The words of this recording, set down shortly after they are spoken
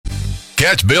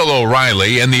Catch Bill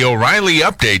O'Reilly and the O'Reilly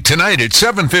Update tonight at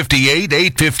 7:58,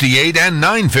 8:58, and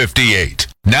 9:58.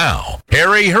 Now,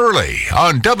 Harry Hurley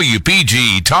on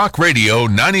WPG Talk Radio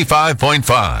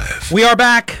 95.5. We are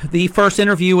back. The first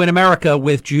interview in America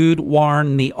with Jude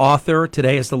Warren, the author.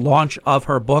 Today is the launch of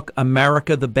her book,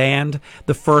 America the Band,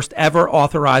 the first ever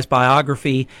authorized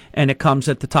biography, and it comes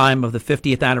at the time of the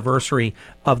 50th anniversary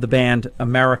of the band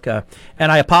America.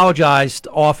 And I apologized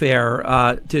off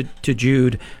air to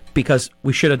Jude because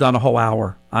we should have done a whole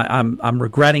hour. I'm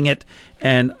regretting it,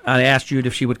 and I asked Jude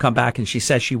if she would come back, and she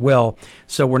says she will.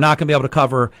 So we're not going to be able to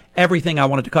cover everything I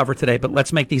wanted to cover today, but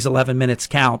let's make these 11 minutes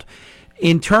count.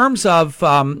 In terms of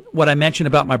what I mentioned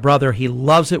about my brother, he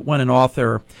loves it when an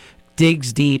author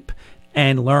digs deep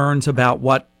and learns about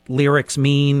what lyrics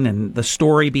mean and the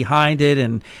story behind it.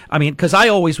 And I mean, because I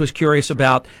always was curious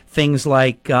about things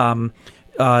like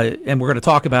and we're going to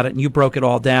talk about it, and you broke it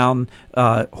all down,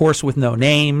 Horse with No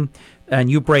Name, and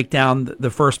you break down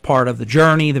the first part of the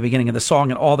journey, the beginning of the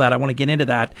song, and all that. I want to get into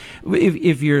that.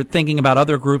 If you're thinking about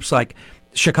other groups like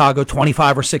Chicago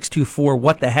 25 or 624,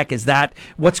 what the heck is that?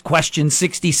 What's question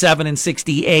 67 and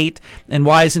 68, and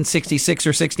why isn't 66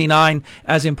 or 69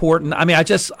 as important? I mean,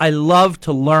 I love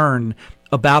to learn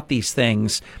about these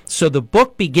things. So the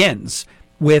book begins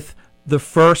with the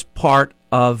first part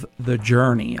of the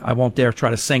journey. I won't dare try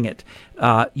to sing it.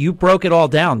 You broke it all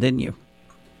down, didn't you?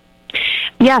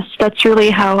 Yes, that's really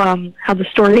how the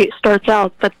story starts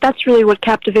out. But that's really what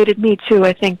captivated me too,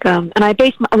 I think. And I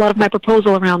based a lot of my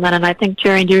proposal around that, and I think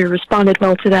Jerry and Jerry responded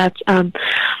well to that.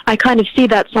 I kind of see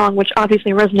that song, which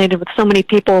obviously resonated with so many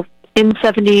people in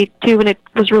 '72 when it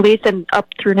was released and up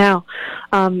through now.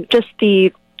 Just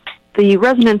the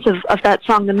resonance of that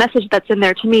song, the message that's in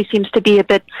there, to me seems to be a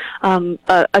bit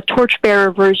a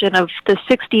torchbearer version of the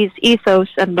 60s ethos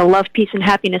and the love, peace, and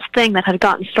happiness thing that had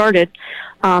gotten started.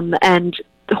 And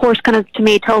the Horse kind of, to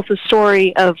me, tells the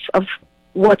story of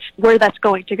where that's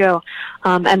going to go.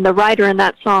 And the writer in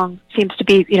that song seems to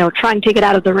be, trying to get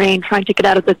out of the rain, trying to get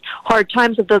out of the hard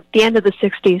times of the end of the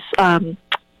 60s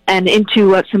and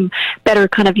into some better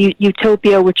kind of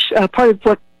utopia, which part of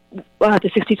what the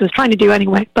 60s was trying to do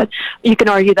anyway, but you can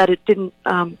argue that it didn't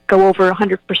go over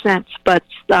 100%, but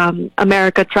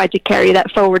America tried to carry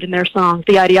that forward in their songs,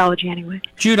 the ideology anyway.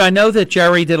 Jude, I know that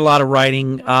Jerry did a lot of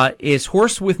writing. Is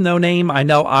Horse with No Name? I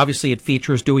know obviously it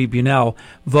features Dewey Bunnell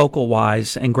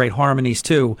vocal-wise and great harmonies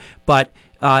too, but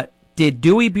did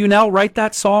Dewey Bunnell write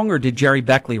that song or did Jerry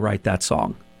Beckley write that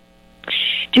song?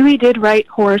 Dewey did write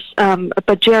Horse,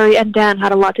 but Jerry and Dan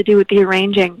had a lot to do with the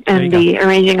arranging and the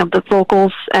arranging of the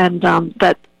vocals and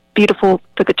the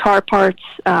guitar parts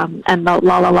and the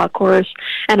La La La chorus.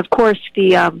 And of course,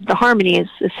 the harmony is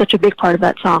such a big part of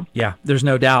that song. Yeah, there's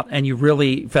no doubt. And you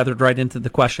really feathered right into the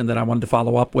question that I wanted to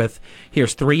follow up with.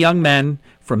 Here's three young men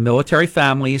from military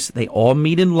families. They all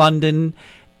meet in London,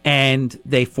 and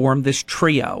they form this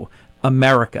trio,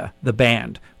 America, the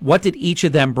band. What did each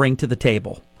of them bring to the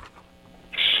table?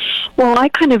 Well, I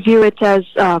kind of view it as,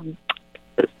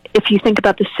 if you think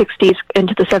about the 60s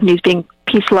into the 70s being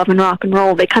peace, love, and rock and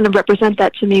roll, they kind of represent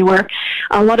that to me, where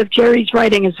a lot of Jerry's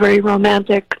writing is very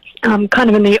romantic, kind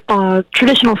of in the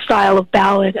traditional style of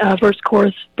ballad, verse,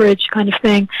 chorus, bridge kind of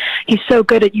thing. He's so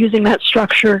good at using that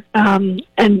structure, and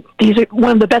he's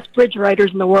one of the best bridge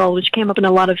writers in the world, which came up in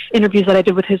a lot of interviews that I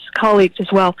did with his colleagues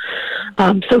as well.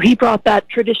 So he brought that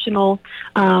traditional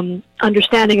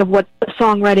understanding of what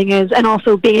songwriting is, and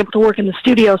also being able to work in the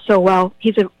studio so well.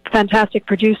 He's a fantastic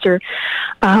producer.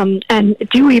 And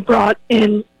Dewey brought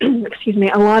in,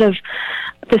 a lot of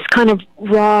this kind of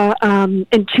raw,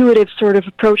 intuitive sort of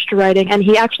approach to writing. And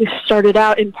he actually started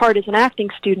out in part as an acting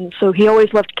student, so he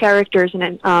always loved characters and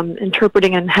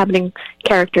interpreting and inhabiting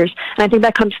characters. And I think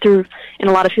that comes through in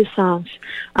a lot of his songs.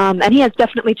 And he has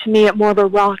definitely, to me, more of a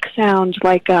rock sound,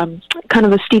 like kind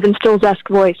of a Stephen Stills-esque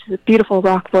voice, a beautiful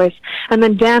rock voice. And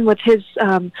then Dan with his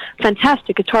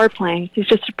fantastic guitar playing. He's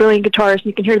just a brilliant guitarist, and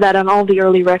you can hear that on all the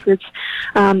early records.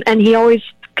 And he always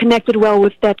connected well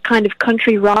with that kind of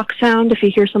country rock sound. If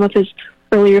you hear some of his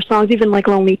earlier songs, even like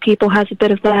Lonely People has a bit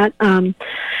of that. And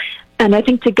I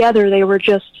think together they were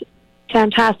just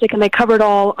fantastic, and they covered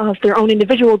all of their own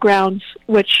individual grounds,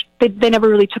 which they never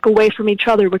really took away from each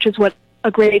other, which is what a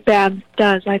great band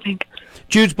does, I think.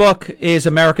 Jude's book is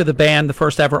America the Band, the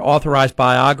first ever authorized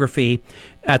biography.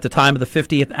 at the time of the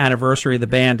 50th anniversary of the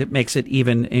band, it makes it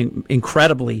even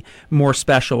incredibly more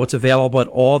special. It's available at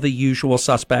all the usual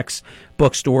suspects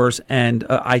bookstores, and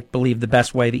I believe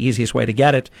the easiest way to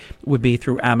get it would be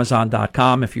through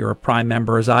Amazon.com. If you're a Prime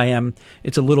member, as I am,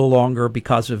 it's a little longer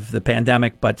because of the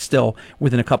pandemic, but still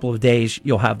within a couple of days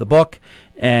you'll have the book,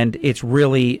 and it's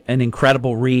really an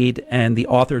incredible read. And the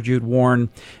author, Jude Warren,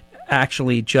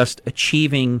 actually just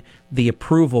achieving the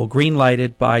approval,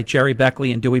 green-lighted by Jerry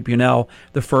Beckley and Dewey Bunnell,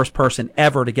 the first person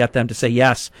ever to get them to say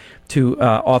yes to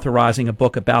authorizing a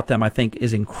book about them, I think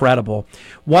is incredible.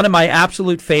 One of my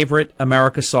absolute favorite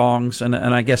America songs, and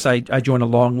I guess I join a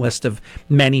long list of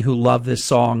many who love this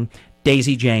song,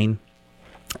 Daisy Jane.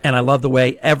 And I love the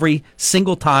way every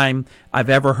single time I've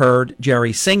ever heard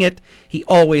Jerry sing it, he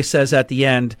always says at the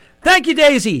end, "Thank you,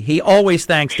 Daisy." He always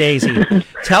thanks Daisy.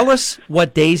 Tell us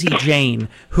what Daisy Jane,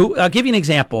 I'll give you an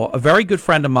example. A very good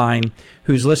friend of mine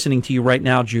who's listening to you right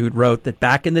now, Jude, wrote that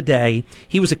back in the day,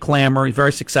 he was a clammer, a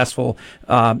very successful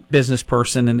business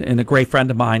person and a great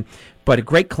friend of mine, but a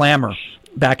great clammer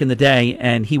back in the day,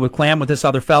 and he would clam with this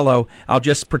other fellow, I'll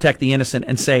just protect the innocent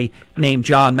and say, named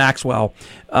John Maxwell.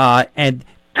 And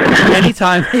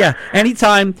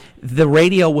anytime the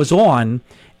radio was on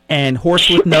and Horse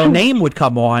with No Name would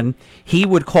come on, he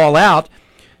would call out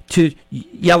to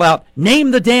yell out,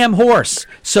 "Name the damn horse."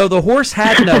 So the horse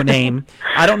had no name.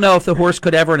 I don't know if the horse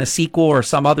could ever in a sequel or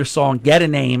some other song get a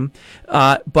name,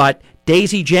 but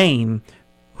Daisy Jane,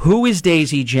 who is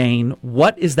Daisy Jane?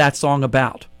 What is that song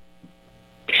about?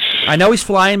 I know he's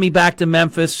flying me back to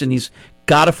Memphis and he's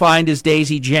got to find his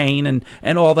Daisy Jane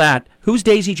and all that. Who's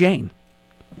Daisy Jane?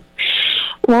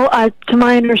 Well, to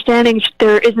my understanding,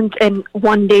 there isn't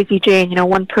one Daisy Jane,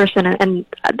 one person, and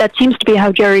that seems to be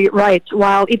how Jerry writes.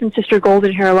 While even Sister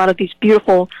Golden Hair, a lot of these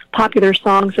beautiful, popular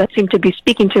songs that seem to be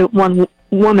speaking to one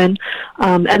woman,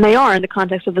 and they are in the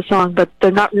context of the song, but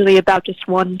they're not really about just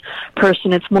one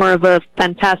person. It's more of a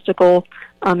fantastical,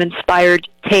 inspired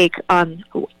take on,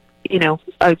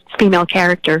 a female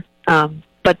character.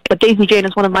 But Daisy Jane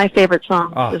is one of my favorite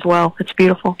songs as well. It's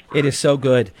beautiful. It is so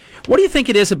good. What do you think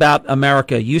it is about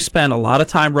America? You spent a lot of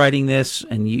time writing this,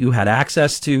 and you had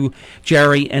access to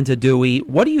Jerry and to Dewey.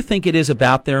 What do you think it is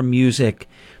about their music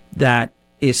that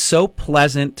is so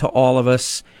pleasant to all of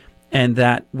us and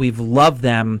that we've loved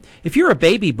them? If you're a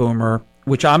baby boomer,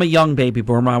 which I'm a young baby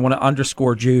boomer, I want to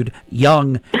underscore, Jude,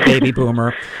 young baby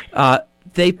boomer,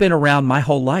 they've been around my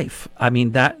whole life. I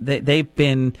mean, they've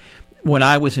been... When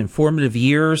I was in formative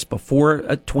years, before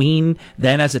a tween,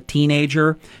 then as a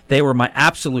teenager, they were my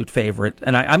absolute favorite.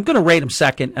 And I'm going to rate them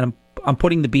second, and I'm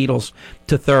putting the Beatles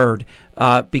to third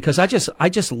because I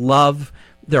just love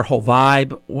their whole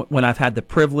vibe. When I've had the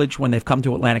privilege, when they've come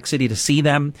to Atlantic City, to see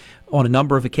them on a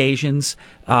number of occasions,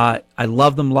 I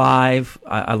love them live.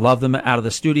 I love them out of the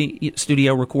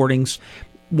studio recordings.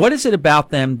 What is it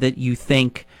about them that you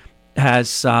think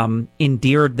has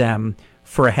endeared them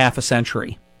for a half a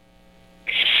century?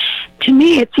 To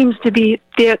me, it seems to be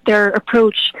their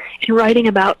approach in writing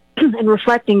about and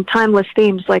reflecting timeless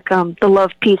themes like the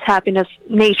love, peace, happiness,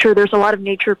 nature. There's a lot of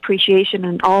nature appreciation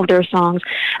in all of their songs,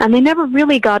 and they never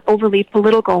really got overly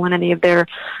political in any of their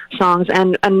songs.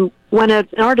 And when an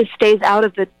artist stays out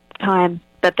of the time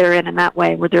that they're in that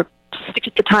way, where they're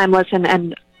stick to timeless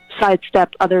and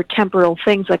sidestep other temporal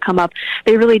things that come up,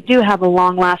 they really do have a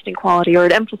long-lasting quality, or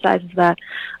it emphasizes that.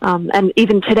 And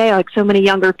even today, like so many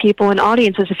younger people and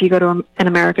audiences, if you go to an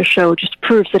America show, just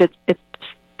proves that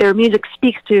their music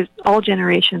speaks to all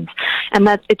generations, and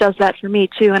that it does that for me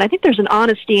too. And I think there's an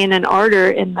honesty and an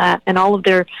ardor in that, in all of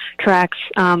their tracks.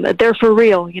 They're for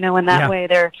real, in that way.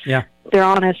 They're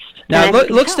honest. Now,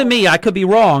 it looks to me, I could be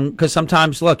wrong, because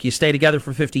sometimes, look, you stay together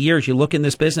for 50 years, you look in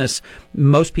this business,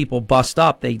 most people bust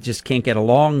up. They just can't get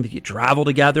along. You travel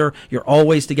together. You're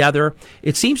always together.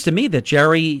 It seems to me that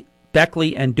Jerry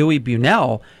Beckley and Dewey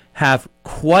Bunnell have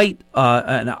quite,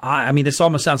 this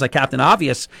almost sounds like Captain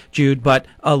Obvious, Jude, but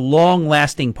a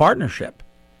long-lasting partnership.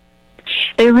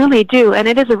 They really do, and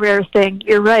it is a rare thing.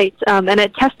 You're right, and a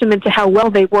testament to how well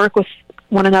they work with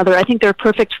one another. I think they're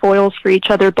perfect foils for each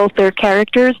other, both their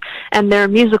characters and their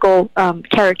musical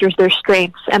characters, their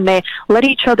strengths, and they let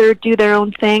each other do their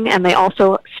own thing, and they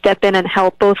also step in and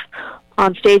help both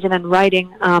on stage and in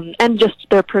writing, and just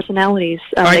their personalities.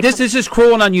 All right, this is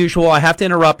cruel and unusual. I have to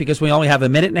interrupt because we only have a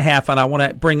minute and a half, and I want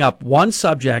to bring up one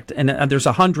subject, and there's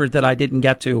 100 that I didn't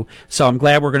get to, so I'm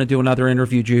glad we're going to do another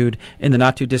interview, Jude, in the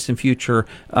not-too-distant future.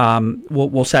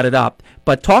 We'll set it up.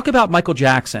 But talk about Michael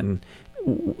Jackson,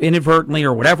 inadvertently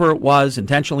or whatever it was,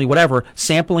 intentionally, whatever,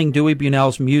 sampling Dewey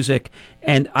Bunnell's music,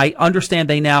 and I understand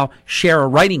they now share a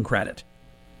writing credit.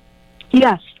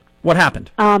 Yes. What happened?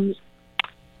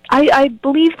 I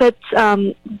believe that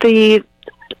the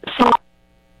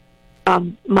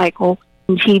song, Michael,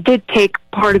 he did take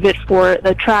part of it for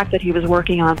the track that he was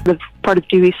working on, the part of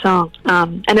Dewey's song,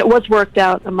 and it was worked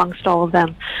out amongst all of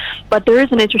them. But there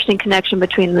is an interesting connection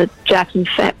between the Jackson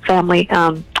family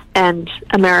and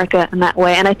America in that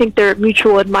way, and I think they're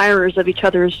mutual admirers of each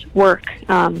other's work.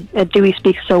 Dewey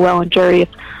speaks so well, and Jerry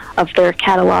of their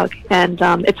catalog, and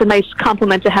it's a nice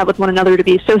compliment to have with one another, to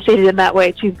be associated in that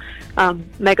way to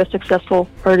mega successful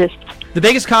artists. The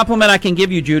biggest compliment I can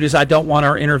give you, Jude, is I don't want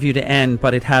our interview to end,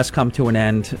 but it has come to an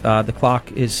end. The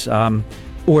clock is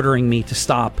ordering me to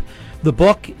stop. The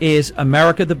book is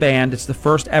America the Band. It's the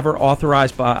first ever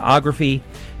authorized biography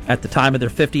at the time of their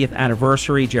 50th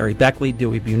anniversary. Jerry Beckley,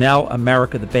 Dewey Bunnell,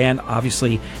 America the Band,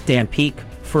 obviously Dan Peek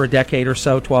for a decade or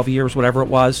so, 12 years, whatever it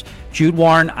was. Jude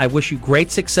Warren, I wish you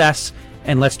great success,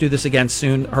 and let's do this again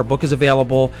soon. Her book is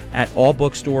available at all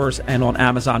bookstores and on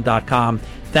Amazon.com.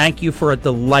 Thank you for a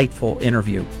delightful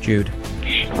interview, Jude.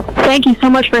 Thank you so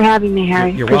much for having me,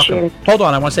 Harry. You're Appreciate welcome. it. Hold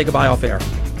on, I want to say goodbye off air.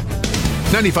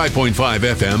 95.5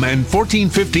 FM and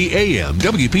 1450 AM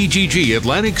WPGG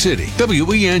Atlantic City,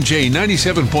 WENJ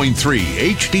 97.3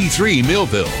 HD3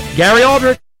 Millville. Gary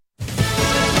Aldrich.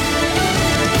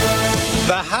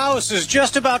 The House is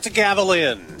just about to gavel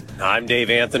in. I'm Dave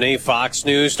Anthony, Fox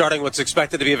News, starting what's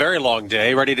expected to be a very long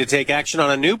day, ready to take action on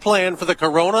a new plan for the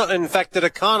corona-infected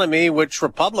economy, which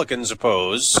Republicans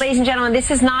oppose. Ladies and gentlemen,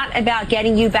 this is not about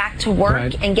getting you back to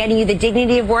work and getting you the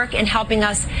dignity of work and helping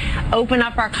us open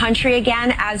up our country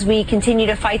again as we continue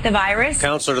to fight the virus.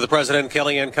 Counselor to the President,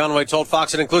 Kellyanne Conway, told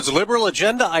Fox it includes liberal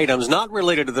agenda items not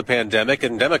related to the pandemic,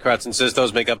 and Democrats insist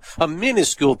those make up a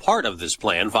minuscule part of this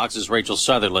plan. Fox's Rachel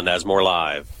Sutherland has more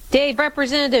live. Dave,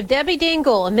 Representative Debbie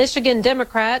Dingell, a Michigan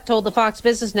Democrat, told the Fox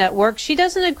Business Network she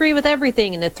doesn't agree with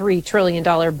everything in the $3 trillion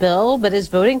bill, but is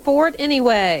voting for it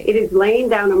anyway. It is laying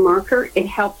down a marker. It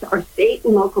helps our state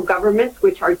and local governments,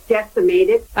 which are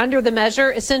decimated. Under the measure,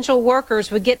 essential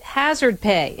workers would get hazard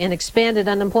pay and expanded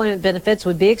unemployment benefits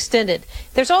would be extended.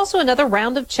 There's also another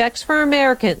round of checks for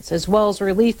Americans, as well as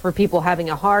relief for people having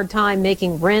a hard time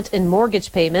making rent and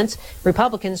mortgage payments.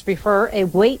 Republicans prefer a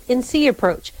wait-and-see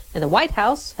approach, and the White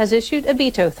House has issued a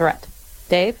veto threat.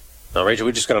 Dave? Now, Rachel,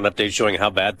 we just got an update showing how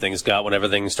bad things got when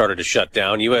everything started to shut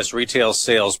down. U.S. retail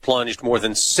sales plunged more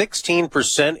than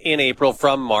 16% in April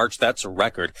from March. That's a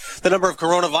record. The number of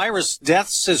coronavirus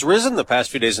deaths has risen the past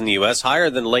few days in the U.S., higher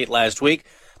than late last week.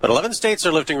 But 11 states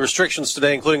are lifting restrictions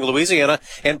today, including Louisiana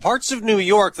and parts of New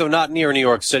York, though not near New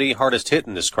York City, hardest hit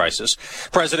in this crisis.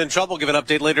 President Trump will give an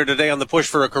update later today on the push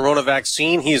for a corona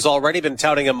vaccine. He's already been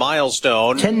touting a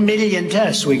milestone. 10 million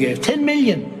tests we gave. 10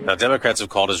 million. Now, Democrats have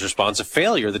called his response a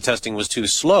failure. The testing was too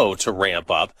slow to ramp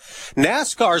up.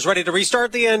 NASCAR's ready to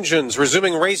restart the engines,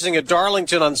 resuming racing at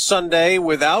Darlington on Sunday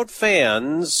without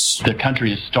fans. The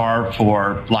country is starved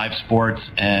for live sports,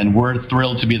 and we're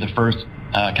thrilled to be the first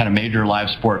kind of major live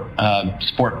sport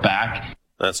back.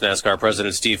 That's NASCAR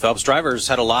President Steve Phelps. Drivers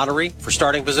had a lottery for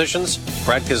starting positions.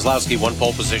 Brad Keselowski won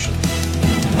pole position.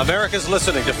 America's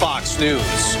listening to Fox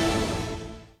News.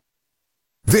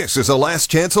 This is a last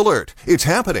chance alert. It's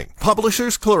happening.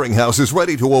 Publishers Clearinghouse is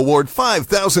ready to award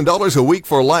 $5,000 a week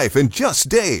for life in just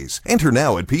days. Enter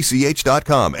now at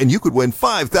PCH.com and you could win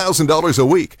 $5,000 a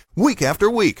week after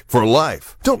week, for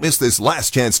life. Don't miss this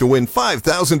last chance to win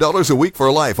 $5,000 a week for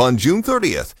life on June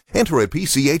 30th. Enter at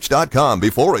PCH.com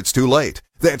before it's too late.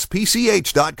 That's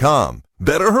PCH.com.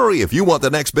 Better hurry if you want the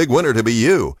next big winner to be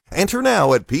you. Enter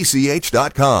now at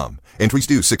PCH.com. Entries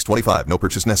due 6/25. No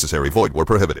purchase necessary. Void where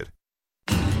prohibited.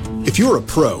 If you're a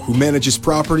pro who manages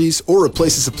properties or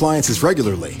replaces appliances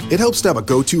regularly, it helps to have a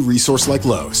go-to resource like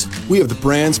Lowe's. We have the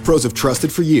brands pros have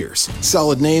trusted for years.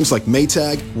 Solid names like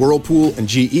Maytag, Whirlpool, and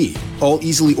GE, all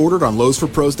easily ordered on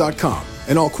Lowe'sForPros.com,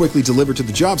 and all quickly delivered to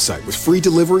the job site with free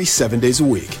delivery 7 days a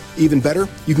week. Even better,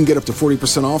 you can get up to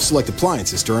 40% off select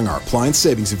appliances during our appliance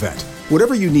savings event.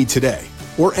 Whatever you need today,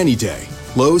 or any day,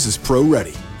 Lowe's is pro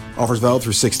ready. Offers valid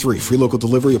through 6/3. Free local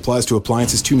delivery applies to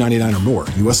appliances $2.99 or more.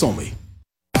 U.S. only.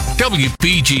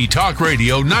 WPG Talk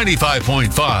Radio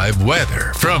 95.5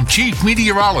 weather from Chief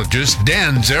Meteorologist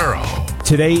Dan Zarrow.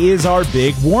 Today is our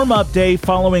big warm-up day.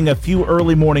 Following a few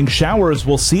early morning showers,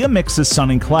 we'll see a mix of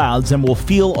sun and clouds, and we'll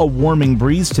feel a warming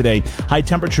breeze today. High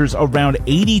temperatures around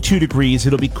 82 degrees.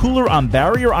 It'll be cooler on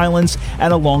Barrier Islands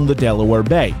and along the Delaware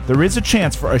Bay. There is a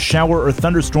chance for a shower or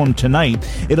thunderstorm tonight.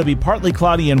 It'll be partly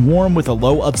cloudy and warm with a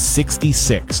low of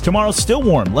 66. Tomorrow, still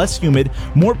warm, less humid,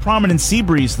 more prominent sea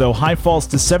breeze, though. High falls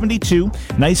to 72.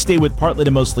 Nice day with partly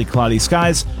to mostly cloudy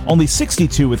skies. Only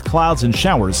 62 with clouds and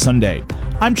showers Sunday.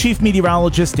 I'm Chief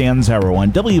Meteorologist Dan Zarrow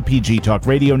on WPG Talk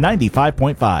Radio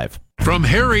 95.5. From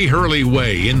Harry Hurley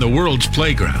Way in the world's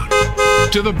playground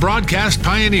to the broadcast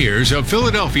pioneers of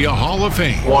Philadelphia Hall of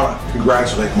Fame. I want to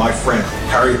congratulate my friend,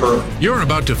 Harry Hurley. You're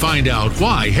about to find out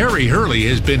why Harry Hurley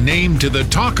has been named to the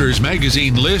Talkers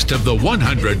Magazine list of the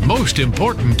 100 most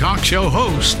important talk show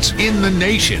hosts in the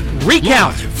nation.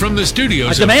 Recount! Live from the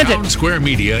studios of Town Square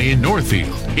Media in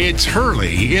Northfield, it's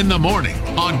Hurley in the Morning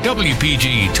on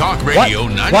WPG Talk Radio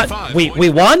 95. What? We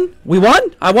won? We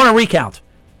won? I want a recount.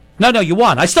 No, you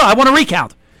won. I want a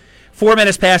recount. 4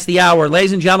 minutes past the hour.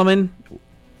 Ladies and gentlemen,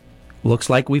 looks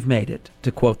like we've made it,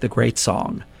 to quote the great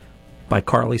song by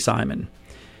Carly Simon.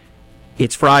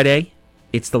 It's Friday.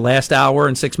 It's the last hour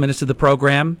and 6 minutes of the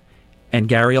program, and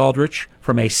Gary Aldrich,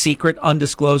 from a secret,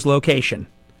 undisclosed location,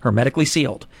 hermetically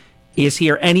sealed, is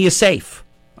here, and he is safe,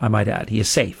 I might add. He is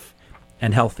safe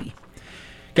and healthy.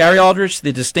 Gary Aldrich,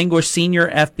 the distinguished senior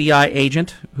FBI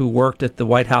agent who worked at the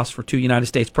White House for 2 United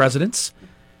States presidents,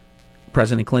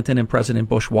 President Clinton and President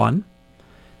Bush 1,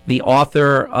 the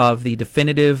author of the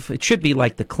definitive, it should be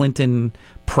like the Clinton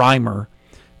primer,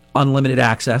 Unlimited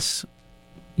Access.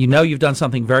 You know you've done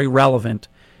something very relevant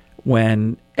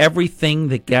when everything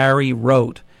that Gary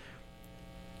wrote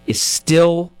is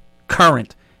still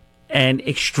current and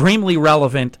extremely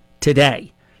relevant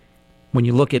today. When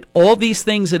you look at all these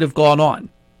things that have gone on,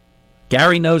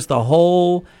 Gary knows the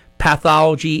whole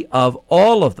pathology of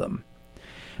all of them.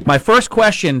 My first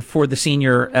question for the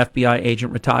senior FBI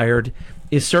agent retired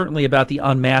is certainly about the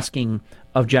unmasking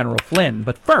of General Flynn.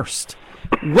 But first,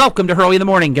 welcome to Hurley in the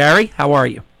Morning, Gary. How are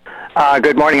you?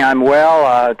 Good morning. I'm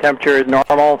well. Temperature is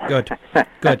normal.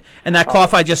 Good. And that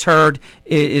cough I just heard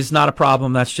is not a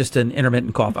problem. That's just an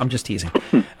intermittent cough. I'm just teasing.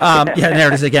 Yeah, there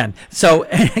it is again. So,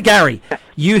 Gary,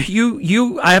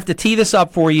 you, I have to tee this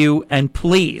up for you, and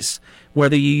please,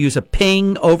 whether you use a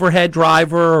Ping overhead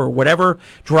driver or whatever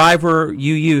driver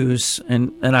you use,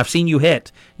 and I've seen you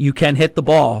hit, you can hit the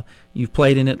ball. You've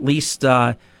played in at least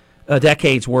a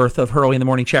decade's worth of Hurley in the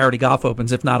Morning charity golf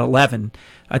opens, if not 11.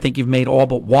 I think you've made all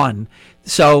but one.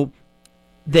 So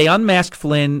they unmasked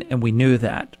Flynn, and we knew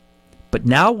that. But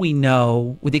now we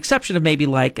know, with the exception of maybe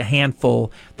like a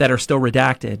handful that are still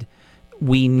redacted,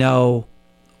 we know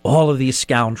all of these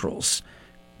scoundrels.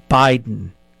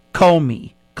 Biden,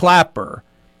 Comey, Clapper,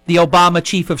 the Obama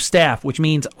chief of staff, which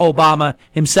means Obama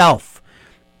himself,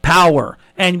 Power,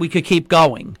 and we could keep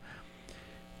going.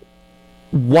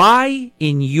 Why,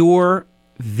 in your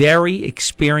very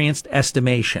experienced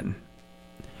estimation,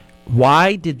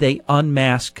 why did they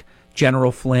unmask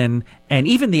General Flynn and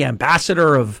even the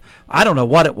ambassador of, I don't know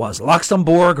what it was,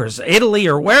 Luxembourg or Italy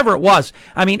or wherever it was?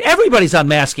 I mean, everybody's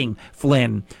unmasking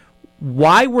Flynn.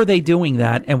 Why were they doing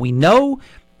that? And we know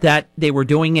that they were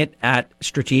doing it at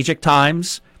strategic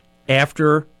times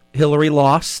after Hillary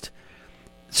lost.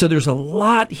 So there's a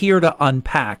lot here to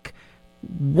unpack.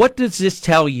 What does this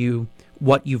tell you,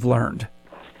 what you've learned?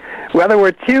 Well, there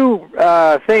were two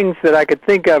things that I could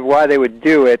think of why they would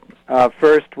do it.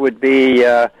 First would be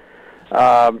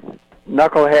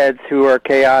knuckleheads who are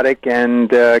chaotic and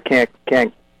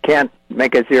can't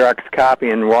make a Xerox copy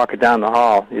and walk it down the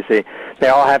hall. You see, they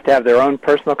all have to have their own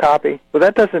personal copy. Well,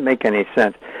 that doesn't make any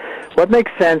sense. What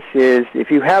makes sense is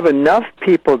if you have enough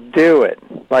people do it,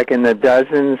 like in the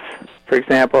dozens, for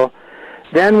example,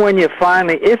 then when you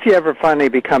finally, if you ever finally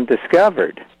become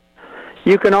discovered,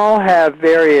 you can all have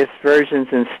various versions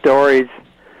and stories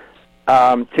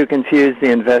to confuse the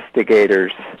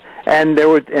investigators. And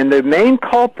the main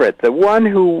culprit, the one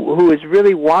who is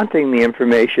really wanting the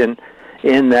information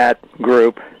in that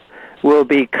group, will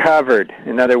be covered.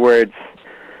 In other words,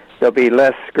 there'll be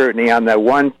less scrutiny on the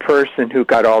one person who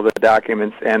got all the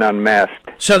documents and unmasked.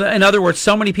 So, in other words,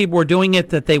 so many people were doing it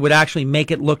that they would actually make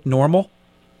it look normal?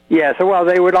 Yeah, so, well,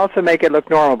 they would also make it look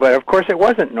normal, but of course it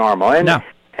wasn't normal. And, no.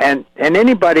 And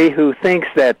anybody who thinks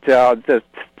that the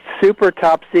super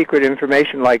top secret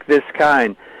information like this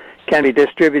kind can be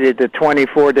distributed to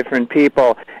 24 different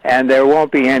people and there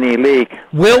won't be any leak.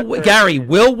 Gary,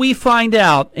 will we find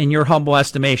out, in your humble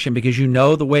estimation, because you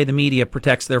know the way the media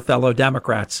protects their fellow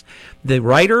Democrats, the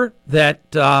writer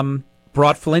that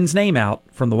brought Flynn's name out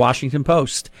from the Washington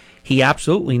Post, he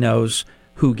absolutely knows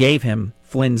who gave him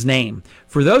Flynn's name.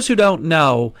 For those who don't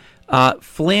know,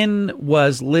 Flynn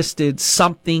was listed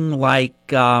something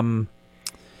like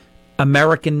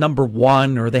American number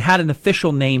one, or they had an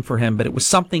official name for him, but it was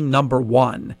something number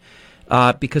one,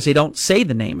 because they don't say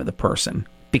the name of the person.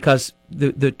 Because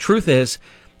the truth is,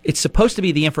 it's supposed to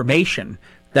be the information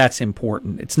that's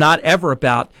important. It's not ever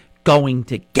about going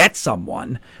to get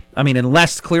someone. I mean,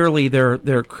 unless clearly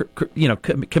they're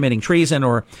committing treason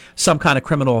or some kind of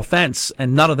criminal offense,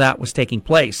 and none of that was taking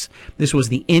place. This was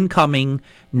the incoming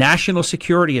national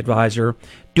security advisor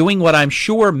doing what I'm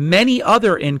sure many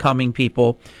other incoming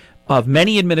people of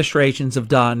many administrations have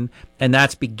done, and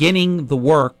that's beginning the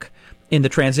work in the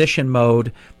transition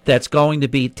mode that's going to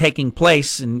be taking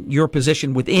place in your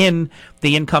position within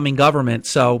the incoming government.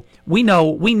 So we know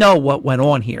what went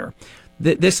on here.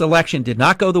 This election did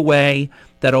not go the way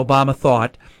that Obama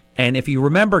thought. And if you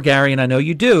remember, Gary, and I know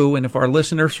you do, and if our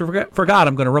listeners forgot,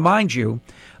 I'm going to remind you,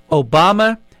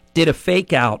 Obama did a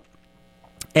fake out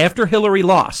after Hillary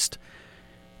lost.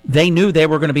 They knew they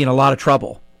were going to be in a lot of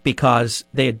trouble because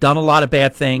they had done a lot of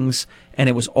bad things and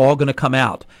it was all going to come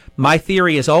out. My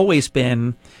theory has always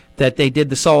been that they did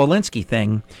the Saul Alinsky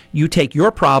thing. You take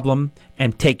your problem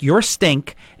and take your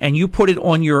stink and you put it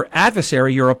on your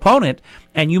adversary, your opponent,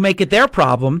 and you make it their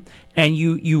problem and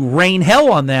you rain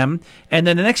hell on them. And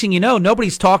then the next thing you know,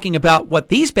 nobody's talking about what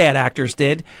these bad actors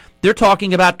did. They're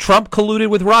talking about Trump colluded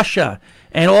with Russia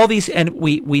and all these. And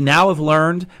we now have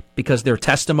learned, because their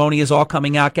testimony is all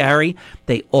coming out, Gary,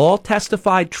 they all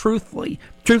testified truthfully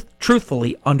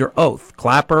under oath.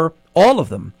 Clapper, all of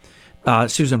them.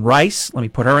 Susan Rice, let me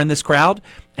put her in this crowd,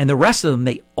 and the rest of them,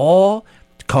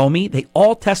 Comey, they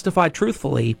all testified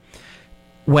truthfully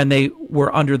when they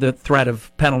were under the threat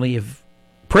of penalty of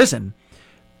prison.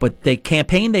 But the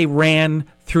campaign they ran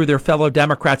through their fellow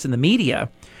Democrats in the media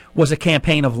was a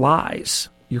campaign of lies.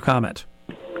 Your comment?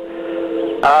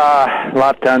 A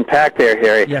lot to unpack there,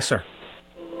 Harry. Yes, sir.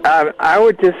 I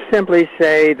would just simply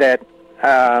say that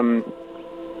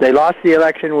they lost the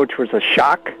election, which was a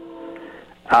shock.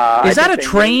 Is that a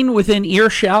train within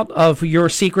earshot of your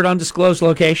secret undisclosed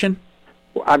location?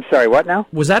 I'm sorry, what now?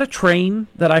 Was that a train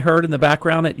that I heard in the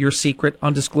background at your secret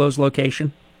undisclosed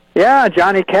location? Yeah,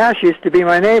 Johnny Cash used to be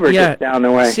my neighbor just down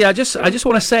the way. See, I just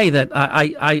want to say that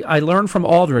I learned from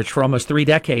Aldrich for almost 3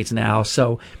 decades now.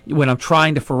 So when I'm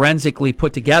trying to forensically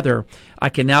put together, I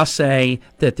can now say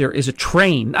that there is a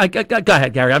train. Go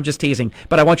ahead, Gary. I'm just teasing,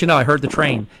 but I want you to know I heard the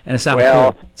train and it sounded cool.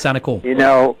 It sounded cool. You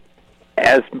know,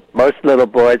 as most little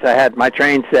boys, I had my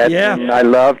train set, and I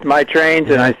loved my trains,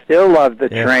 and I still love the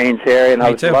trains, Harry, and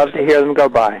I would love to hear them go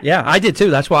by. Yeah, I did too.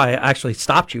 That's why I actually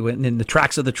stopped you in the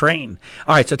tracks of the train.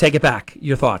 All right, so take it back.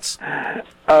 Your thoughts.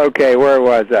 Okay, where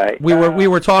was I? We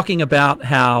were talking about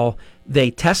how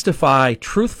they testify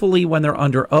truthfully when they're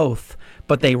under oath,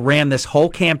 but they ran this whole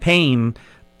campaign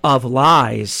of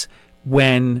lies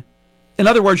when, in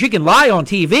other words, you can lie on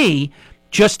TV.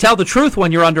 Just tell the truth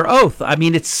when you're under oath. I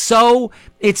mean, it's so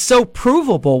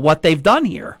provable what they've done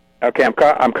here. Okay, I'm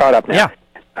caught up now.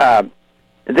 Yeah.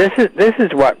 This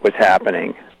is what was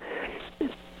happening.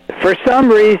 For some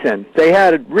reason, they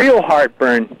had real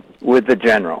heartburn with the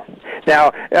general.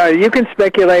 Now, you can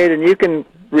speculate and you can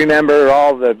remember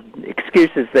all the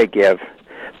excuses they give,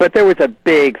 but there was a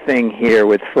big thing here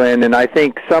with Flynn, and I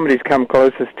think somebody's come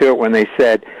closest to it when they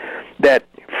said that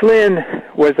Flynn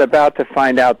was about to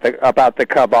find out about the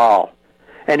cabal,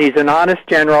 and he's an honest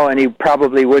general, and he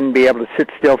probably wouldn't be able to sit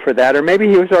still for that, or maybe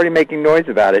he was already making noise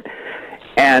about it,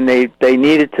 and they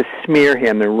needed to smear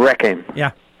him and wreck him.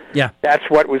 Yeah. That's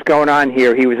what was going on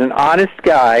here. He was an honest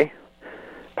guy,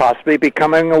 possibly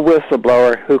becoming a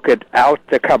whistleblower who could out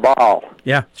the cabal.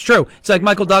 Yeah, it's true. It's like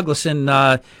Michael Douglas in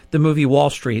the movie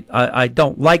Wall Street. I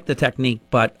don't like the technique,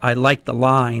 but I like the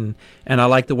line, and I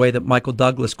like the way that Michael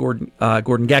Douglas, Gordon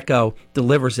Gekko,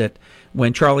 delivers it.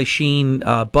 When Charlie Sheen,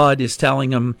 Bud, is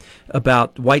telling him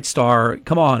about White Star,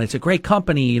 come on, it's a great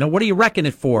company. You know, what are you wrecking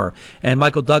it for? And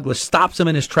Michael Douglas stops him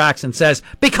in his tracks and says,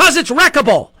 because it's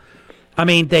wreckable. I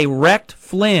mean, they wrecked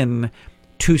Flynn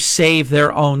to save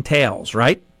their own tails,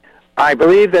 right? I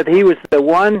believe that he was the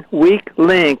one weak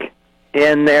link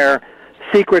in their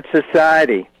secret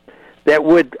society that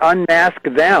would unmask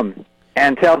them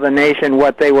and tell the nation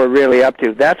what they were really up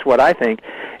to. That's what I think.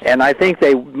 And I think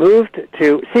they moved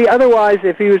to... See, otherwise,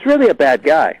 if he was really a bad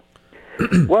guy,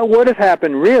 what would have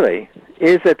happened really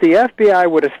is that the FBI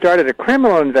would have started a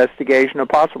criminal investigation of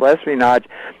possible espionage,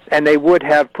 and they would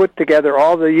have put together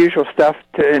all the usual stuff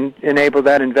to enable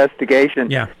that investigation.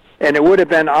 Yeah. And it would have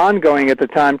been ongoing at the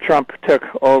time Trump took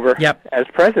over as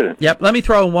president. Yep. Let me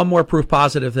throw in one more proof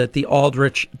positive that the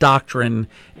Aldrich doctrine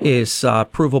is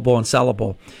provable and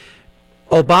sellable.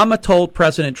 Obama told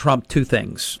President Trump 2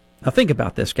 things. Now think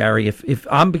about this, Gary. If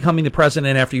I'm becoming the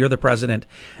president after you're the president,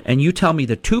 and you tell me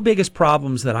the 2 biggest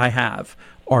problems that I have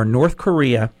are North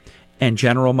Korea and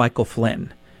General Michael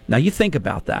Flynn. Now you think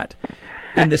about that.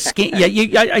 In the scheme,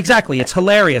 exactly. It's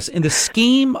hilarious. In the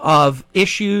scheme of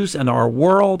issues in our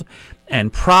world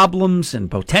and problems and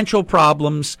potential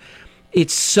problems,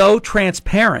 it's so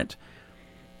transparent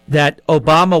that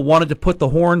Obama wanted to put the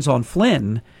horns on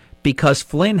Flynn because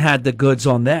Flynn had the goods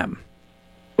on them.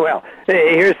 Well,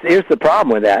 here's the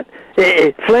problem with that.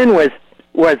 Flynn was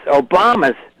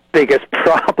Obama's biggest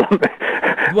problem.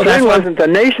 Well, Flynn wasn't the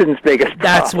nation's biggest problem.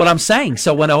 That's what I'm saying.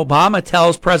 So when Obama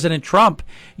tells President Trump,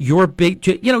 you're big,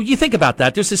 you think about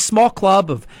that. There's this small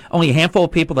club of only a handful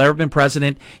of people that have ever been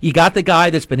president. You got the guy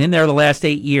that's been in there the last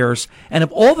 8 years. And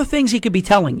of all the things he could be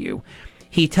telling you,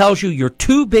 he tells you your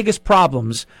two biggest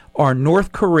problems are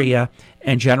North Korea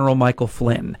and General Michael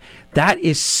Flynn. That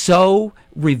is so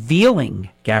revealing,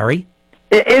 Gary.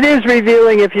 It is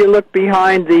revealing if you look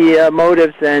behind the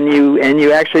motives and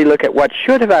you actually look at what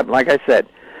should have happened. Like I said,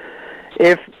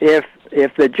 if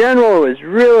the general was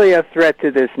really a threat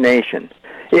to this nation,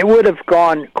 it would have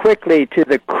gone quickly to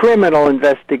the criminal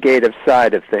investigative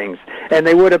side of things, and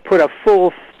they would have put a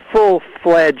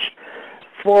full-fledged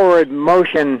forward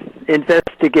motion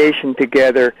investigation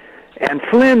together. And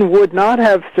Flynn would not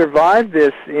have survived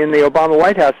this in the Obama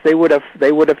White House. They would have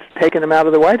taken him out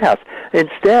of the White House.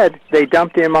 Instead, they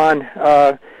dumped him on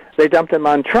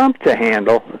Trump to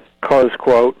handle, close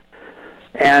quote.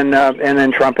 And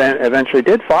then Trump eventually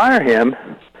did fire him.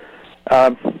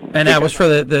 And that was for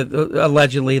the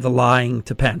allegedly the lying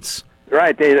to Pence.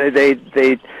 Right.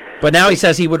 They. But now he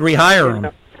says he would rehire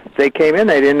him. They came in.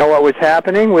 They didn't know what was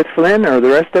happening with Flynn or the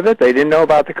rest of it. They didn't know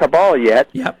about the cabal yet.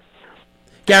 Yep.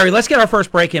 Gary, let's get our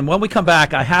first break in. When we come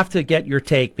back, I have to get your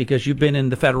take because you've been in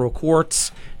the federal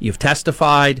courts. You've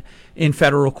testified in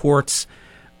federal courts.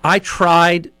 I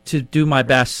tried to do my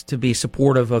best to be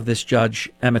supportive of this Judge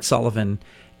Emmett Sullivan,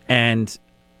 and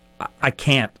I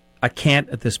can't. I can't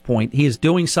at this point. He is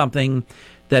doing something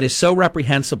that is so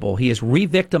reprehensible. He is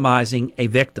re-victimizing a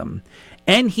victim,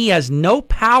 and he has no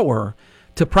power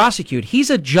to prosecute. He's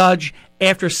a judge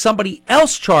after somebody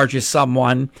else charges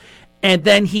someone, and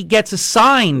then he gets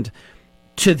assigned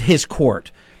to his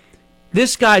court.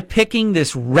 This guy picking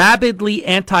this rabidly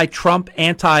anti-Trump,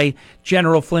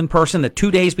 anti-General Flynn person that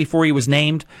 2 days before he was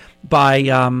named by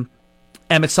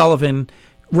Emmett Sullivan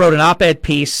wrote an op-ed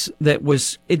piece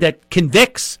that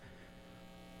convicts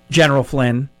General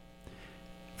Flynn.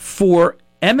 For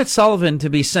Emmett Sullivan to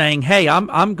be saying, hey,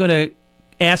 I'm going to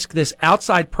ask this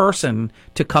outside person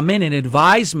to come in and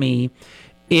advise me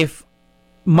if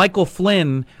Michael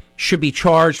Flynn should be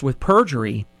charged with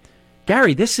perjury.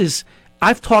 Gary,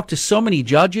 I've talked to so many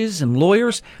judges and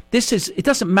lawyers. It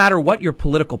doesn't matter what your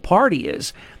political party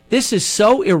is. This is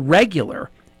so irregular.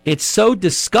 It's so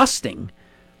disgusting.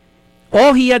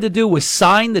 All he had to do was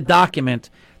sign the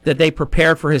document that they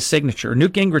prepared for his signature.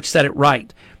 Newt Gingrich said it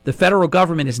right. The federal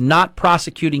government is not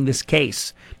prosecuting this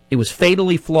case. It was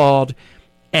fatally flawed,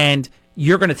 and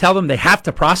you're going to tell them they have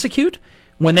to prosecute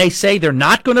when they say they're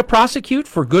not going to prosecute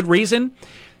for good reason?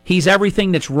 He's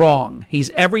everything that's wrong. He's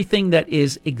everything that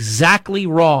is exactly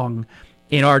wrong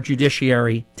in our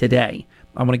judiciary today.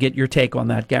 I'm going to get your take on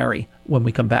that, Gary, when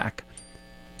we come back.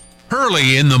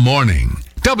 Early in the morning,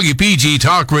 WPG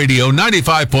Talk Radio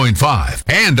 95.5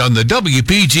 and on the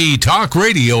WPG Talk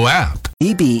Radio app.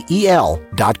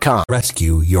 EBEL.com.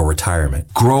 Rescue your retirement.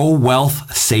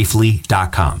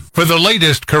 GrowWealthSafely.com. For the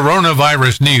latest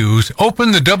coronavirus news,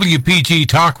 open the WPG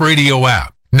Talk Radio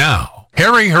app. Now,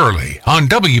 Harry Hurley on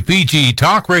WPG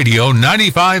Talk Radio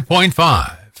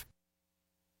 95.5.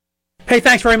 Hey,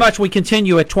 thanks very much. We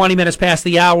continue at 20 minutes past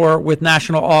the hour with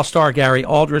National All-Star Gary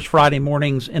Aldrich. Friday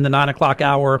mornings in the 9 o'clock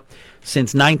hour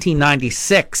since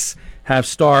 1996 have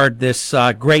starred this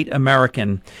great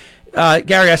American.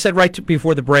 Gary, I said right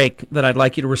before the break that I'd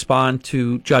like you to respond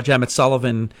to Judge Emmett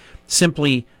Sullivan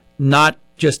simply not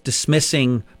just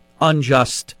dismissing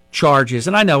unjust charges.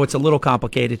 And I know it's a little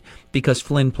complicated because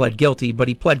Flynn pled guilty, but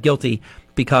he pled guilty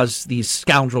because these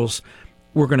scoundrels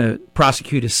were going to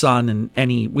prosecute his son,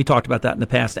 and we talked about that in the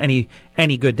past. Any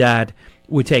good dad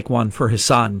would take one for his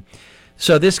son.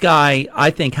 So this guy, I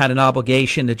think, had an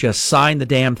obligation to just sign the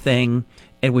damn thing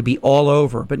and it would be all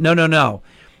over. But no.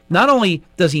 Not only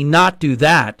does he not do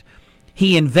that,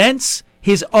 he invents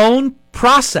his own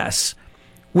process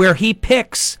where he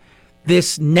picks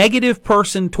this negative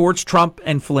person towards Trump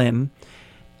and Flynn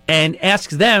and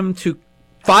asks them to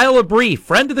file a brief,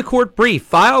 friend of the court brief,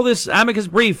 file this amicus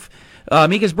brief,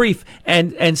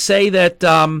 and say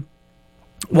that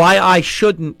why I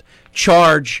shouldn't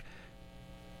charge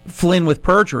Flynn with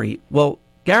perjury. Well,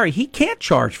 Gary, he can't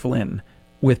charge Flynn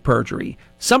with perjury.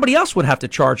 Somebody else would have to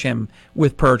charge him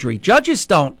with perjury. Judges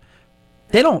don't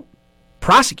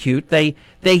prosecute. They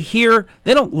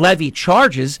don't levy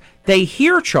charges. They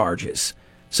hear charges.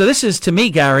 So this is, to me,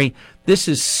 Gary, this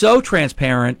is so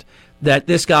transparent that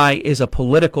this guy is a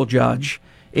political judge.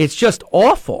 It's just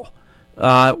awful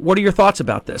What are your thoughts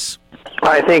about this?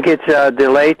 I think it's a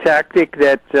delay tactic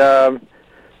that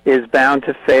is bound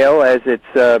to fail as it's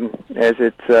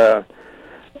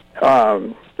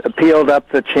appealed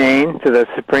up the chain to the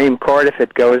Supreme Court. If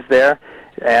it goes there,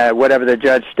 whatever the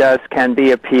judge does can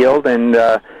be appealed, and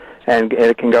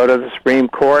it can go to the Supreme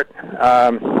Court.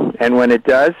 And when it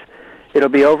does, it'll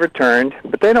be overturned.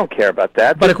 But they don't care about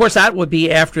that. But of course, that would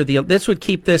be after this would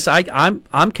keep this.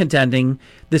 I'm contending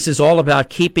this is all about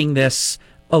keeping this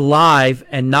alive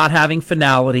and not having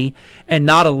finality and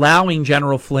not allowing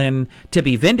General Flynn to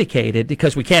be vindicated,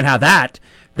 because we can't have that.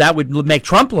 That would make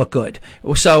Trump look good.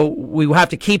 So we have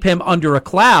to keep him under a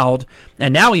cloud,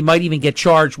 and now he might even get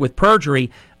charged with perjury.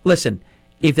 Listen,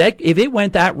 if it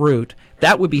went that route,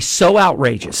 that would be so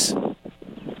outrageous.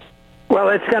 Well,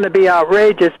 it's going to be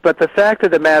outrageous, but the fact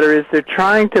of the matter is they're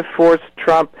trying to force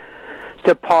Trump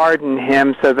to pardon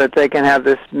him so that they can have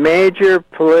this major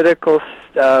political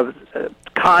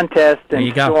contest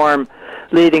and storm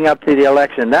leading up to the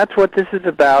election. That's what this is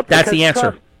about. That's the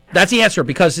answer. That's the answer,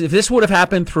 because if this would have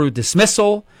happened through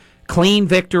dismissal, clean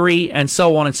victory, and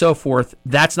so on and so forth,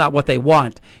 that's not what they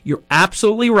want. You're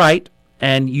absolutely right,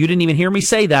 and you didn't even hear me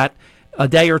say that a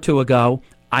day or two ago.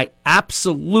 I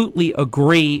absolutely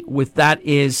agree with that.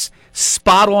 Is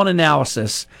spot-on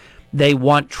analysis. They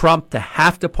want Trump to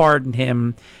have to pardon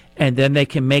him, and then they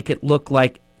can make it look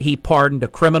like he pardoned a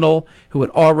criminal who had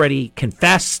already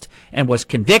confessed and was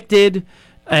convicted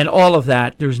and all of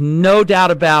that. There's no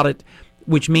doubt about it,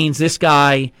 which means this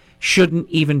guy shouldn't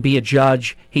even be a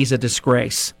judge. He's a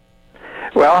disgrace.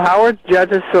 Well, how are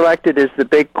judges selected is the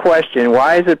big question.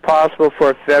 Why is it possible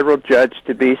for a federal judge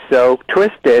to be so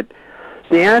twisted?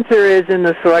 The answer is in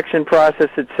the selection process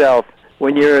itself.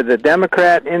 When you're the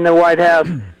Democrat in the White House,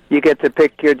 you get to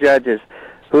pick your judges.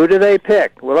 Who do they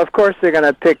pick? Well, of course they're going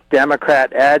to pick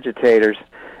Democrat agitators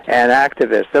and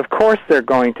activists. Of course they're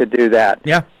going to do that.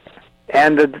 Yeah.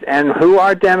 And who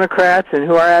are Democrats and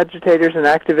who are agitators and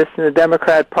activists in the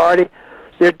Democrat Party?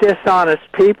 They're dishonest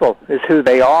people is who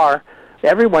they are.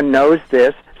 Everyone knows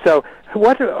this. So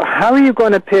how are you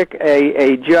going to pick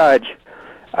a judge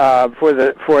for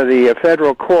the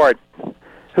federal court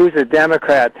who's a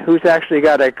Democrat, who's actually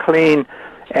got a clean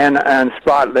and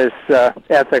spotless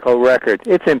ethical record?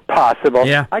 It's impossible.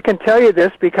 Yeah. I can tell you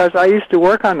this because I used to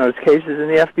work on those cases in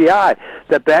the FBI,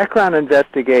 the background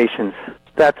investigations.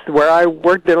 That's where I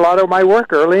did a lot of my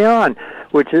work early on,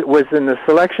 which was in the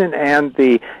selection and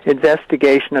the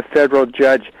investigation of federal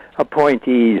judge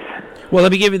appointees. Well,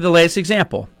 let me give you the latest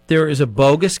example. There is a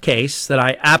bogus case that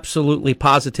I absolutely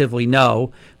positively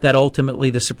know that ultimately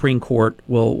the Supreme Court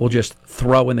will just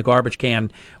throw in the garbage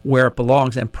can where it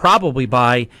belongs, and probably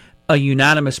by a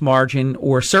unanimous margin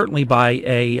or certainly by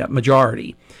a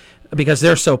majority, because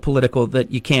they're so political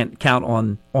that you can't count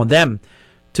on them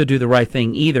to do the right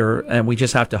thing either. And we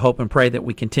just have to hope and pray that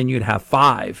we continue to have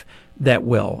 5 that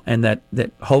will, and that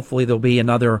hopefully there'll be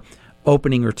another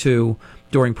opening or two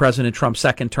during President Trump's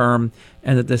second term,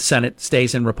 and that the Senate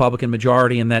stays in Republican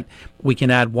majority, and that we can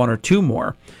add 1 or 2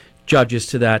 more judges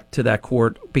to that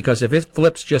court. Because if it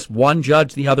flips just one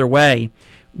judge the other way,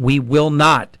 we will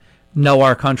not know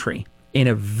our country in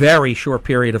a very short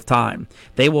period of time.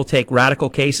 They will take radical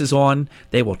cases on.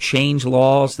 They will change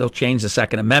laws. They'll change the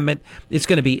Second Amendment. It's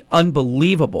going to be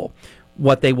unbelievable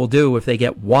what they will do if they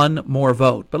get 1 more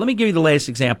vote. But let me give you the latest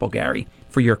example, Gary,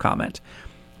 for your comment.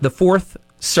 The Fourth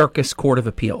Circuit Court of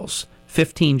Appeals,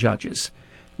 15 judges,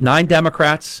 9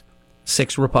 Democrats,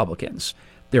 6 Republicans.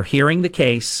 They're hearing the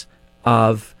case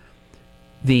of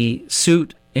the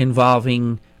suit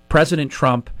involving President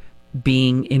Trump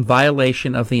being in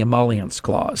violation of the Emollients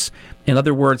Clause. In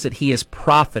other words, that he is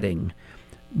profiting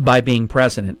by being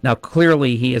president. Now,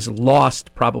 clearly, he has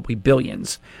lost probably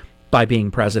billions by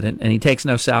being president, and he takes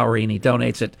no salary, and he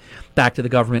donates it back to the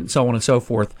government, and so on and so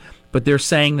forth. But they're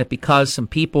saying that because some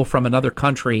people from another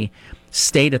country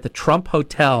stayed at the Trump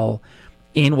Hotel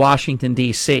in Washington,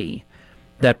 D.C.,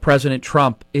 that President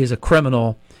Trump is a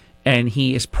criminal and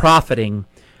he is profiting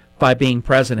by being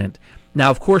president.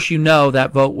 Now, of course, you know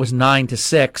that vote was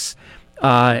 9-6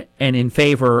 and in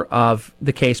favor of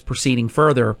the case proceeding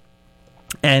further.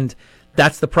 And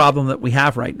that's the problem that we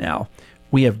have right now.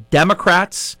 We have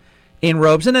Democrats in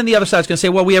robes, and then the other side's going to say,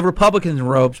 well, we have Republicans in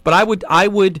robes. But I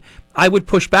would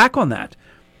push back on that.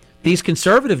 These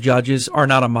conservative judges are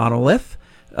not a monolith.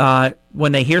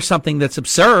 When they hear something that's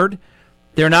absurd,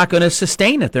 they're not going to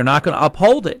sustain it. They're not going to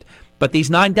uphold it. But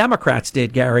these 9 Democrats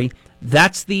did, Gary.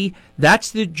 That's the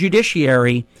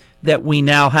judiciary that we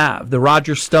now have, the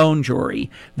Roger Stone jury,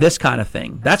 this kind of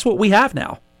thing. That's what we have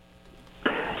now.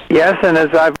 Yes, and as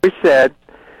I've said,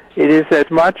 It is as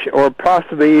much, or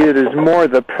possibly it is more,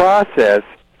 the process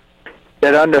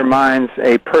that undermines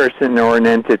a person or an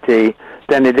entity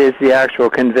than it is the actual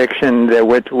conviction that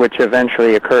which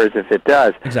eventually occurs if it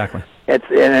does. Exactly.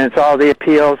 It's all the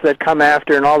appeals that come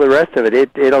after and all the rest of it.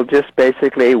 It'll just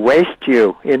basically waste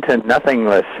you into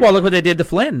nothingness. Well, look what they did to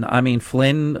Flynn. I mean,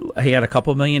 Flynn, he had a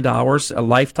couple $1 million, a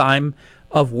lifetime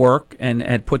of work, and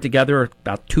had put together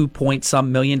about $2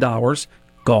 million,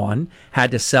 gone,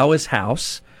 had to sell his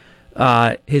house,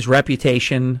 his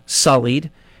reputation sullied.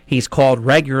 He's called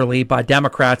regularly by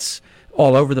Democrats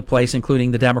all over the place,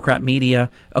 including the Democrat media,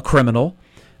 a criminal.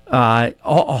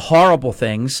 Horrible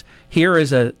things. Here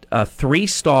is a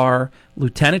 3-star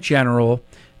lieutenant general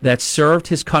that served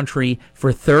his country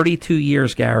for 32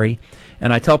 years, Gary.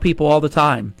 And I tell people all the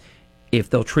time, if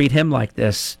they'll treat him like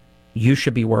this, you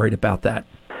should be worried about that.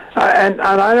 And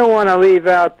I don't want to leave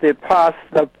out the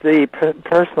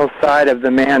personal side of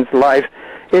the man's life.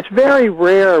 It's very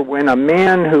rare when a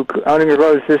man who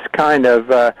undergoes this kind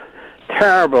of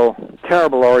terrible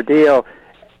ordeal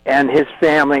and his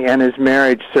family and his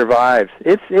marriage survives.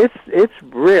 It's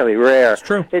really rare. It's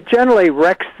true. It generally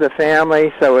wrecks the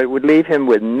family, so it would leave him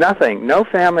with nothing. No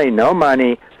family, no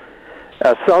money,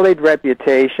 a sullied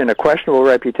reputation, a questionable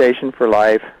reputation for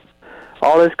life.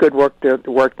 All this good work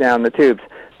down the tubes.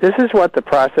 This is what the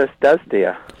process does to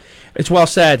you. It's well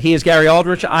said. He is Gary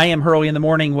Aldrich. I am Hurley in the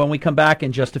Morning. When we come back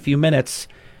in just a few minutes,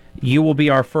 you will be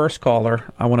our first caller.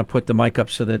 I want to put the mic up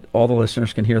so that all the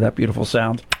listeners can hear that beautiful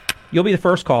sound. You'll be the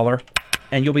first caller,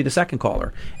 and you'll be the second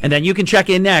caller. And then you can check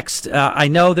in next. I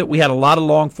know that we had a lot of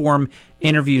long-form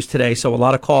interviews today, so a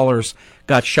lot of callers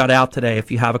got shut out today. If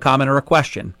you have a comment or a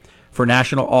question for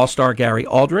National All-Star Gary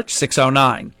Aldrich,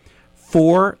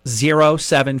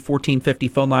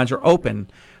 609-407-1450. Phone lines are open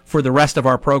for the rest of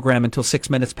our program until 6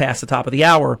 minutes past the top of the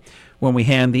hour when we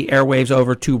hand the airwaves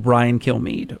over to Brian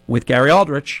Kilmeade. With Gary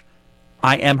Aldrich,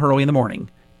 I am Hurley in the Morning.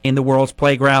 In the world's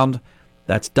playground,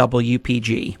 that's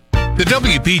WPG. The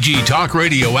WPG Talk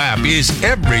Radio app is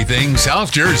everything South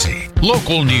Jersey.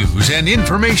 Local news and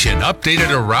information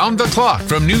updated around the clock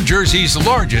from New Jersey's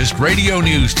largest radio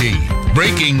news team.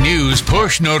 Breaking news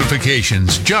push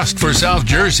notifications just for South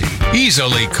Jersey.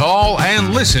 Easily call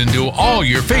and listen to all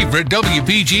your favorite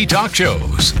WPG talk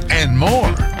shows and more.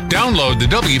 Download the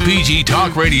WPG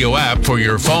Talk Radio app for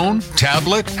your phone,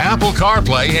 tablet, Apple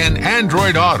CarPlay, and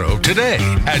Android Auto today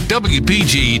at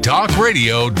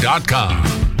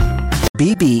WPGTalkRadio.com.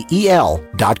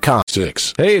 BBEL.com.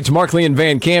 6. Hey, it's Mark Lee and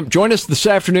Van Camp. Join us this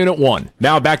afternoon at 1.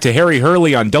 Now back to Harry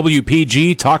Hurley on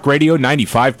WPG Talk Radio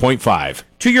 95.5.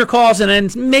 To your calls, and then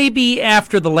maybe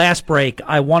after the last break,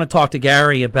 I want to talk to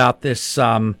Gary about this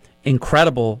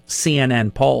incredible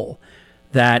CNN poll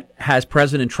that has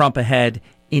President Trump ahead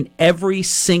in every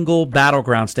single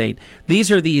battleground state. These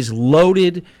are these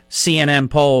loaded CNN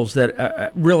polls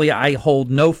that really I hold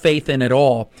no faith in at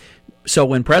all. So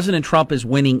when President Trump is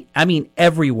winning, I mean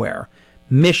everywhere,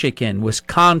 Michigan,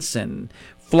 Wisconsin,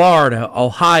 Florida,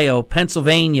 Ohio,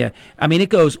 Pennsylvania, I mean it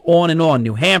goes on and on,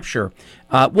 New Hampshire.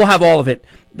 We'll have all of it.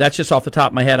 That's just off the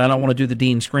top of my head. I don't want to do the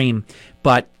Dean Scream.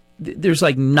 But there's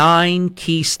like 9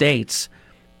 key states.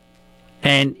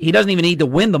 And he doesn't even need to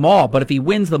win them all. But if he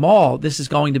wins them all, this is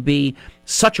going to be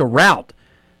such a rout.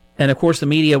 And, of course, the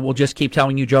media will just keep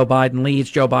telling you Joe Biden leads,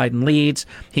 Joe Biden leads.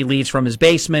 He leads from his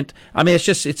basement. I mean,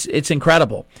 it's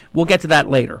incredible. We'll get to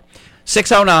that later.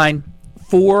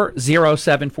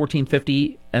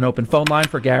 609-407-1450, an open phone line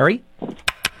for Gary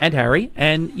and Harry.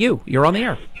 And you're on the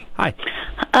air. Hi.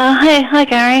 Hi,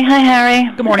 Gary. Hi, Harry.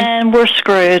 Good morning. And we're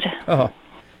screwed. Oh.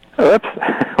 Oops.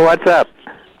 What's up?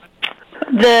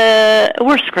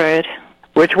 We're screwed.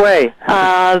 Which way?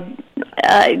 Where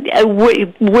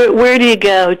do you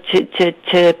go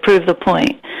to prove the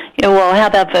point? Well, how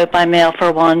about vote by mail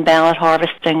for one, ballot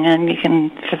harvesting, and you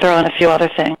can throw in a few other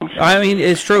things. I mean,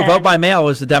 it's true. Vote by mail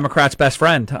is the Democrats' best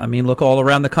friend. I mean, look all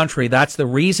around the country. That's the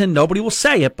reason. Nobody will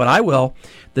say it, but I will.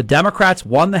 The Democrats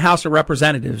won the House of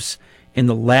Representatives in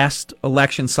the last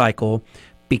election cycle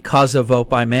because of vote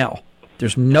by mail.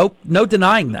 There's no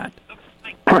denying that.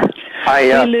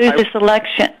 We lose this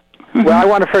election. Well, I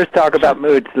want to first talk about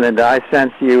moods, Linda. I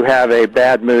sense you have a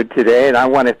bad mood today, and I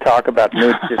want to talk about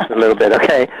moods just a little bit,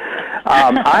 okay?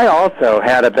 I also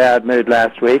had a bad mood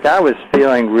last week. I was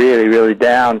feeling really, really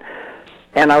down,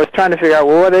 and I was trying to figure out,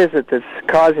 well, what is it that's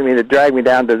causing me to drag me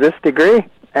down to this degree?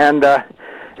 And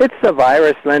it's the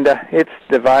virus, Linda. It's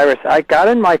the virus. I got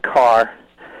in my car.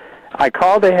 I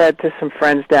called ahead to some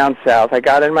friends down south. I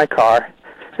got in my car,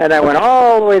 and I went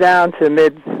all the way down to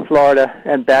mid-Florida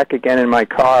and back again in my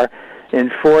car in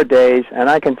 4 days, and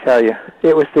I can tell you,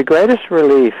 it was the greatest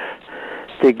relief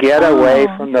to get away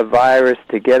from the virus,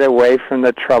 to get away from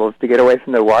the troubles, to get away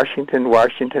from the Washington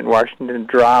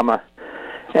drama.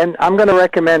 And I'm going to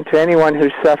recommend to anyone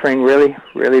who's suffering really,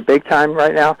 really big time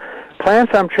right now, plan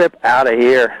some trip out of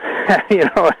here.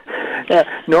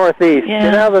 Northeast. Yeah.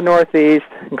 Get out of the Northeast,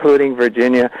 including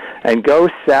Virginia, and go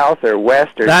south or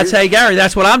west. Hey, Gary,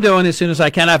 that's what I'm doing as soon as I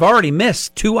can. I've already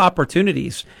missed 2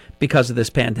 opportunities because of this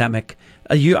pandemic.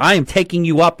 I am taking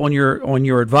you up on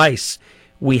your advice.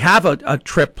 We have a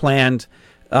trip planned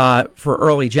for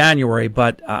early January,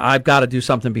 but I've got to do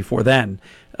something before then.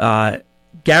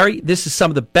 Gary, this is some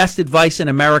of the best advice in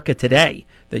America today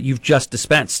that you've just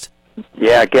dispensed.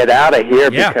 Yeah, get out of here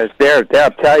because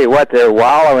I'll tell you what, they're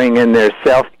wallowing in their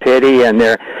self-pity and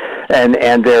their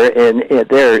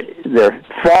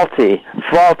faulty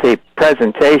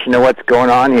presentation of what's going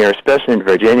on here, especially in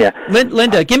Virginia.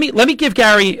 Linda, let me give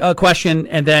Gary a question,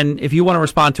 and then if you want to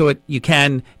respond to it, you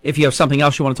can. If you have something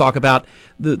else you want to talk about,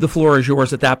 the floor is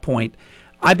yours at that point.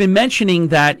 I've been mentioning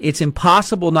that it's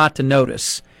impossible not to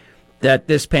notice that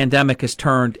this pandemic has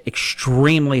turned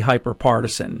extremely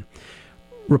hyper-partisan.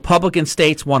 Republican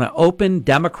states want to open,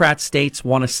 Democrat states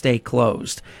want to stay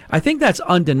closed. I think that's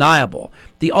undeniable.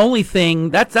 The only thing,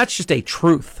 that's just a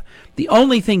truth. The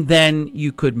only thing then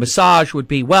you could massage would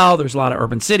be, well, there's a lot of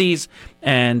urban cities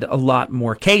and a lot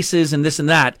more cases and this and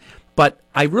that. But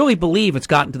I really believe it's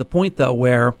gotten to the point, though,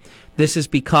 where this has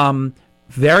become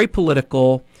very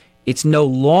political. It's no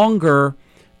longer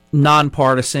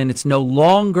nonpartisan. It's no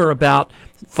longer about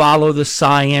follow the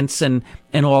science and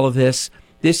all of this.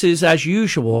 This is, as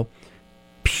usual,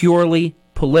 purely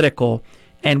political,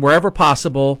 and wherever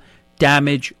possible,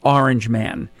 damage Orange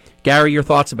Man. Gary, your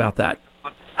thoughts about that?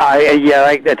 I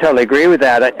totally agree with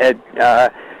that.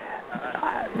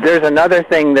 There's another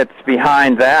thing that's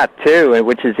behind that, too,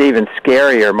 which is even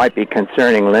scarier, might be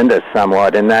concerning Linda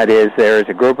somewhat, and that is there is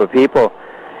a group of people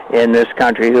in this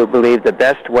country who believe the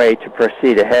best way to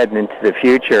proceed ahead and into the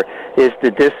future is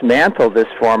to dismantle this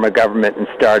form of government and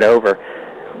start over.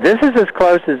 This is as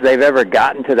close as they've ever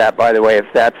gotten to that, by the way. If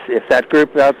that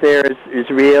group out there is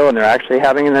real and they're actually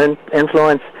having an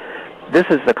influence, this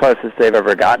is the closest they've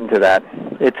ever gotten to that.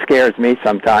 It scares me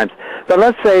sometimes. But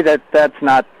let's say that's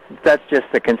just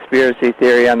a conspiracy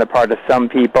theory on the part of some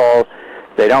people.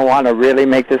 They don't want to really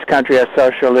make this country a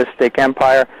socialistic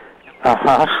empire.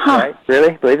 Right?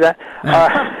 Really? Believe that?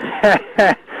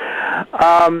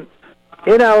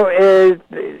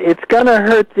 It's going to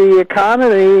hurt the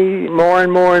economy more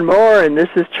and more and more, and this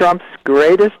is Trump's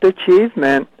greatest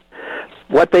achievement.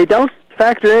 What they don't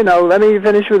factor in, let me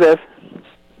finish with this.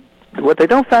 What they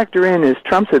don't factor in is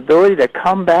Trump's ability to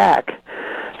come back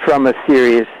from a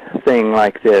serious thing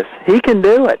like this. He can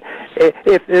do it.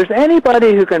 If there's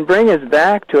anybody who can bring us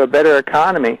back to a better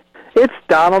economy, it's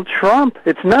Donald Trump.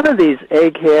 It's none of these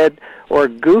egghead or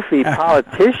goofy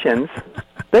politicians.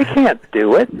 They can't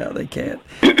do it. No, they can't.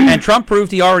 And Trump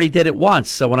proved he already did it once.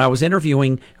 So when I was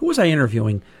interviewing, who was I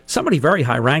interviewing? Somebody very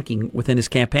high-ranking within his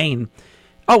campaign.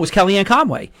 Oh, it was Kellyanne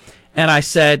Conway. And I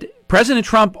said, President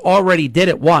Trump already did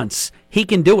it once. He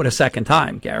can do it a second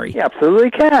time, Gary. He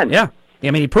absolutely can. Yeah.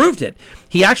 I mean, he proved it.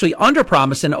 He actually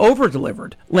underpromised and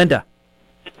over-delivered. Linda.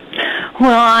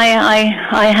 Well,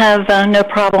 I have no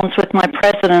problems with my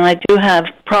president. I do have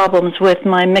problems with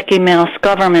my Mickey Mouse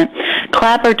government.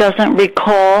 Clapper doesn't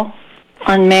recall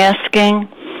unmasking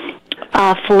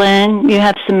Flynn. You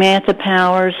have Samantha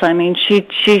Powers. I mean, she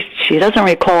doesn't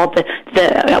recall the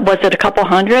was it a couple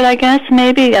hundred, I guess,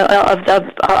 maybe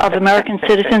of American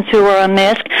citizens who were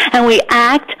unmasked, and we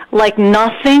act like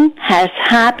nothing has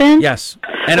happened. Yes,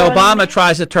 and Obama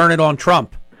tries to turn it on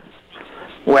Trump.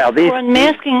 Well, these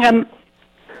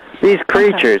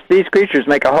creatures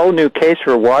make a whole new case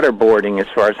for waterboarding, as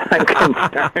far as I'm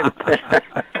concerned.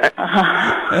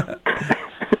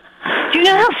 Do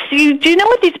you know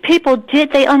what these people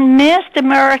did? They unmasked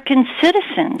American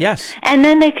citizens. Yes. And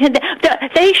then they should.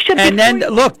 And then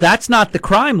look, that's not the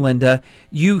crime, Linda.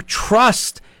 You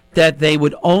trust that they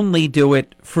would only do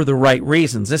it for the right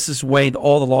reasons. This is the way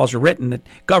all the laws are written, that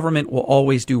government will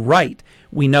always do right.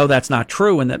 We know that's not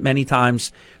true, and that many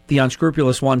times the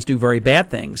unscrupulous ones do very bad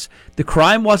things. The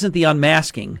crime wasn't the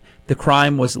unmasking. The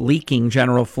crime was leaking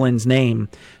General Flynn's name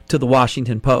to the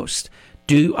Washington Post.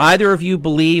 Do either of you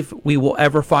believe we will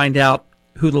ever find out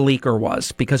who the leaker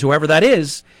was? Because whoever that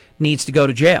is needs to go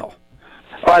to jail.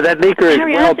 Oh, that leaker is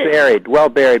well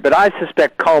buried. But I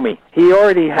suspect Comey. He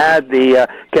already had the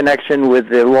connection with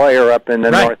the lawyer up in the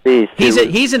Northeast.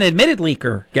 He's an admitted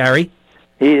leaker, Gary.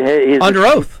 He's under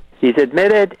oath. He's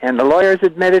admitted, and the lawyers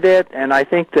admitted it, and I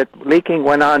think that leaking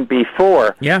went on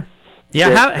before. Yeah.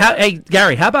 Hey,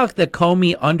 Gary, how about the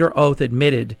Comey under oath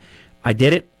admitted I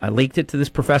did it. I leaked it to this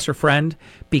professor friend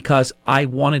because I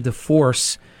wanted to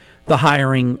force the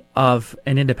hiring of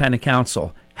an independent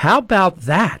counsel. How about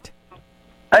that?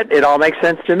 It all makes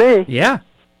sense to me. Yeah.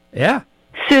 Yeah.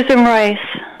 Susan Rice.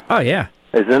 Oh, yeah.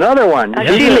 There's another one.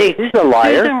 He's a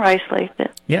liar. Susan Rice leaked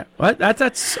it. Yeah. Well,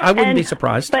 that's. I wouldn't be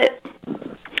surprised.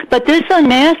 But this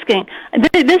unmasking,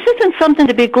 this isn't something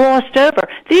to be glossed over.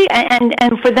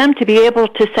 And for them to be able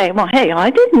to say, well, hey, I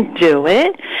didn't do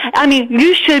it. I mean,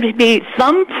 you should be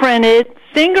thumbprinted,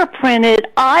 fingerprinted,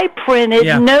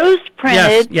 eye-printed,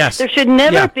 nose-printed. Yes. There should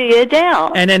never be a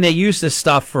doubt. And then they use this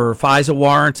stuff for FISA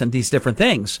warrants and these different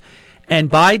things. And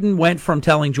Biden went from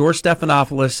telling George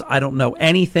Stephanopoulos, I don't know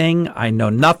anything, I know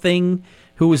nothing.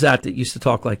 Who was that used to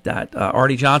talk like that?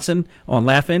 Artie Johnson on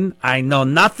Laugh-In. I know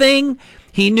nothing.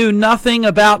 He knew nothing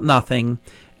about nothing.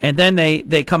 And then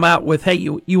they come out with, hey,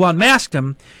 you unmasked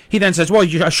him. He then says, well,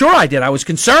 sure I did. I was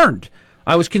concerned.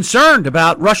 I was concerned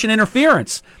about Russian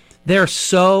interference. They're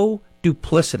so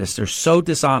duplicitous. They're so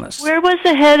dishonest. Where was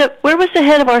the head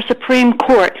of our Supreme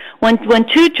Court when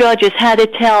two judges had to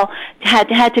tell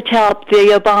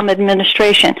the Obama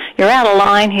administration, you're out of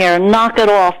line here, knock it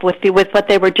off with what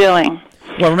they were doing?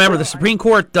 Well, remember, the Supreme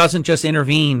Court doesn't just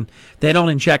intervene. They don't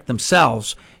inject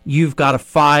themselves. You've got to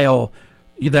file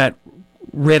that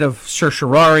writ of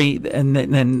certiorari, and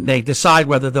then they decide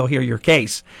whether they'll hear your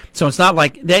case. So it's not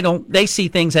like they see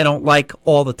things they don't like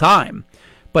all the time.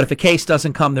 But if a case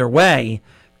doesn't come their way,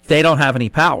 they don't have any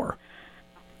power.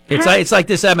 It's like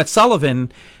this Emmett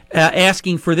Sullivan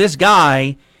asking for this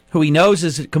guy, who he knows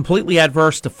is completely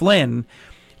adverse to Flynn,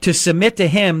 to submit to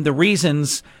him the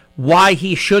reasons why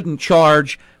he shouldn't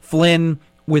charge Flynn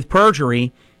with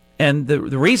perjury. And the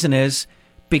reason is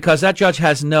because that judge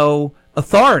has no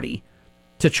authority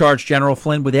to charge General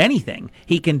Flynn with anything.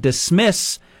 He can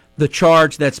dismiss the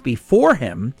charge that's before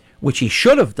him, which he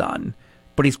should have done,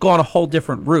 but he's gone a whole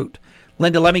different route.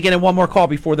 Linda, let me get in one more call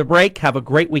before the break. Have a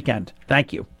great weekend.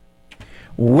 Thank you.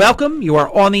 Welcome. You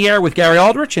are on the air with Gary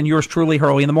Aldrich and yours truly,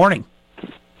 Hurley in the Morning.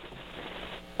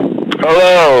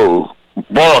 Hello,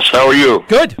 boss. How are you?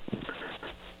 Good.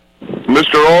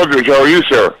 Mr. Aldrich, how are you,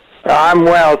 sir? I'm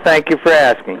well. Thank you for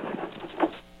asking.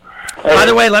 By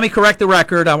the way, let me correct the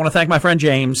record. I want to thank my friend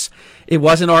James. It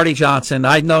wasn't Artie Johnson.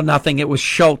 I know nothing. It was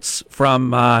Schultz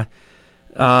from,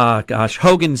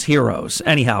 Hogan's Heroes.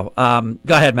 Anyhow,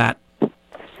 go ahead, Matt.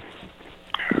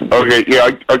 Okay, yeah,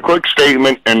 a quick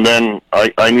statement, and then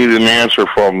I need an answer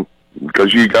from,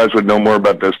 because you guys would know more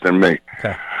about this than me.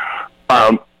 Okay.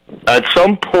 At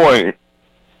some point,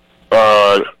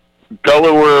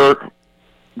 Delaware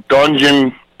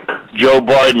Dungeon Joe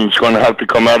Biden's going to have to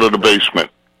come out of the basement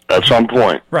at some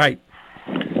point. Right.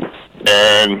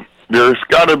 And there's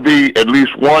got to be at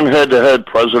least one head-to-head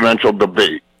presidential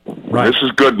debate. Right. This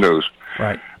is good news.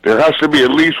 Right. There has to be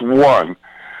at least one.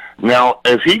 Now,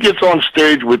 if he gets on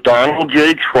stage with Donald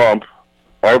J. Trump,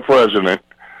 our president,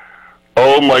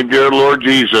 oh, my dear Lord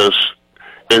Jesus,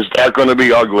 is that going to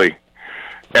be ugly?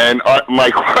 And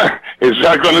is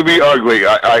that going to be ugly?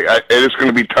 It's going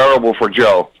to be terrible for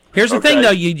Joe. Here's the thing,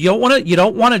 though. You don't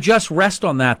want to just rest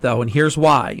on that, though, and here's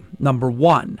why. Number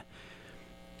one,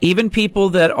 even people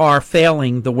that are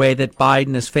failing the way that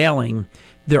Biden is failing,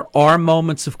 there are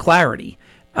moments of clarity.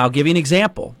 I'll give you an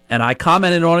example, and I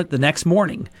commented on it the next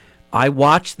morning. I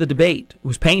watched the debate. It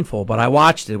was painful, but I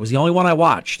watched it. It was the only one I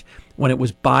watched when it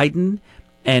was Biden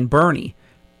and Bernie.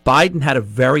 Biden had a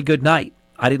very good night.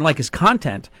 I didn't like his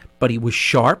content, but he was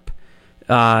sharp.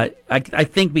 I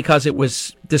think because it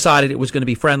was decided it was going to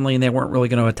be friendly and they weren't really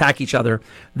going to attack each other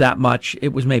that much,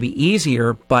 it was maybe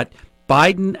easier, but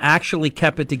Biden actually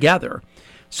kept it together.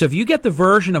 So if you get the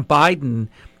version of Biden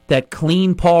that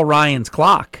cleaned Paul Ryan's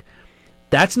clock,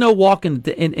 that's no walk in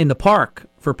the park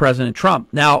for President Trump.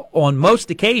 Now, on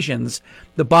most occasions,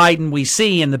 the Biden we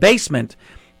see in the basement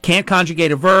can't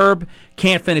conjugate a verb,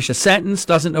 can't finish a sentence,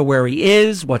 doesn't know where he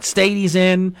is, what state he's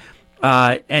in,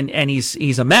 and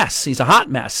he's a mess. He's a hot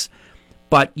mess.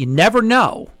 But you never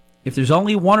know. If there's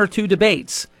only one or two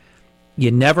debates,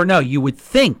 you never know. You would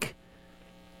think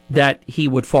that he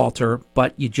would falter,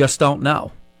 but you just don't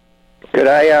know. Could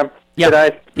I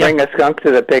bring a skunk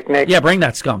to the picnic? Yeah, bring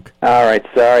that skunk. All right.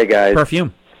 Sorry, guys.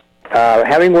 Perfume.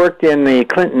 Having worked in the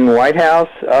Clinton White House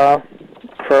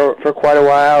for quite a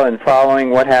while and following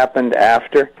what happened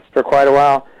after for quite a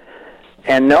while,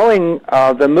 and knowing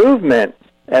the movement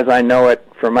as I know it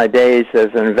from my days as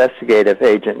an investigative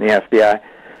agent in the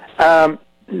FBI,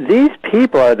 these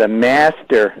people are the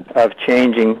master of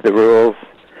changing the rules,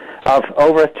 of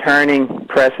overturning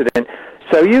precedent.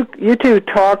 So you two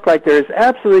talk like there's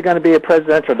absolutely going to be a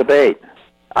presidential debate.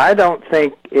 I don't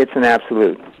think it's an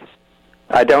absolute.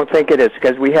 I don't think it is,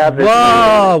 because we have this...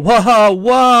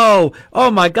 Whoa.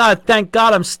 Oh, my God. Thank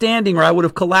God I'm standing, or I would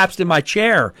have collapsed in my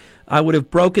chair. I would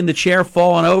have broken the chair,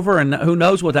 fallen over, and who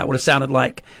knows what that would have sounded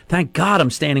like. Thank God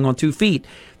I'm standing on 2 feet.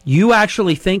 You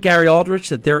actually think, Gary Aldrich,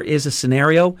 that there is a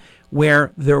scenario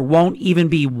where there won't even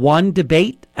be one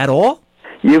debate at all?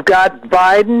 You've got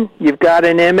Biden. You've got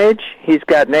an image. He's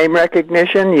got name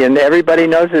recognition. And everybody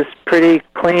knows his pretty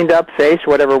cleaned-up face,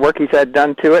 whatever work he's had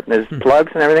done to it, and his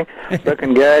plugs and everything.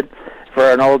 Looking good for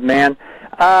an old man.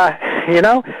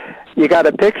 You got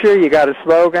a picture. You got a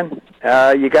slogan.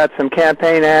 You got some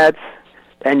campaign ads,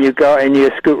 and you go and you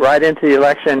scoot right into the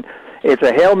election. It's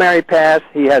a Hail Mary pass.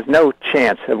 He has no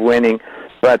chance of winning,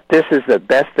 but this is the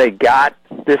best they got.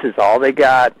 This is all they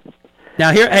got.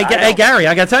 Now, here, hey Gary,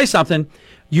 I got to tell you something.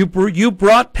 You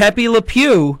brought Pepe Le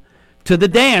Pew to the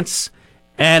dance,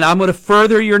 and I'm going to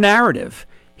further your narrative.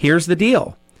 Here's the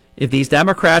deal. If these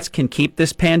Democrats can keep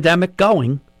this pandemic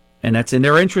going, and that's in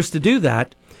their interest to do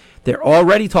that, they're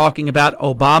already talking about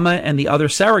Obama and the other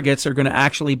surrogates are going to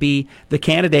actually be the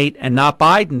candidate and not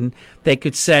Biden. They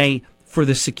could say, for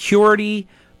the security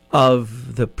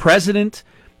of the president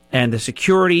and the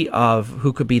security of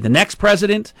who could be the next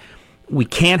president, we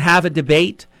can't have a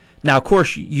debate. Now, of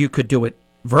course, you could do it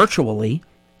virtually,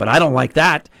 but I don't like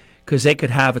that because they could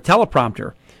have a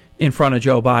teleprompter in front of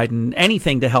Joe Biden,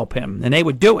 anything to help him, and they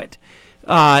would do it.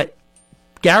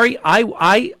 Gary,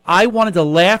 I wanted to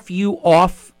laugh you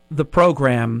off the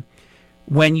program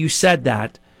when you said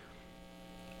that.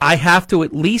 I have to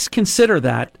at least consider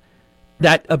that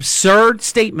absurd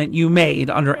statement you made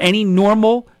under any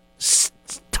normal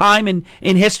time in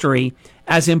history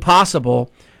as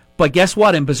impossible. But guess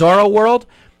what? In Bizarro World,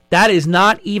 that is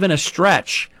not even a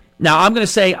stretch. Now, I'm going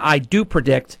to say I do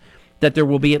predict that there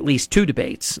will be at least 2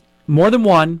 debates. More than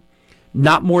 1,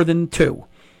 not more than 2.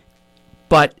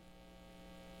 But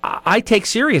I take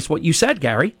serious what you said,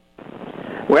 Gary.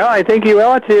 Well, I think you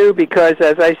ought to, because,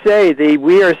 as I say,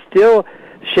 we are still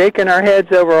shaking our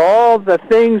heads over all the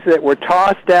things that were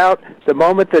tossed out the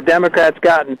moment the Democrats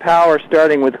got in power,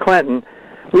 starting with Clinton.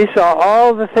 We saw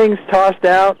all the things tossed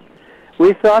out.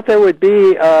 We thought there would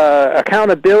be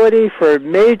accountability for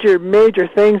major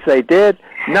things they did.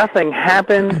 Nothing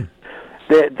happened.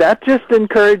 That just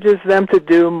encourages them to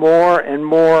do more and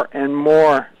more and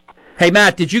more. Hey,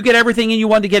 Matt, did you get everything you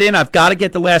wanted to get in? I've got to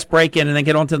get the last break in and then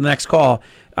get on to the next call.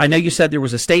 I know you said there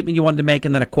was a statement you wanted to make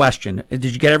and then a question. Did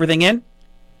you get everything in?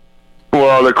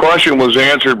 Well, the question was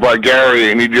answered by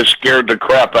Gary, and he just scared the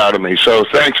crap out of me. So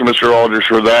thanks, Mr. Aldrich,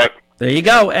 for that. There you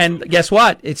go. And guess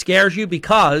what? It scares you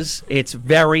because it's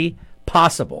very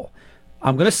possible.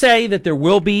 I'm going to say that there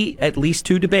will be at least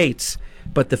 2 debates,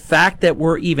 but the fact that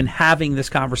we're even having this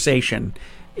conversation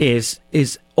is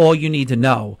all you need to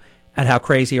know at how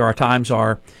crazy our times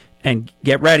are. And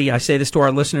get ready. I say this to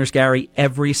our listeners, Gary,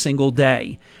 every single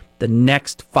day. The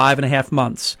next 5.5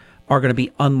 months are going to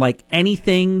be unlike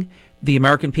anything the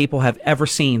American people have ever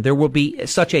seen. There will be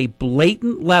such a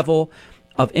blatant level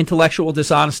of intellectual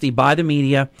dishonesty by the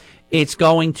media. It's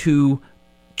going to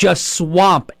just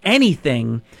swamp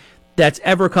anything that's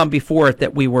ever come before it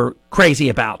that we were crazy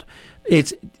about.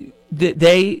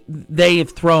 They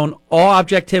have thrown all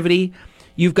objectivity.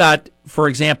 You've got, for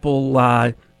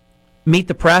example, Meet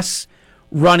the Press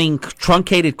running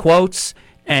truncated quotes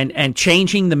and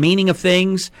changing the meaning of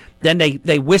things. Then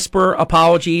they whisper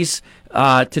apologies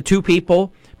to 2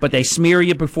 people, but they smear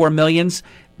you before millions.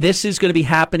 This is going to be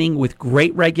happening with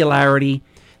great regularity.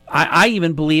 I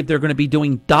even believe they're going to be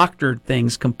doing doctored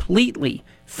things, completely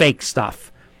fake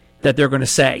stuff that they're going to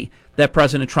say that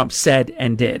President Trump said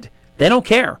and did. They don't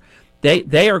care.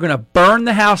 They are going to burn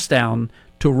the house down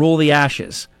to rule the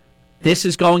ashes. This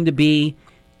is going to be,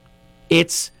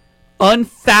 it's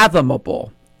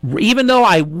unfathomable. Even though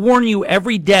I warn you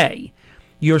every day,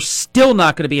 you're still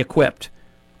not going to be equipped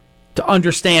to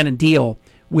understand and deal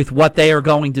with what they are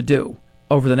going to do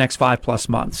over the next 5+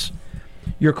 months.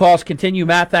 Your calls continue,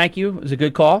 Matt. Thank you. It was a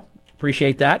good call.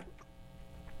 Appreciate that.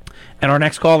 And our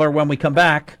next caller, when we come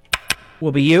back,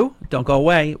 will be you. Don't go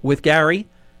away. With Gary.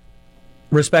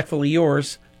 Respectfully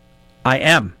yours, I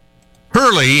am.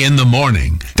 Hurley in the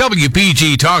morning.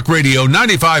 WPG Talk Radio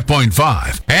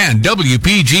 95.5 and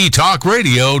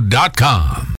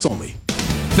WPGTalkRadio.com. It's only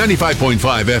 95.5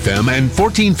 FM and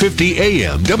 1450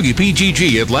 AM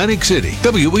WPGG Atlantic City.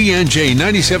 WENJ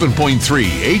 97.3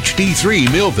 HD3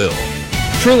 Millville.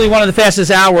 Truly one of the fastest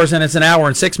hours, and it's an hour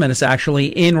and 6 minutes actually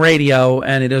in radio,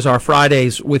 and it is our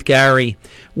Fridays with Gary.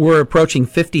 We're approaching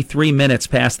 53 minutes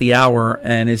past the hour,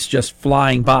 and it's just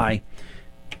flying by.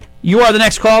 You are the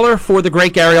next caller for the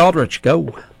great Gary Aldrich.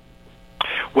 Go.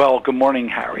 Well, good morning,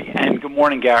 Harry, and good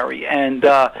morning, Gary. And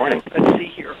let's see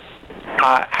here.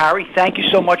 Harry, thank you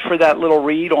so much for that little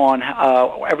read on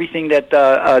everything that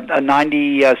a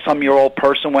 90-some-year-old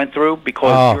person went through,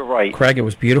 because you're right. Craig, it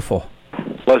was beautiful.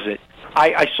 Was it?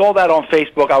 I saw that on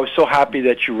Facebook. I was so happy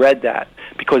that you read that,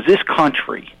 because this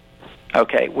country,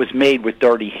 was made with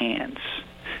dirty hands.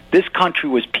 This country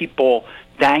was people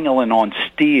dangling on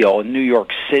steel in New York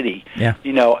City,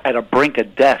 at a brink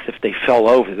of death if they fell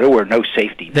over. There were no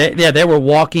safety. They were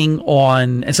walking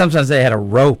on, and sometimes they had a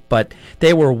rope, but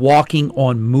they were walking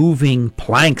on moving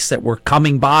planks that were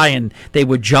coming by, and they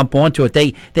would jump onto it.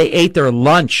 They ate their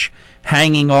lunch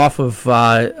hanging off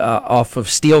of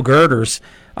steel girders.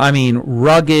 I mean,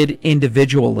 rugged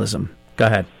individualism. Go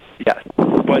ahead. Yes,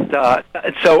 but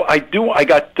so I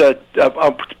got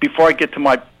before I get to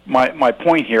my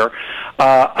point here,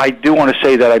 I do want to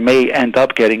say that I may end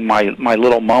up getting my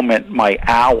little moment, my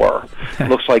hour.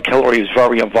 Looks like Hillary is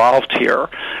very involved here.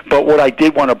 But what I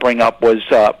did want to bring up was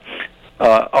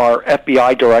our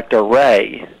FBI Director,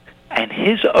 Wray, and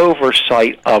his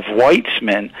oversight of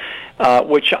Weitzman,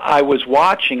 which I was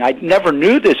watching. I never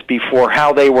knew this before,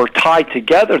 how they were tied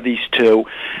together, these two.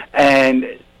 And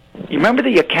you remember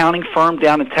the accounting firm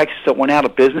down in Texas that went out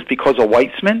of business because of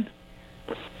Weitzman?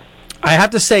 I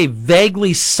have to say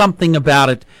vaguely something about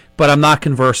it, but I'm not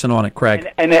conversant on it, Craig.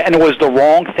 And it was the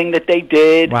wrong thing that they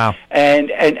did. Wow. And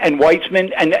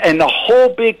Weitzman and the whole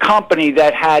big company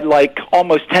that had like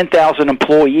almost 10,000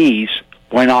 employees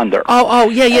went under. Yeah.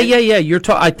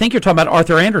 I think you're talking about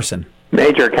Arthur Anderson.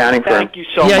 Major accounting firm. Thank you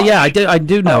so much. Yeah, I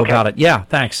do know about it. Yeah,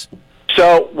 thanks.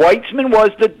 So Weitzman was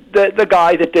the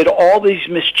guy that did all these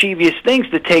mischievous things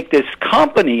to take this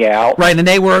company out. Right, and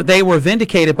they were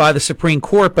vindicated by the Supreme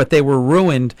Court, but they were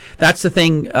ruined. That's the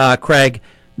thing, Craig,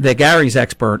 that Gary's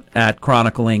expert at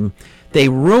chronicling. They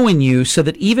ruin you so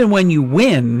that even when you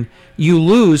win, you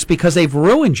lose because they've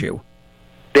ruined you.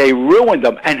 They ruined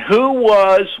them. And who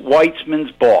was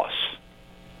Weitzman's boss?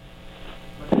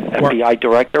 FBI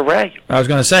Director Wray. I was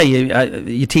going to say,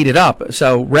 you teed it up.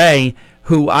 So Wray,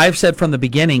 who I've said from the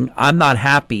beginning, I'm not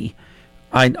happy.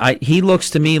 He looks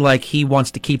to me like he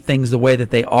wants to keep things the way that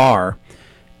they are.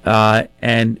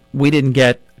 And we didn't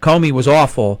get, Comey was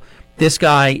awful. This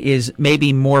guy is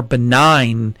maybe more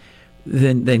benign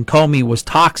than Comey was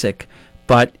toxic,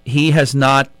 but he has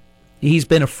not, he's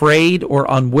been afraid or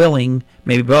unwilling,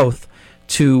 maybe both,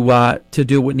 to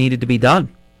do what needed to be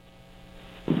done.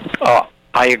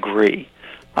 I agree.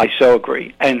 I so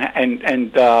agree. And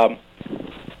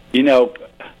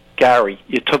Gary,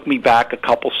 you took me back a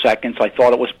couple seconds. I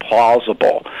thought it was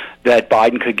plausible that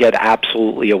Biden could get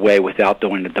absolutely away without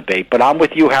doing the debate. But I'm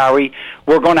with you, Harry.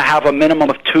 We're going to have a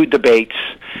minimum of 2 debates.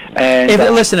 And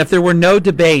listen, if there were no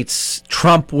debates,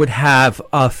 Trump would have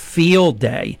a field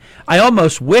day. I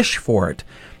almost wish for it,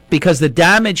 because the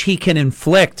damage he can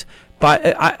inflict.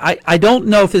 But I don't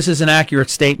know if this is an accurate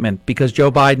statement, because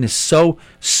Joe Biden is so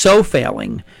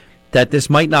failing that this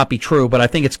might not be true, but I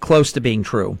think it's close to being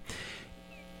true.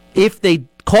 If they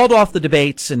called off the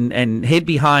debates and hid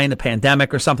behind a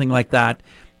pandemic or something like that,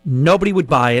 nobody would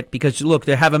buy it, because, look,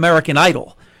 they have American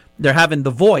Idol. They're having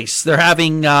The Voice. They're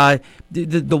having the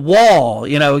Wall,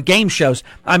 game shows.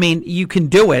 I mean, you can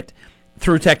do it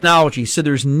through technology, so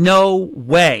there's no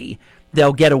way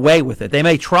they'll get away with it. They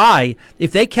may try.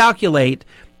 If they calculate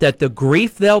that the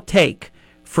grief they'll take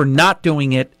for not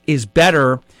doing it is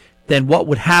better than what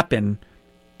would happen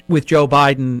with Joe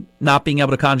Biden not being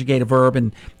able to conjugate a verb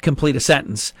and complete a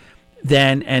sentence,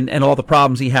 then and all the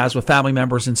problems he has with family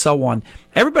members and so on.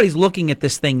 Everybody's looking at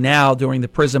this thing now during the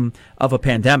prism of a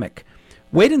pandemic.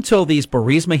 Wait until these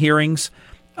Burisma hearings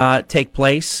take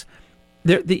place.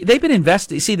 They've been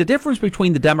invested. See, the difference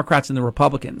between the Democrats and the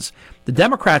Republicans, the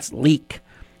Democrats leak,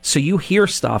 so you hear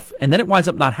stuff, and then it winds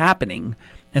up not happening,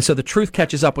 and so the truth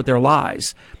catches up with their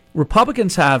lies.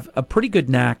 Republicans have a pretty good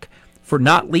knack for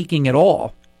not leaking at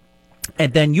all,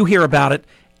 and then you hear about it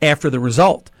after the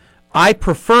result. I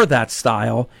prefer that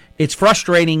style. It's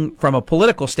frustrating from a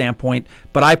political standpoint,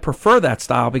 but I prefer that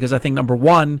style because I think, number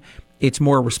one, it's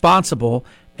more responsible,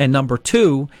 and number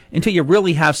two, until you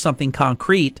really have something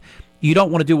concrete, you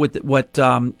don't want to do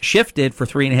what Schiff did for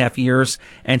 3.5 years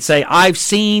and say, I've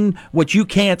seen what you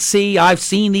can't see. I've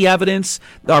seen the evidence.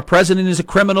 Our president is a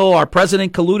criminal. Our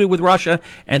president colluded with Russia.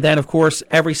 And then, of course,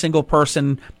 every single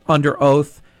person under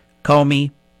oath,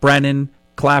 Comey, Brennan,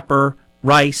 Clapper,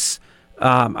 Rice,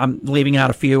 I'm leaving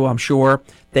out a few, I'm sure,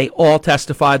 they all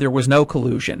testify there was no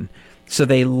collusion. So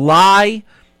they lie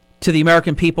to the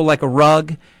American people like a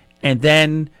rug, and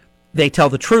then they tell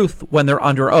the truth when they're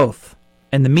under oath.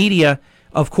 And the media,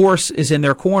 of course, is in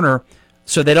their corner,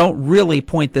 so they don't really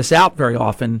point this out very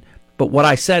often, but what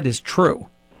I said is true.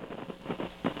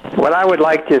 What I would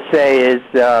like to say is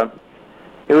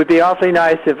it would be awfully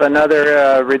nice if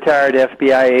another retired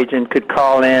FBI agent could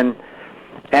call in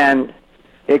and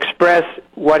express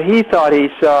what he thought he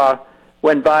saw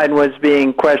when Biden was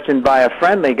being questioned by a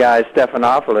friendly guy,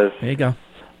 Stephanopoulos. There you go.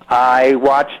 I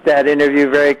watched that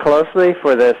interview very closely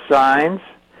for the signs.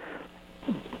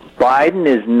 Biden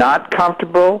is not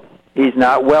comfortable. He's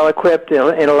not well equipped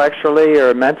intellectually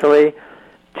or mentally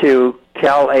to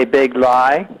tell a big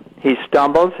lie. He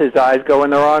stumbles. His eyes go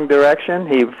in the wrong direction.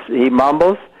 He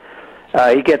mumbles.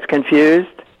 He gets confused.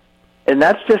 And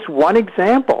that's just one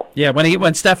example. Yeah, when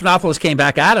Stephanopoulos came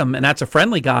back at him, and that's a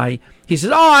friendly guy, he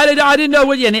says, "Oh, I didn't know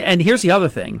what." And here's the other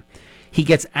thing: he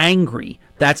gets angry.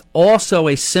 That's also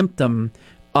a symptom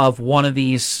of one of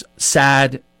these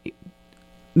sad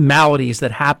maladies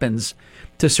that happens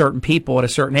to certain people at a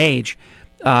certain age.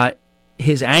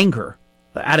 His anger,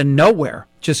 out of nowhere,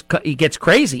 he gets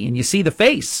crazy, and you see the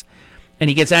face, and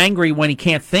he gets angry when he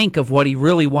can't think of what he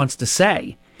really wants to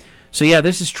say. So, yeah,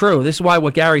 this is true. This is why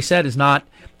what Gary said is not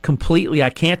completely, I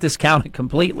can't discount it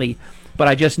completely, but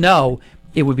I just know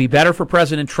it would be better for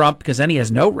President Trump because then he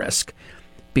has no risk,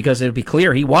 because it would be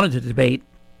clear he wanted to debate.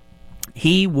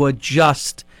 He would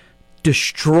just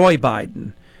destroy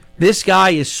Biden. This guy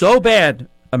is so bad,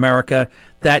 America,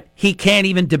 that he can't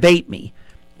even debate me.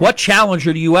 What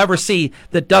challenger do you ever see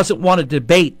that doesn't want to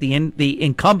debate the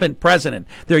incumbent president?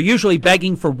 They're usually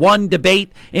begging for one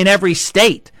debate in every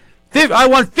state. I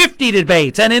want 50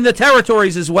 debates, and in the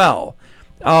territories as well.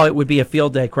 Oh, it would be a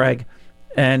field day, Craig.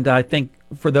 And I think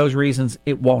for those reasons,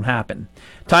 it won't happen.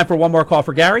 Time for one more call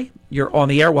for Gary. You're on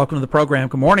the air. Welcome to the program.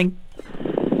 Good morning.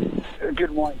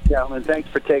 Good morning, gentlemen. Thanks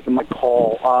for taking my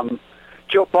call.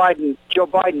 Joe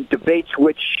Biden debates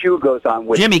which shoe goes on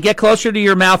which. Jimmy, get closer to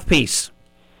your mouthpiece.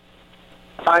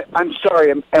 I'm sorry.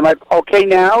 Am I okay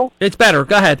now? It's better.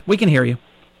 Go ahead. We can hear you.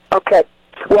 Okay.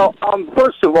 Well,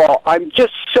 first of all, I'm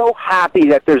just so happy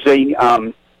that there's a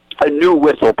new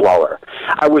whistleblower.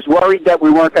 I was worried that we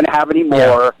weren't going to have any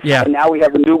more, and now we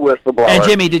have a new whistleblower. And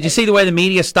Jimmy, did you see the way the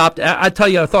media stopped? I tell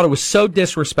you, I thought it was so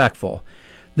disrespectful.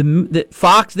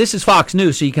 This is Fox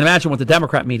News, so you can imagine what the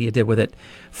Democrat media did with it.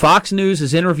 Fox News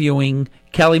is interviewing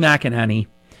Kelly McEnany.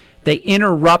 They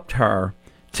interrupt her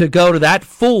to go to that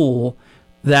fool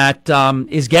that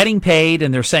is getting paid,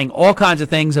 and they're saying all kinds of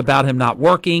things about him not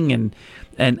working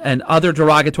and other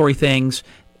derogatory things,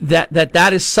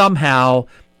 that is somehow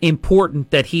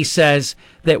important, that he says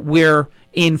that we're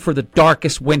in for the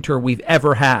darkest winter we've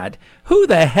ever had. Who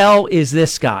the hell is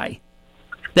this guy?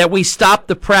 That we stop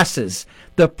the presses,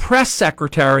 the press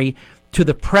secretary to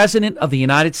the President of the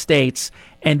United States,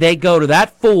 and they go to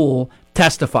that fool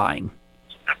testifying.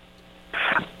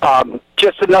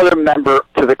 Just another member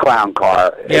to the clown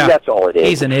car. Yeah, that's all it is.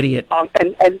 He's an idiot.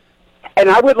 And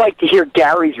I would like to hear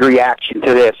Gary's reaction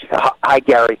to this. Hi,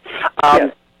 Gary.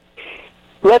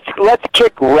 Let's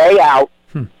kick Ray out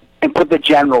and put the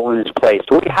general in his place.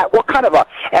 What kind of a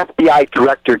FBI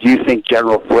director do you think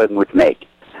General Flynn would make?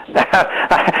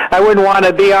 I wouldn't want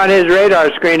to be on his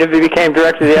radar screen if he became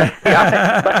director of the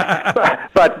FBI.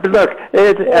 but look,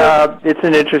 it's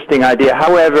an interesting idea.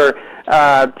 However,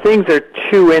 things are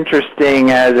too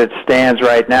interesting as it stands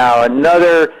right now.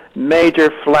 Another major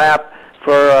flap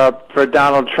for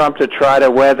Donald Trump to try to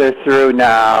weather through.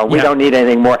 No, we don't need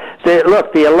anything more.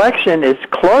 The election is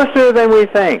closer than we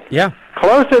think. Yeah.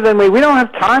 Closer than we don't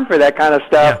have time for that kind of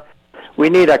stuff. Yeah. We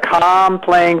need a calm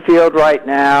playing field right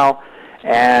now.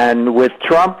 And with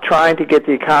Trump trying to get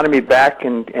the economy back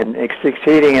and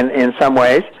succeeding in some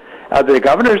ways, a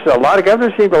lot of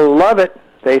governors seem to love it.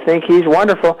 They think he's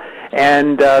wonderful.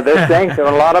 And they're saying so,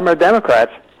 and a lot of them are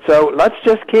Democrats. So let's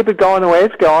just keep it going the way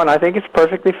it's going. I think it's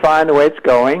perfectly fine the way it's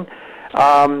going.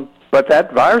 But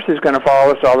that virus is going to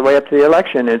follow us all the way up to the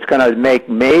election. It's going to make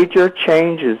major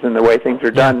changes in the way things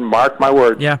are done. Mark my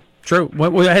words. Yeah, true.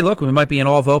 Hey, look, we might be an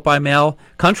all vote by mail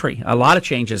country. A lot of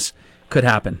changes could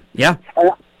happen. Yeah.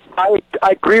 I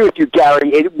agree with you, Gary.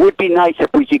 It would be nice if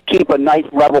we could keep a nice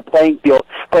level playing field,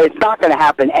 but it's not going to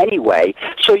happen anyway.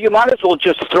 So you might as well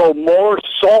just throw more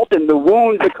salt in the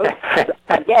wound, because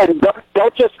again,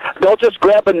 they'll just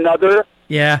grab another.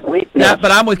 Yeah, but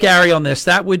I'm with Gary on this.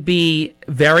 That would be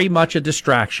very much a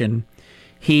distraction.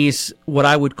 He's what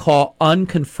I would call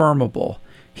unconfirmable.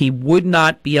 He would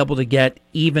not be able to get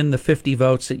even the 50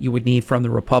 votes that you would need from the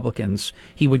Republicans.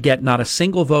 He would get not a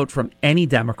single vote from any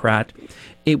Democrat.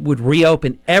 It would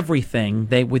reopen everything.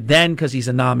 They would then, because he's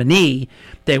a nominee,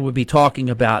 they would be talking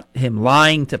about him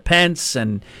lying to Pence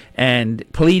and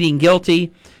pleading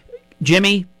guilty.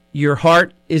 Jimmy, your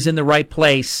heart is in the right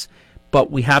place,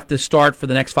 but we have to start for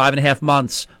the next 5.5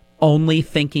 months only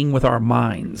thinking with our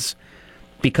minds,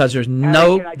 because there's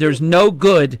no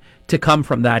good to come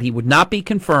from that. He would not be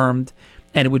confirmed,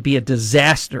 and it would be a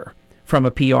disaster from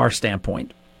a PR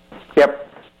standpoint. Yep.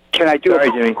 Can I do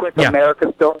a quick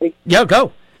America story? Yeah,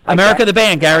 go. America the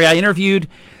Band, Gary. I interviewed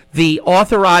the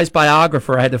authorized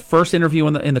biographer. I had the first interview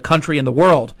in the country, in the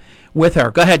world, with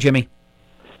her. Go ahead, Jimmy.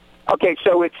 Okay,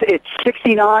 so it's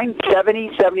 69,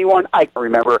 70, 71, I can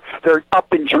remember. They're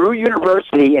up in Drew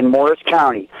University in Morris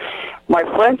County. My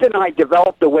friends and I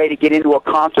developed a way to get into a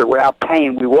concert without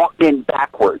paying. We walked in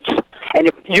backwards. And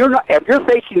if you're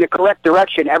facing the correct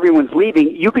direction, everyone's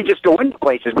leaving, you can just go into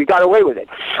places. We got away with it.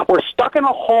 We're stuck in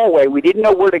a hallway. We didn't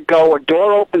know where to go. A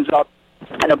door opens up,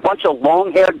 and a bunch of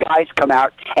long-haired guys come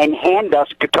out and hand us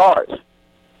guitars.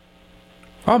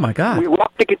 Oh, my God. We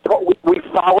walked the guitar. We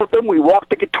followed them. We walked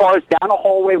the guitars down a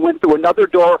hallway, went through another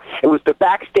door. It was the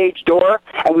backstage door,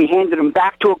 and we handed them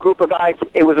back to a group of guys.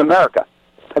 It was America.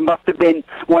 It must have been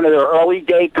one of their early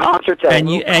day concerts. And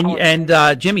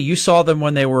Jimmy, you saw them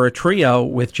when they were a trio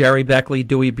with Jerry Beckley,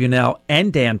 Dewey Bunnell,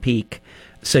 and Dan Peek.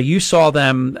 So you saw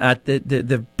them at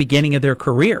the beginning of their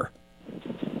career.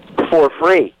 For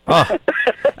free. Oh,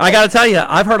 I got to tell you,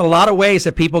 I've heard a lot of ways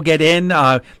that people get in.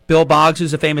 Bill Boggs,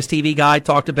 who's a famous TV guy,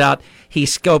 talked about he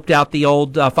scoped out the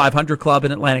old 500 Club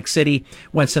in Atlantic City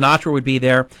when Sinatra would be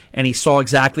there, and he saw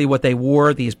exactly what they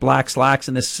wore, these black slacks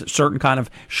and this certain kind of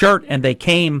shirt, and they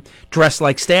came dressed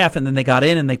like staff, and then they got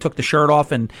in and they took the shirt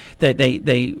off, and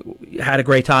they had a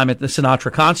great time at the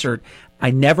Sinatra concert.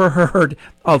 I never heard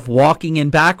of walking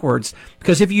in backwards,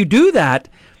 because if you do that,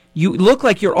 you look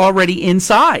like you're already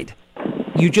inside.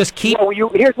 You just keep...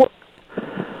 Here's what...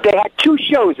 They had two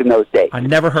shows in those days. I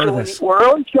never heard of this.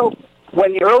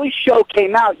 When the early show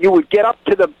came out, you would get up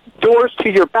to the doors to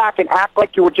your back and act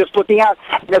like you were just looking out.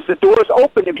 And as the doors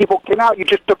opened and people came out, you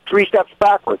just took 3 steps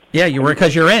backwards. Yeah, you were,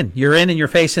 because you're in. You're in and you're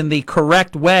facing the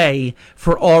correct way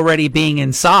for already being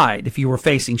inside. If you were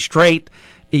facing straight,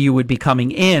 you would be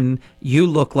coming in. You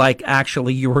look like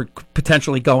actually you were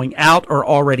potentially going out or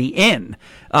already in.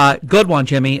 Good one,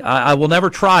 Jimmy. I will never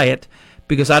try it,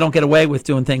 because I don't get away with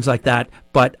doing things like that.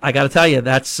 But I got to tell you,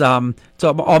 that's it's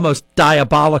almost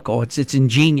diabolical. It's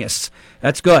ingenious.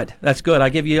 That's good. That's good.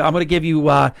 I'm going to give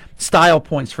you style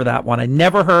points for that one. I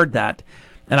never heard that.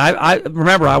 And I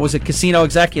remember I was a casino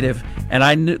executive, and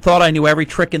I thought I knew every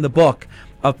trick in the book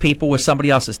of people with somebody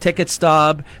else's ticket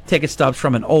stubs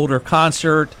from an older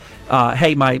concert.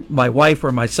 Hey, my wife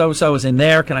or my so-so is in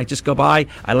there. Can I just go by?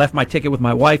 I left my ticket with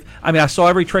my wife. I mean, I saw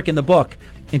every trick in the book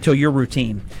until your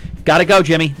routine. Got to go,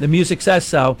 Jimmy. The music says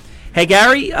so. Hey,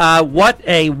 Gary, what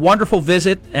a wonderful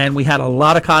visit, and we had a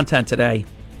lot of content today.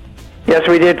 Yes,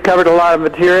 we did. Covered a lot of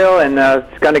material, and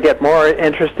it's going to get more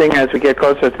interesting as we get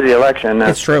closer to the election.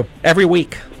 It's true. Every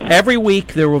week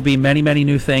there will be many, many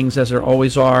new things, as there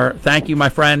always are. Thank you, my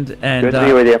friend, and good to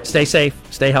be with you. Stay safe,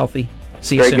 stay healthy.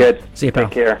 See you Very soon. Good. See you, pal.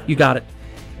 Take care. You got it.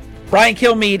 Brian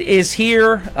Kilmeade is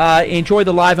here. Enjoy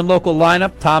the live and local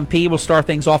lineup. Tom P. will start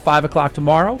things off 5 o'clock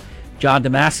tomorrow. John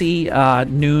DeMasi,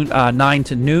 9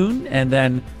 to noon, and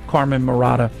then Carmen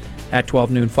Murata at 12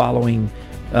 noon following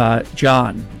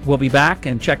John. We'll be back,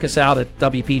 and check us out at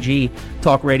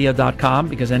WPGTalkRadio.com,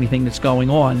 because anything that's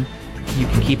going on, you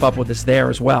can keep up with us there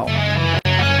as well.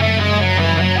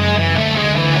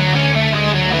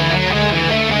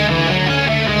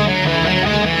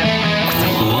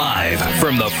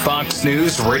 From the Fox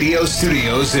News radio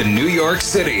studios in New York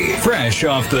City, fresh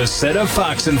off the set of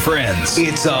Fox and Friends,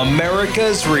 it's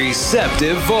America's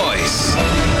receptive voice,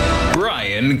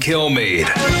 Brian Kilmeade.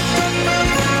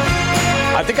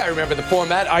 I think I remember the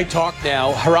format. I talk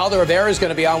now. Geraldo Rivera is going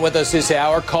to be on with us this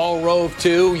hour. Karl Rove,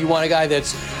 too. You want a guy that's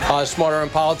smarter in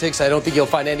politics? I don't think you'll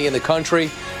find any in the country.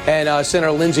 And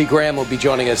Senator Lindsey Graham will be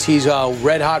joining us. He's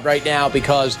red hot right now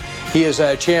because he is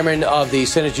chairman of the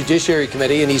Senate Judiciary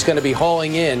Committee, and he's going to be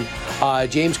hauling in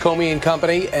James Comey and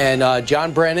company and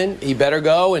John Brennan, he better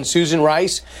go, and Susan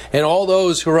Rice, and all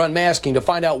those who are unmasking to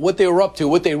find out what they were up to,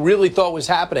 what they really thought was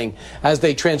happening as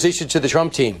they transitioned to the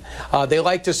Trump team. They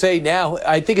like to say now,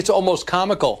 I think it's almost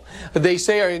comical. They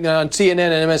say on CNN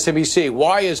and MSNBC,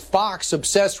 why is Fox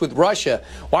obsessed with Russia?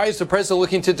 Why is the president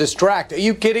looking to distract? Are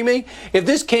you kidding me?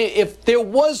 If there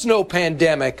was no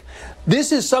pandemic,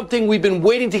 this is something we've been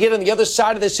waiting to get on the other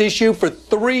side of this issue for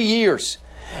 3 years.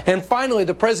 And finally,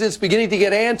 the president's beginning to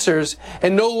get answers,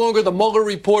 and no longer the Mueller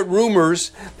report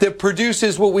rumors that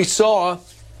produces what we saw,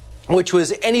 which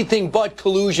was anything but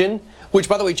collusion, which,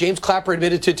 by the way, James Clapper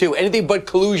admitted to, too. Anything but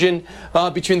collusion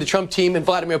between the Trump team and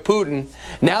Vladimir Putin.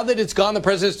 Now that it's gone the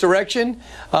president's direction,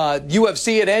 you have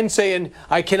CNN saying,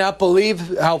 I cannot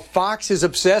believe how Fox is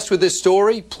obsessed with this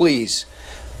story. Please,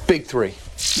 big three.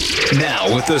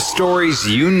 Now, with the stories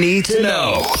you need to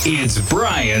know, it's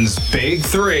Brian's Big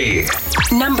Three.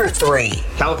 Number 3.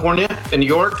 California and New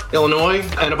York, Illinois,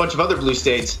 and a bunch of other blue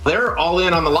states. They're all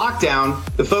in on the lockdown.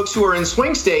 The folks who are in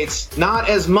swing states, not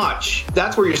as much.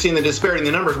 That's where you're seeing the disparity in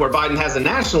the numbers, where Biden has a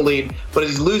national lead, but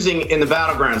he's losing in the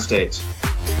battleground states.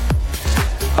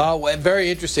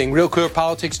 Very interesting. Real Clear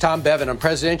Politics, Tom Bevan on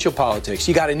presidential politics.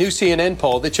 You got a new CNN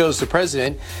poll that shows the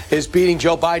president is beating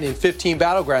Joe Biden in 15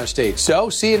 battleground states. So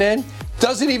CNN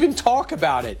doesn't even talk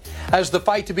about it as the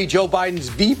fight to be Joe Biden's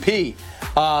VP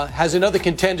has another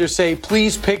contender say,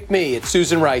 please pick me. It's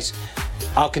Susan Rice.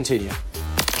 I'll continue.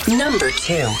 Number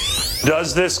 2.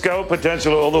 Does this go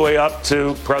potentially all the way up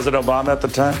to President Obama at the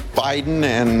time? Biden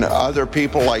and other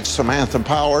people like Samantha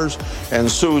Powers and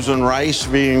Susan Rice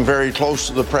being very close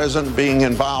to the president, being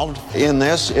involved in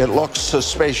this, it looks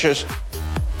suspicious.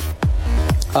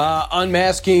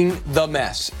 Unmasking the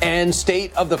mess and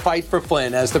state of the fight for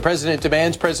Flynn as the president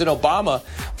demands President Obama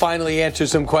finally answer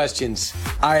some questions.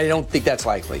 I don't think that's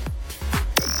likely.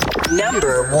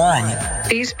 Number 1.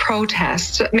 These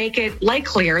protests make it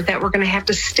likelier that we're going to have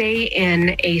to stay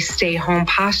in a stay-home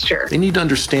posture. They need to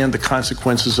understand the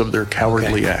consequences of their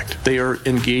cowardly act. They are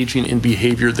engaging in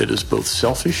behavior that is both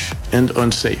selfish and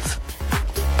unsafe.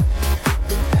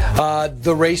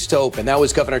 The race to open. That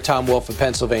was Governor Tom Wolf of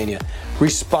Pennsylvania.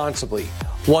 Responsibly.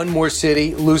 One more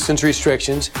city loosens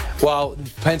restrictions while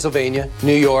Pennsylvania,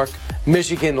 New York,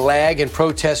 Michigan lag and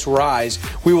protests rise.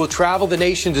 We will travel the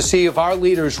nation to see if our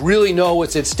leaders really know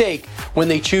what's at stake when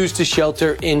they choose to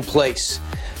shelter in place.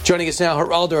 Joining us now,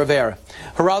 Geraldo Rivera.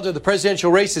 Geraldo, the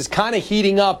presidential race is kind of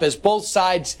heating up as both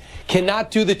sides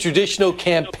cannot do the traditional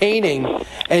campaigning,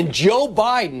 and Joe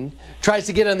Biden tries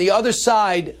to get on the other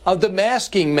side of the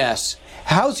masking mess.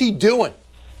 How's he doing?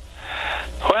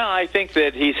 Well, I think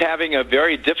that he's having a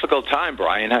very difficult time,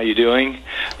 Brian. How you doing?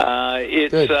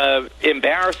 It's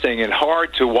embarrassing and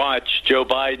hard to watch Joe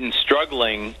Biden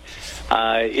struggling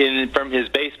from his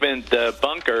basement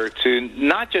bunker to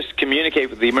not just communicate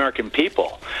with the American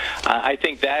people. I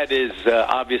think that is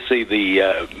obviously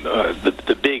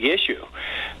the big issue.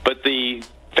 But the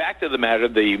fact of the matter,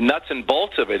 the nuts and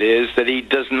bolts of it is that he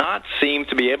does not seem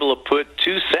to be able to put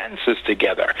two sentences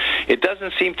together. It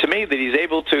doesn't seem to me that he's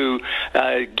able to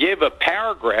give a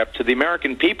paragraph to the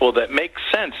American people that makes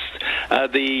sense.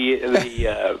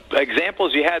 The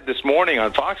examples you had this morning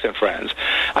on Fox and Friends,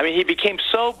 I mean, he became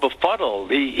so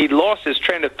befuddled. He lost his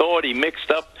train of thought. He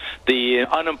mixed up the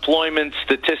unemployment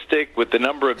statistic with the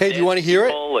number of Hey, do you want to hear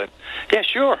it? Yeah,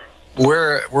 sure.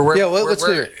 Let's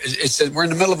hear it. It says we're in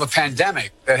the middle of a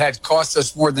pandemic that had cost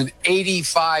us more than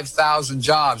 85,000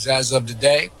 jobs as of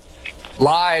today.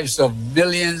 Lives of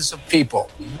millions of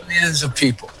people, millions of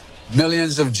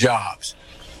jobs.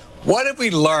 What have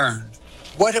we learned?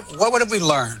 What have we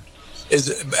learned?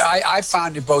 I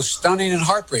found it both stunning and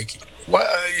heartbreaking.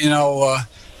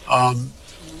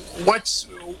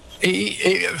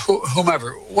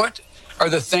 Whomever, what are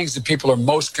the things that people are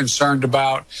most concerned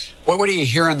about? What are you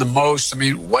hearing the most? I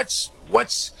mean, what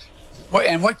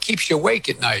keeps you awake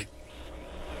at night?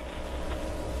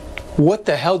 What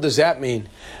the hell does that mean?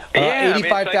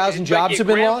 85,000 jobs have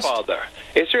been lost?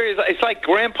 It's like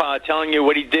Grandpa telling you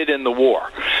what he did in the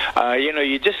war.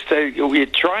 You're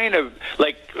trying to,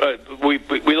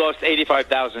 we lost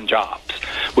 85,000 jobs.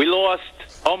 We lost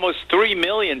almost 3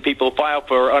 million people filed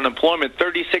for unemployment.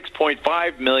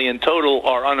 36.5 million total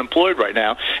are unemployed right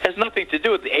now. It has nothing to do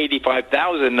with the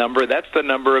 85,000 number. That's the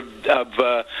number of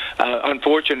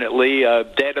unfortunately,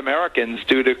 dead Americans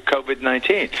due to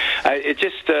COVID-19.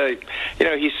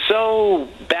 He's so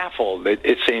baffled,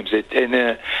 it seems.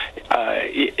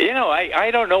 I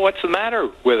don't know what's the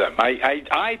matter with him.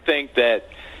 I think that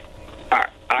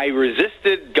I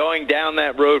resisted going down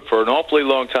that road for an awfully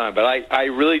long time, but I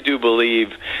really do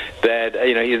believe that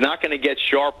he's not going to get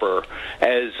sharper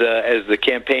as the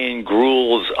campaign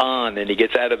gruels on and he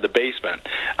gets out of the basement.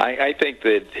 I think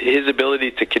that his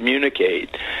ability to communicate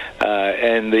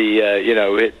and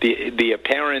the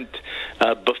apparent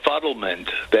befuddlement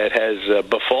that has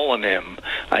befallen him,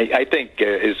 I think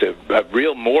is a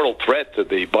real mortal threat to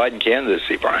the Biden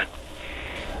candidacy, Brian.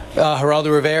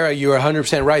 Geraldo Rivera, you are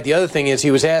 100% right. The other thing is he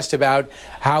was asked about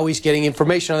how he's getting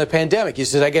information on the pandemic. He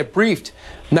says, I get briefed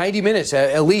 90 minutes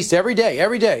at least every day.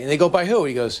 And they go, by who?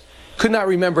 He goes, could not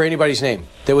remember anybody's name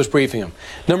that was briefing him.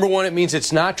 Number one, it means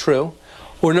it's not true.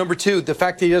 Or number two, the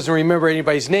fact that he doesn't remember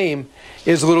anybody's name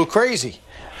is a little crazy.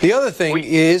 The other thing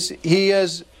is he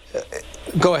has...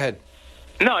 go ahead.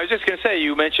 No, I was just going to say,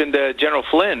 you mentioned General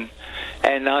Flynn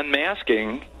and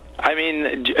unmasking. I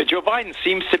mean, Joe Biden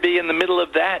seems to be in the middle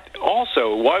of that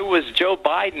also. Why was Joe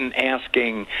Biden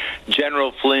asking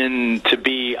General Flynn to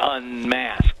be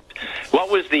unmasked? What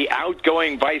was the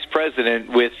outgoing vice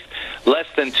president with less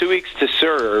than 2 weeks to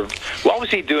serve? What was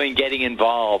he doing getting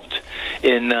involved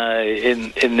in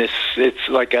this? It's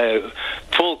like a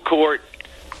full court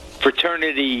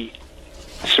fraternity,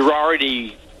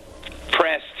 sorority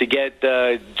press to get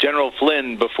General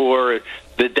Flynn before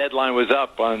the deadline was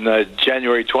up on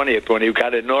January 20th when he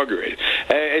got inaugurated.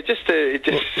 It just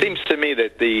seems to me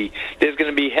that there's going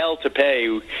to be hell to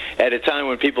pay at a time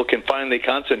when people can finally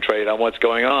concentrate on what's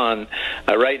going on.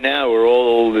 Right now, we're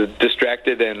all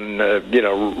distracted and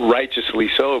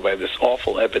righteously so by this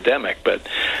awful epidemic. But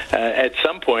at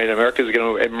some point, America's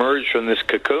going to emerge from this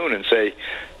cocoon and say,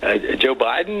 Joe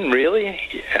Biden, really?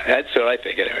 That's what I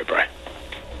think anyway, Brian.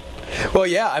 Well,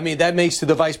 yeah, I mean, that makes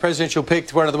the vice presidential pick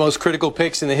one of the most critical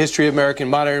picks in the history of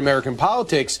modern American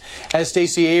politics. As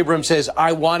Stacey Abrams says,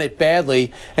 I want it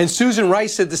badly. And Susan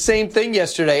Rice said the same thing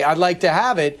yesterday. I'd like to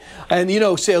have it. And,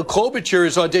 Klobuchar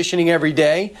is auditioning every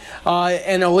day.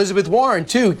 And Elizabeth Warren,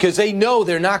 too, because they know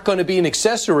they're not going to be an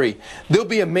accessory. They'll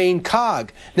be a main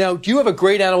cog. Now, you have a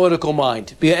great analytical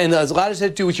mind. And a lot has to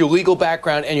do with your legal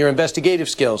background and your investigative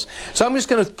skills. So I'm just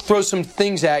going to throw some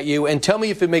things at you and tell me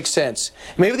if it makes sense.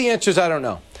 Maybe the answer is I don't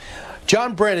know.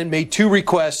 John Brennan made 2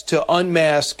 requests to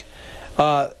unmask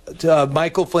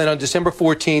Michael Flynn on December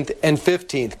 14th and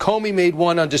 15th. Comey made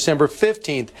one on December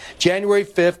 15th. January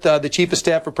 5th, the Chief of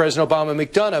Staff for President Obama,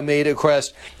 McDonough, made a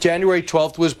request. January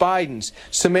 12th was Biden's.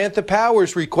 Samantha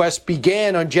Power's request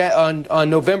began on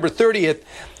November 30th,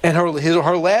 and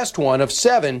her last one of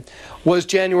 7 was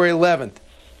January 11th.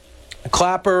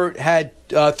 Clapper had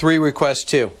 3 requests,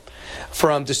 too,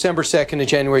 from December 2nd to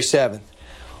January 7th.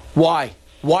 Why?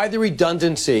 Why the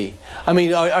redundancy? I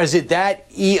mean, is it that?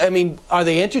 I mean, are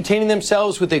they entertaining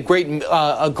themselves with a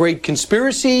great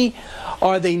conspiracy?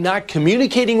 Are they not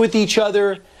communicating with each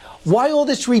other? Why all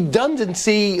this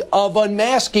redundancy of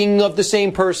unmasking of the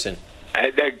same person?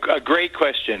 A great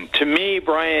question. To me,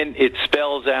 Brian, it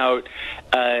spells out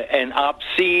an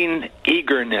obscene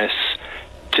eagerness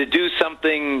to do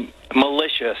something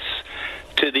malicious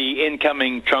to the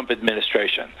incoming Trump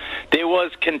administration. There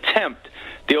was contempt.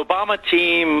 The Obama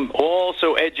team,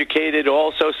 also educated,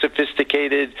 also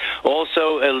sophisticated,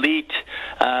 also elite,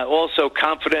 also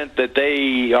confident that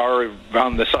they are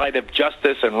on the side of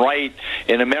justice and right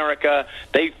in America.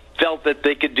 They felt that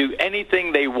they could do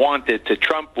anything they wanted to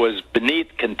Trump was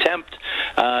beneath contempt.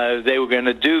 They were going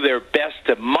to do their best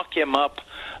to muck him up.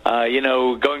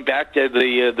 Going back to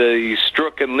the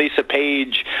Strzok and Lisa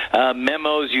Page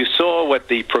memos, you saw what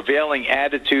the prevailing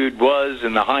attitude was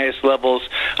in the highest levels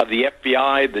of the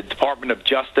FBI, the Department of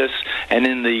Justice, and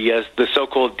in the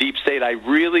so-called deep state. I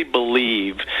really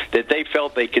believe that they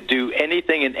felt they could do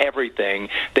anything and everything.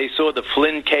 They saw the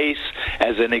Flynn case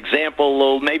as an example.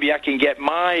 Well, maybe I can get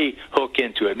my hook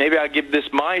into it. Maybe I'll give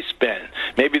this my spin.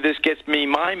 Maybe this gets me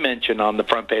my mention on the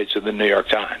front page of the New York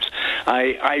Times.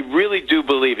 I really do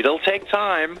believe it'll take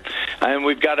time, and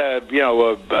we've got a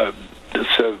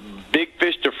big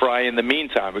fish to fry in the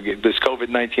meantime. This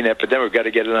COVID-19 epidemic, we've got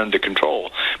to get it under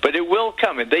control. But it will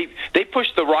come. And they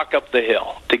pushed the rock up the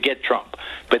hill to get Trump,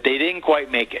 but they didn't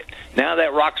quite make it. Now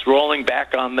that rock's rolling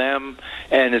back on them,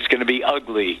 and it's going to be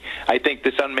ugly. I think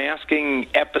this unmasking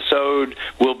episode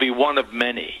will be one of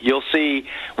many. You'll see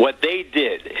what they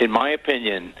did, in my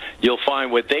opinion. You'll find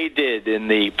what they did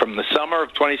from the summer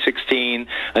of 2016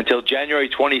 until January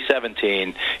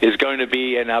 2017 is going to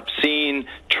be an obscene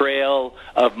trail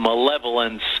of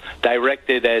malevolence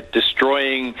directed at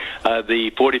destroying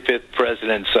the 45th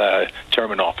president's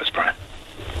term in office, Brian.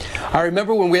 I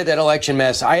remember when we had that election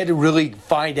mess, I had to really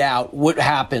find out what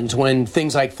happens when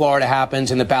things like Florida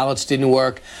happens and the ballots didn't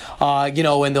work.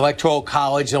 In the Electoral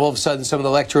College, and all of a sudden some of the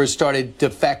electors started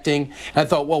defecting. And I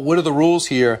thought, well, what are the rules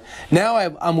here? Now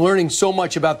I'm learning so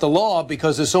much about the law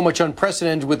because there's so much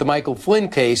unprecedented with the Michael Flynn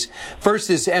case. First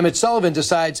is Emmett Sullivan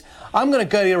decides, I'm going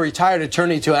to get a retired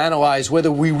attorney to analyze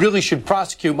whether we really should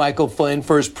prosecute Michael Flynn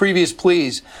for his previous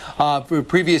pleas, for a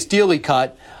previous deal he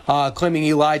cut, claiming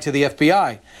he lied to the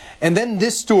FBI. And then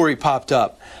this story popped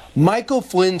up. Michael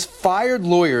Flynn's fired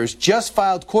lawyers just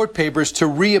filed court papers to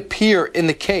reappear in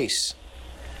the case.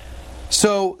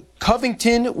 So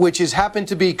Covington,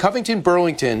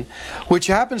 Burlington, which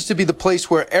happens to be the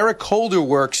place where Eric Holder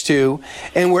works too,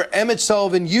 and where Emmett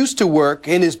Sullivan used to work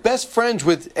and is best friends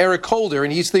with Eric Holder,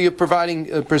 and he's the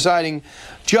presiding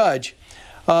judge.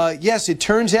 Yes, it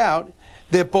turns out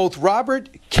that both Robert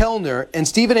Kellner and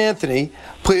Stephen Anthony,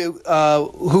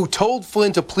 who told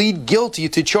Flynn to plead guilty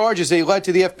to charges they led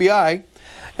to the FBI,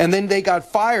 and then they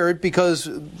got fired because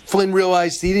Flynn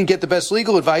realized he didn't get the best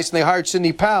legal advice, and they hired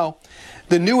Sidney Powell.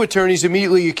 The new attorneys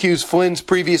immediately accused Flynn's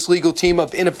previous legal team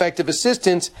of ineffective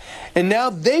assistance, and now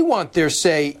they want their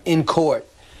say in court.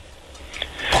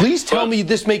 Please tell me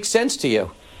this makes sense to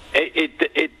you.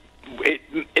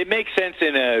 It makes sense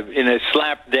in a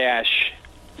slapdash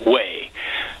way.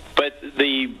 But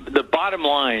the bottom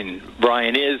line,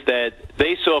 Brian, is that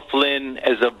they saw Flynn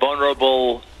as a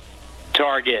vulnerable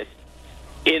target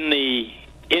in the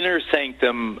inner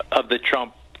sanctum of the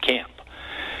Trump camp.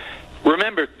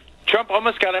 Remember, Trump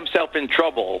almost got himself in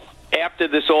trouble after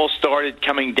this all started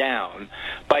coming down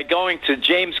by going to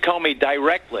James Comey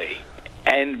directly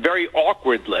and very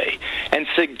awkwardly and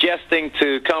suggesting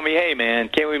to Comey, hey, man,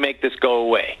 can't we make this go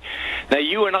away? Now,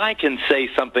 you and I can say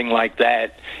something like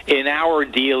that in our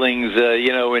dealings,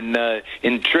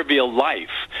 in trivial life.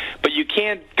 But you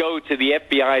can't go to the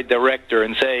FBI director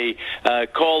and say,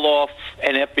 call off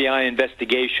an FBI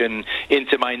investigation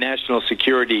into my national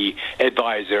security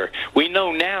advisor. We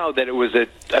know now that it was a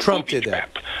Trump booby did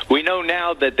trap. We know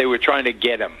now that they were trying to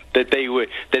get him, that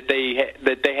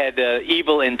they had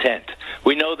evil intent.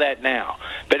 We know that now.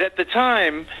 But at the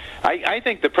time, I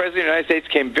think the President of the United States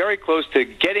came very close to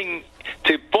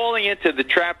falling into the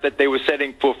trap that they were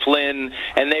setting for Flynn,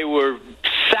 and they were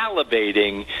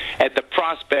salivating at the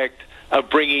prospect of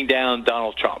bringing down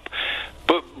Donald Trump.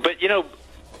 But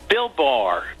Bill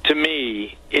Barr, to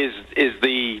me, is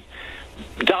the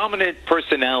dominant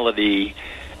personality.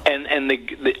 And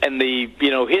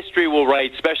the history will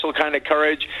write special kind of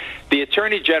courage. The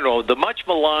Attorney General, the much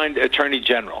maligned Attorney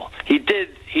General, he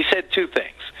said two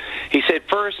things. He said,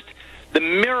 first, the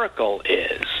miracle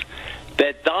is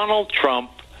that Donald Trump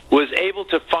was able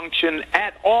to function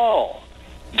at all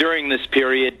during this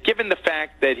period, given the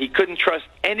fact that he couldn't trust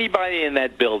anybody in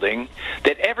that building,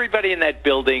 that everybody in that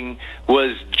building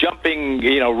was jumping,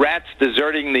 rats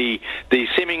deserting the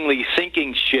seemingly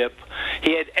sinking ship.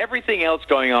 He had everything else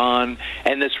going on,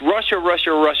 and this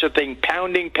Russia thing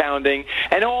pounding,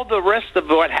 and all the rest of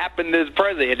what happened is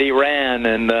present. He had Iran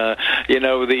and,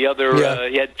 the other,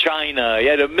 he had China, he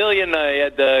had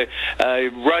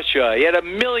Russia, he had a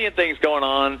million things going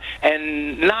on,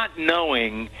 and not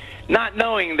knowing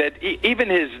that even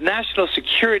his national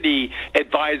security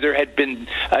advisor had been,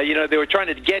 they were trying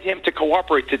to get him to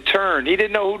cooperate, to turn. He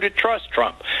didn't know who to trust,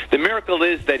 Trump. The miracle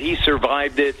is that he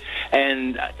survived it.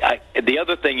 And the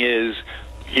other thing is,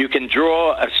 you can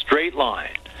draw a straight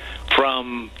line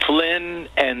from Flynn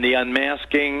and the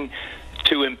unmasking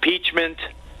to impeachment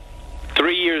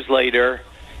 3 years later.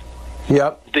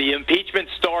 Yep. The impeachment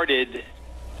started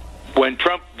when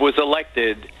Trump was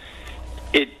elected.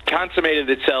 It consummated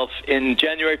itself in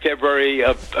January, February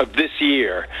of this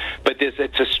year, but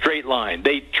it's a straight line.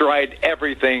 They tried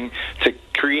everything to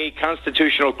create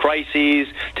constitutional crises,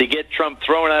 to get Trump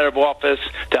thrown out of office,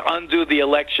 to undo the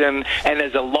election, and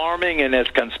as alarming and as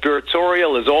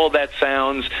conspiratorial as all that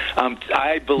sounds,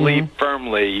 I believe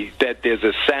firmly that there's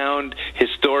a sound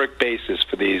historic basis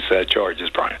for these charges,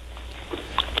 Brian.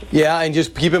 Yeah, and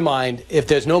just keep in mind, if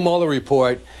there's no Mueller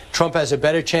report, Trump has a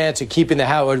better chance of keeping the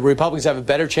House. Republicans have a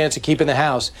better chance of keeping the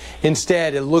House.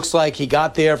 Instead, it looks like he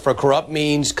got there for corrupt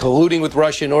means, colluding with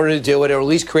Russia in order to do it, or at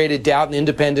least created doubt and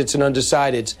independents and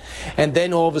undecideds. And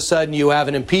then all of a sudden you have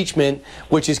an impeachment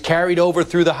which is carried over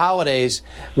through the holidays,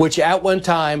 which at one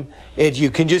time,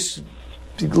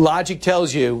 logic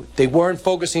tells you they weren't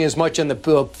focusing as much on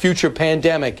the future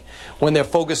pandemic when they're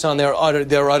focused on their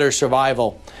utter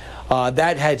survival.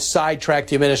 That had sidetracked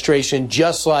the administration,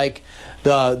 just like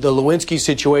the Lewinsky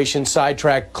situation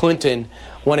sidetracked Clinton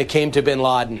when it came to bin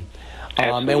Laden.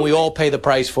 And we all pay the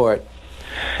price for it.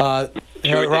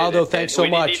 Geraldo, thanks so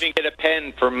much. We didn't even get a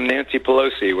pen from Nancy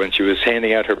Pelosi when she was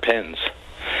handing out her pens.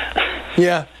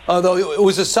 Yeah, although it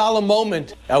was a solemn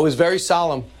moment. It was very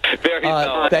solemn. Very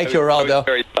solemn. Thank you, Geraldo.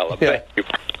 Very solemn. Yeah. Thank you.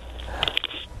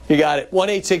 You got it.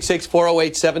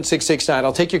 1-866-408-7669.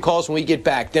 I'll take your calls when we get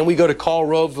back. Then we go to Karl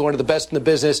Rove, one of the best in the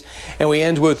business, and we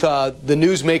end with the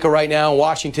newsmaker right now in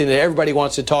Washington that everybody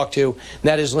wants to talk to, and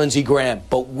that is Lindsey Graham.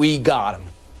 But we got him.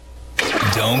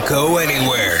 Don't go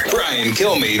anywhere. Brian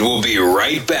Kilmeade will be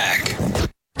right back.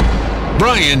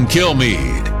 Brian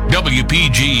Kilmeade,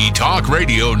 WPG Talk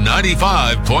Radio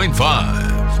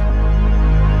 95.5.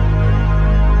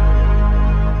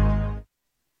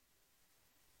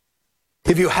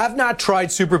 If you have not tried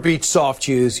Super Beets Soft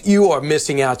Chews, you are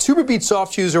missing out. Super Beets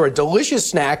Soft Chews are a delicious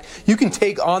snack you can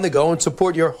take on the go and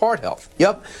support your heart health.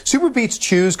 Yep, Super Beets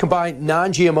Chews combine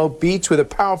non-GMO beets with a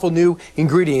powerful new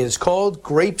ingredient. It's called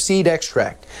grapeseed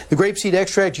extract. The grapeseed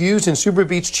extract used in Super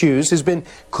Beets Chews has been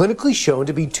clinically shown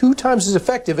to be 2 times as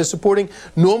effective as supporting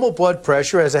normal blood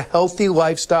pressure as a healthy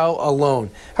lifestyle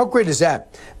alone. How great is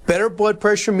that? Better blood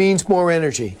pressure means more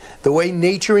energy, the way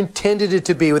nature intended it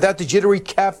to be, without the jittery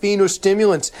caffeine or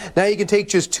stimulants. Now you can take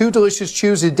just 2 delicious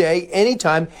chews a day,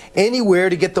 anytime, anywhere,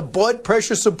 to get the blood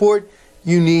pressure support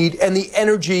you need and the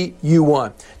energy you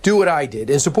want. Do what I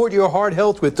did and support your heart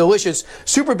health with delicious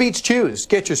Super Beets Chews.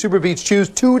 Get your Super Beets Chews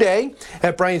today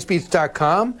at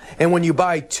BryantSpeeds.com. And when you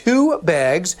buy 2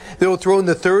 bags, they'll throw in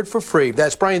the 3rd for free.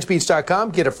 That's BryantSpeeds.com.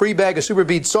 Get a free bag of Super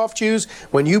Beets Soft Chews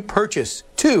when you purchase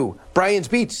 2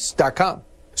 BryantSpeeds.com.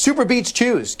 Super Beets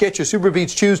Chews. Get your Super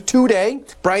Beets Chews today.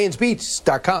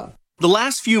 BryantSpeeds.com. The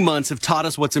last few months have taught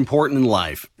us what's important in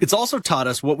life. It's also taught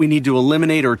us what we need to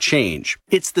eliminate or change.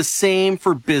 It's the same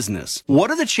for business. What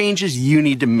are the changes you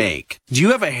need to make? Do you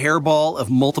have a hairball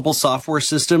of multiple software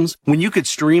systems when you could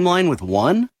streamline with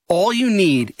one? All you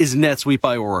need is NetSuite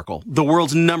by Oracle, the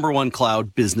world's #1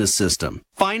 cloud business system.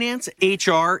 Finance,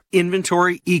 HR,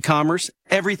 inventory, e-commerce,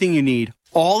 everything you need,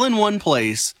 all in one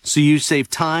place, so you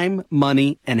save time,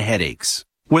 money, and headaches.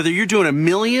 Whether you're doing $1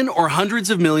 million or hundreds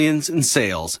of millions in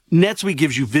sales, NetSuite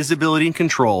gives you visibility and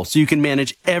control so you can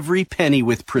manage every penny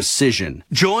with precision.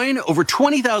 Join over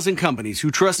 20,000 companies who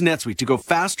trust NetSuite to go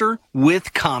faster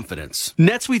with confidence.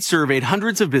 NetSuite surveyed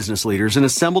hundreds of business leaders and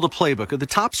assembled a playbook of the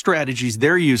top strategies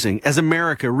they're using as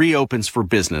America reopens for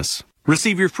business.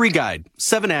 Receive your free guide,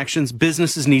 7 actions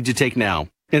businesses need to take now,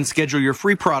 and schedule your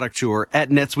free product tour at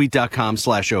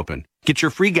netsuite.com/open. Get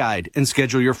your free guide and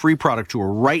schedule your free product tour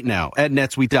right now at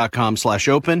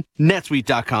netsuite.com/open,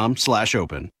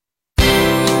 netsuite.com/open.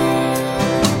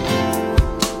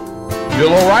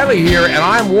 Bill O'Reilly here, and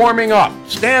I'm warming up.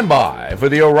 Stand by for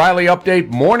the O'Reilly Update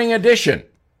Morning Edition.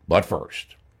 But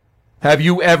first, have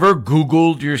you ever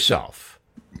Googled yourself?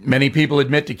 Many people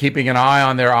admit to keeping an eye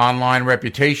on their online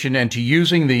reputation and to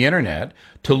using the internet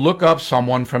to look up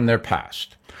someone from their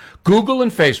past. Google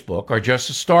and Facebook are just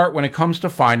a start when it comes to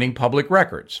finding public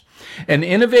records. An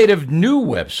innovative new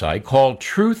website called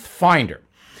Truth Finder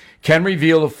can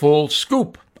reveal a full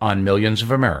scoop on millions of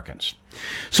Americans.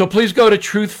 So please go to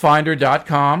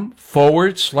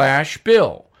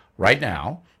truthfinder.com/Bill right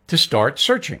now to start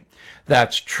searching.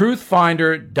 That's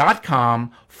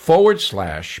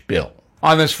truthfinder.com/Bill.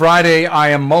 On this Friday, I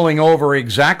am mulling over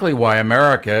exactly why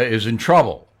America is in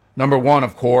trouble. Number one,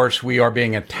 of course, we are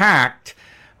being attacked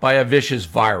by a vicious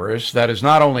virus that is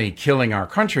not only killing our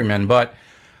countrymen, but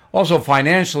also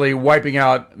financially wiping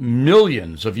out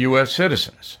millions of U.S.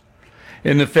 citizens.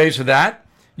 In the face of that,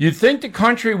 you'd think the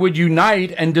country would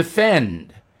unite and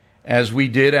defend, as we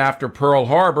did after Pearl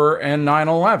Harbor and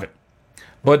 9/11.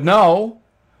 But no,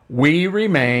 we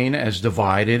remain as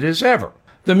divided as ever.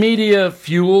 The media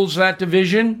fuels that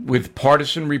division with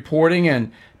partisan reporting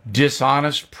and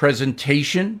dishonest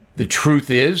presentation. The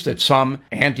truth is that some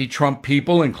anti-Trump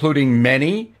people, including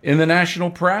many in the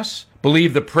national press,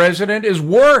 believe the president is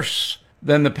worse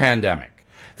than the pandemic.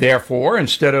 Therefore,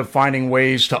 instead of finding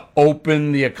ways to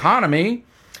open the economy,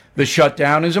 the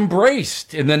shutdown is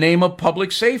embraced in the name of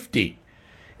public safety.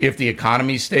 If the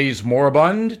economy stays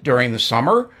moribund during the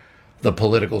summer, the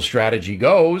political strategy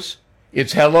goes,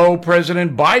 it's hello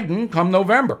President Biden come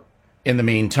November. In the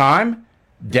meantime,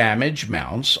 damage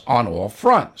mounts on all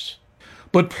fronts.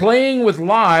 But playing with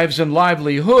lives and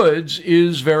livelihoods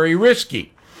is very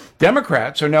risky.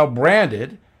 Democrats are now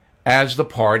branded as the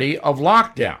party of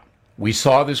lockdown. We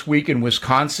saw this week in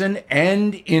Wisconsin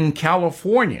and in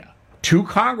California, 2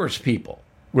 congresspeople,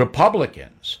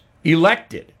 Republicans,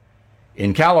 elected.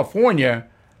 In California,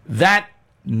 that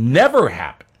never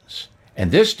happens.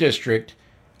 And this district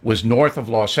was north of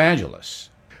Los Angeles.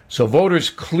 So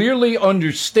voters clearly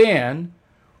understand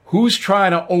who's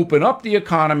trying to open up the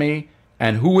economy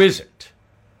and who isn't.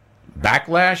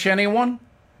 Backlash, anyone?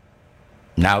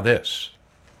 Now this.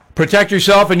 Protect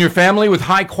yourself and your family with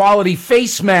high-quality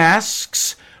face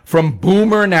masks from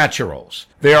Boomer Naturals.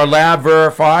 They are lab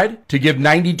verified to give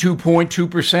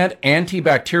 92.2%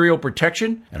 antibacterial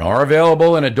protection and are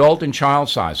available in adult and child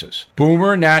sizes.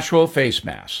 Boomer Natural face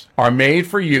masks are made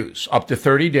for use up to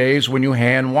 30 days when you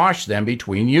hand wash them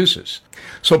between uses.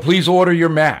 So please order your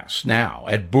masks now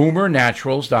at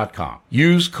boomernaturals.com.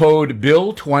 Use code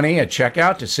BILL20 at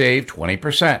checkout to save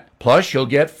 20%. Plus, you'll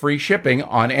get free shipping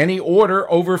on any order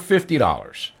over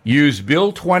 $50. Use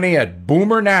BILL20 at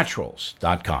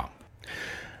boomernaturals.com.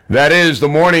 That is the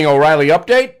Morning O'Reilly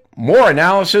Update. More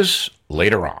analysis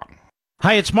later on.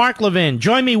 Hi, it's Mark Levin.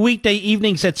 Join me weekday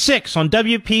evenings at 6 on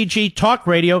WPG Talk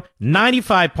Radio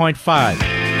 95.5.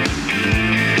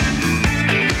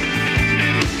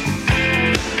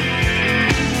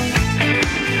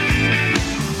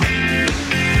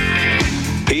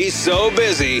 He's so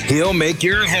busy, he'll make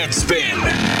your head spin.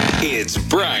 It's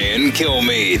Brian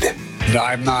Kilmeade.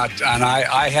 I'm not, and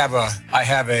I have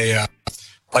a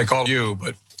like all of you,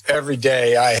 but every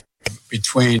day I have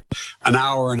between an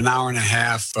hour and an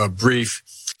half brief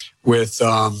with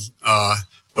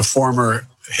the former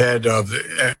head of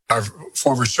our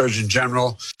former Surgeon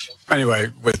General.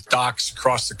 Anyway, with docs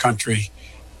across the country.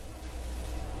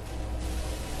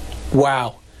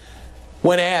 Wow.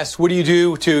 When asked, what do you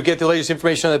do to get the latest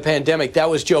information on the pandemic?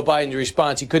 That was Joe Biden's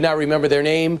response. He could not remember their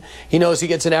name. He knows he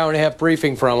gets an hour and a half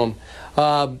briefing from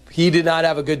them. He did not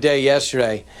have a good day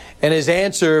yesterday. And his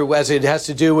answer, as it has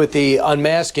to do with the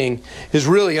unmasking, is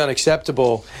really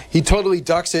unacceptable. He totally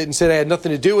ducks it and said I had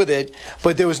nothing to do with it,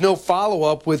 but there was no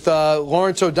follow-up with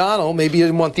Lawrence O'Donnell. Maybe he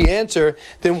didn't want the answer.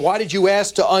 Then why did you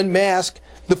ask to unmask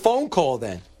the phone call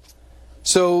then?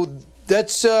 So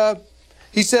that's...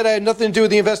 He said I had nothing to do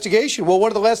with the investigation. Well, one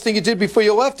of the last things you did before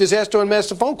you left is ask to unmask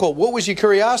the phone call. What was your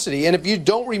curiosity? And if you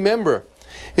don't remember,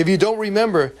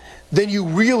 then you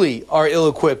really are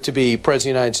ill-equipped to be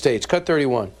President of the United States. Cut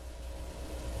 31.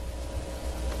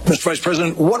 Mr. Vice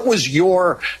President, what was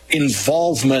your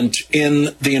involvement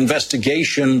in the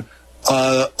investigation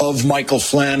of Michael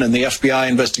Flynn and the FBI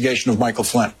investigation of Michael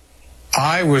Flynn?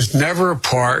 I was never a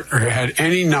part or had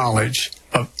any knowledge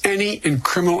of any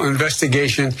criminal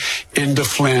investigation into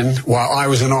Flynn while I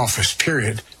was in office,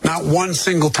 period. Not one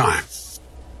single time.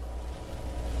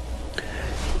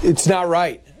 It's not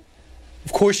right.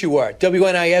 Of course you are.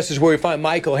 WNIS is where we find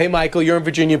Michael. Hey, Michael, you're in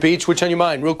Virginia Beach. What's on your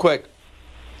mind? Real quick.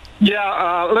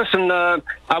 Yeah, listen,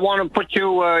 I want to put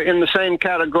you in the same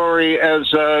category as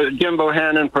Jim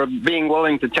Bohannon for being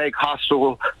willing to take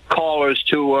hostile callers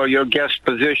to your guest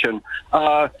position.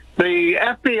 The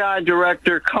FBI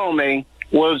Director Comey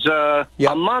was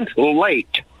a month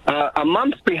late, a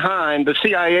month behind the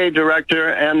CIA Director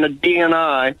and the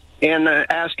DNI in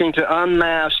asking to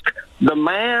unmask the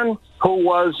man who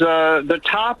was the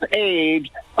top aide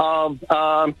of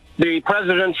the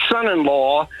president's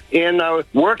son-in-law in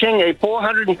working a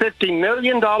 $450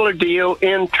 million deal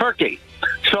in Turkey.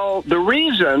 So the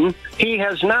reason he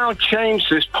has now changed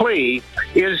his plea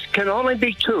can only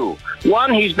be two.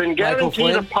 One, he's been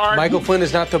guaranteed a pardon. Michael Flynn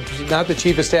is not the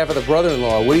chief of staff of the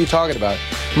brother-in-law. What are you talking about?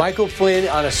 Michael Flynn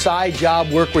on a side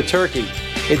job worked with Turkey.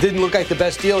 It didn't look like the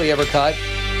best deal he ever cut,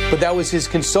 but that was his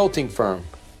consulting firm.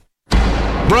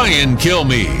 Brian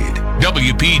Kilmeade,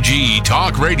 WPG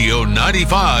Talk Radio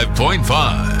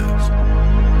 95.5.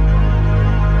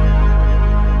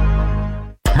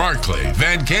 Markley,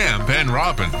 Van Camp, and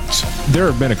Robbins. There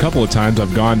have been a couple of times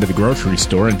I've gone to the grocery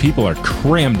store and people are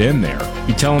crammed in there.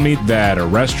 You telling me that a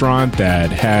restaurant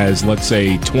that has, let's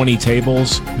say, 20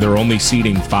 tables, they're only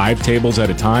seating 5 tables at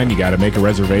a time? You got to make a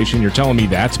reservation. You're telling me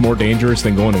that's more dangerous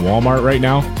than going to Walmart right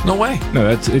now? No way. No,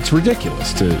 it's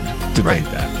ridiculous to think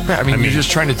that. Yeah, I mean, you're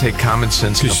just trying to take common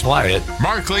sense and apply it.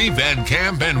 Markley, Van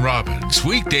Camp, and Robbins,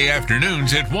 weekday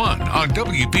afternoons at 1 on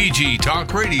WPG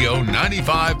Talk Radio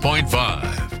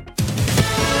 95.5.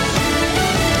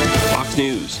 Fox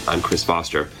News, I'm Chris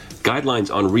Foster.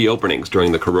 Guidelines on reopenings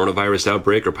during the coronavirus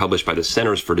outbreak are published by the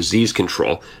Centers for Disease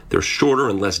Control. They're shorter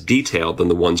and less detailed than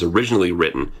the ones originally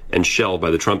written and shelved by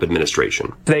the Trump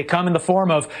administration. They come in the form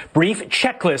of brief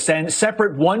checklists and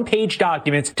separate one-page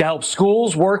documents to help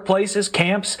schools, workplaces,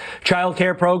 camps, child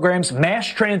care programs, mass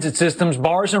transit systems,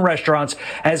 bars, and restaurants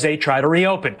as they try to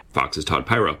reopen. Fox's Todd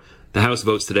Pyro. The House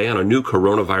votes today on a new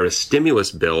coronavirus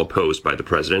stimulus bill opposed by the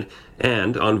president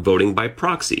and on voting by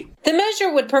proxy. The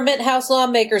measure would permit House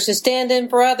lawmakers to stand in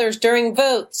for others during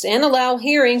votes and allow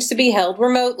hearings to be held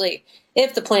remotely.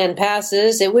 If the plan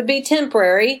passes, it would be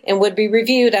temporary and would be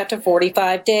reviewed after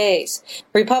 45 days.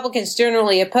 Republicans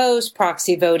generally oppose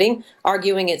proxy voting,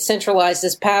 arguing it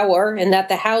centralizes power and that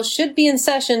the House should be in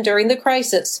session during the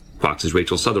crisis. Fox's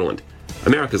Rachel Sutherland.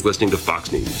 America's listening to Fox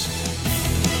News.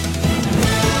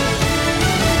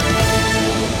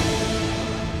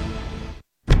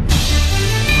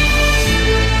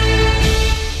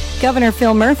 Governor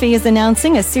Phil Murphy is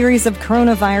announcing a series of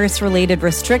coronavirus-related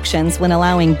restrictions when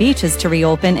allowing beaches to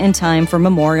reopen in time for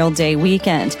Memorial Day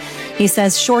weekend. He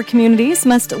says shore communities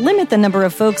must limit the number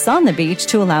of folks on the beach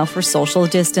to allow for social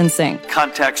distancing.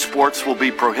 Contact sports will be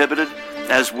prohibited,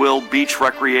 as will beach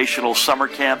recreational summer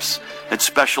camps and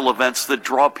special events that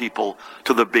draw people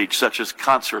to the beach, such as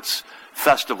concerts,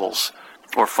 festivals,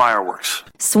 or fireworks.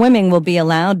 Swimming will be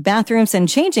allowed. Bathrooms and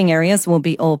changing areas will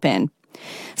be open.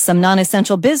 Some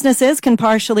non-essential businesses can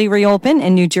partially reopen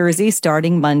in New Jersey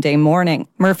starting Monday morning.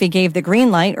 Murphy gave the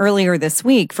green light earlier this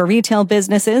week for retail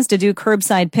businesses to do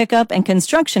curbside pickup and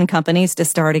construction companies to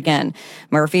start again.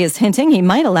 Murphy is hinting he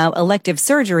might allow elective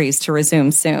surgeries to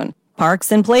resume soon.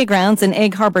 Parks and playgrounds in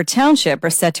Egg Harbor Township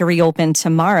are set to reopen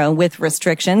tomorrow with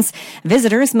restrictions.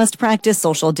 Visitors must practice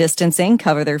social distancing,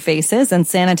 cover their faces, and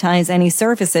sanitize any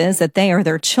surfaces that they or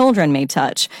their children may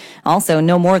touch. Also,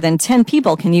 no more than 10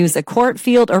 people can use a court,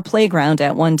 field, or playground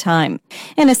at one time.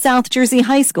 And a South Jersey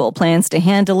high school plans to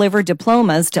hand-deliver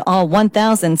diplomas to all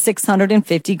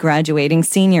 1,650 graduating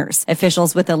seniors.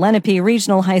 Officials with the Lenape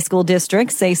Regional High School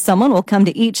District say someone will come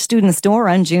to each student's door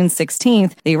on June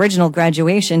 16th, the original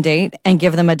graduation date, and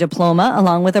give them a diploma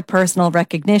along with a personal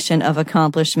recognition of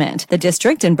accomplishment. The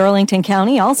district in Burlington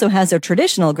County also has a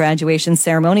traditional graduation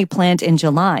ceremony planned in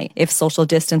July, if social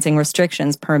distancing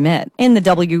restrictions permit. In the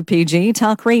WPG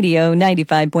Talk Radio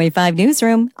 95.5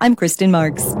 newsroom, I'm Kristen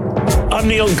Marks. I'm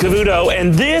Neil Cavuto,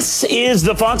 and this is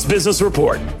the Fox Business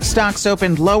Report. Stocks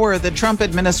opened lower. The Trump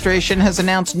administration has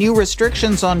announced new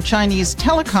restrictions on Chinese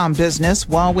telecom business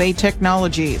Huawei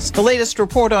Technologies. The latest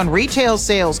report on retail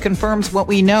sales confirms what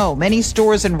we know. Many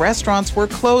stores and restaurants were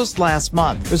closed last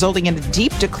month, resulting in a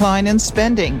deep decline in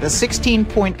spending. The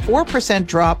 16.4%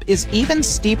 drop is even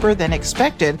steeper than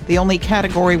expected. The only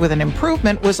category with an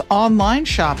improvement was online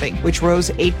shopping, which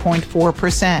rose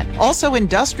 8.4%. Also,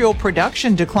 industrial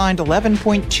production declined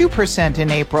 11.2%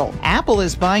 in April. Apple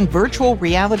is buying virtual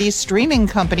reality streaming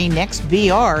company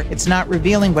NextVR. It's not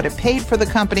revealing what it paid for the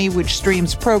company, which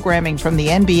streams programming from the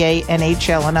NBA,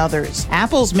 NHL, and others.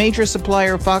 Apple's major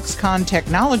supplier Foxconn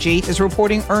Technology is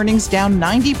reporting earnings down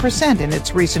 90% in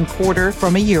its recent quarter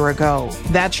from a year ago.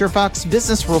 That's your Fox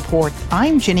Business Report.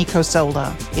 I'm Ginny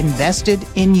Cosola, invested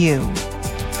in you.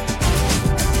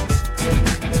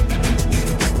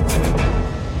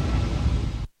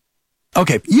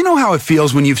 Okay, you know how it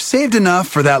feels when you've saved enough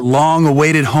for that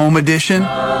long-awaited home edition?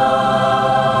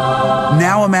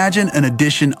 Now imagine an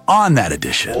addition on that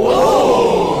addition.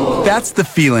 Whoa. That's the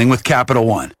feeling with Capital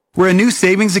One, where a new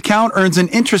savings account earns an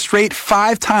interest rate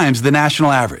 5 times the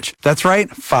national average. That's right,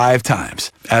 5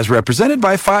 times, as represented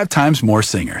by 5 times more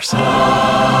singers.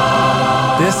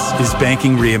 This is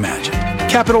banking reimagined.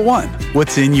 Capital One,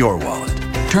 what's in your wallet?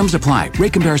 Terms apply.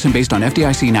 Rate comparison based on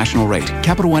FDIC national rate.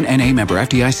 Capital One NA member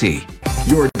FDIC.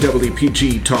 Your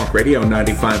WPG Talk Radio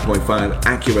 95.5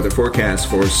 AccuWeather forecast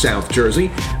for South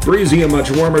Jersey. Breezy and much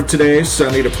warmer today.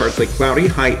 Sunny to partly cloudy.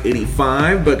 High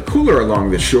 85, but cooler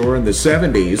along the shore in the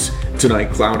 70s.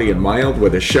 Tonight, cloudy and mild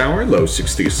with a shower. Low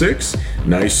 66.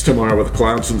 Nice tomorrow with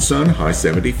clouds and sun. High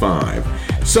 75.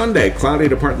 Sunday, cloudy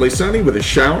to partly sunny with a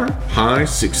shower. High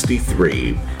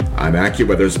 63. I'm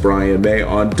AccuWeather's Brian May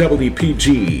on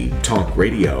WPG Talk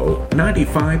Radio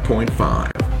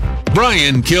 95.5.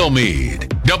 Brian Kilmeade,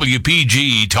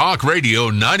 WPG Talk Radio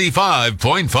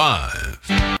 95.5.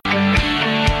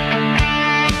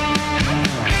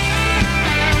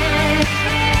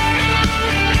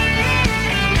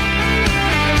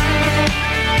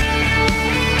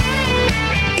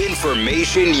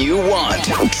 Information you want,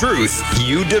 truth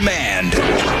you demand.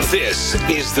 This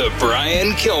is the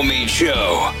Brian Kilmeade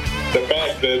Show. The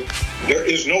fact that there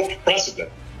is no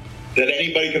precedent that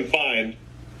anybody can find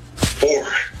for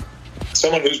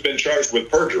someone who's been charged with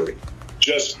perjury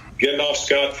just getting off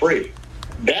scot-free.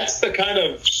 That's the kind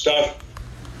of stuff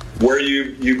where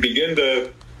you begin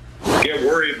to get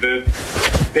worried that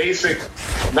basic,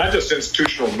 not just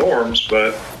institutional norms,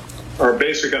 but our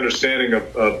basic understanding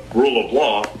of rule of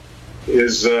law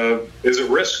is at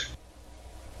risk.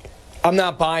 I'm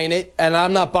not buying it, and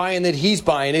I'm not buying that he's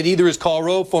buying it. Either is Karl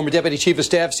Rove, former Deputy Chief of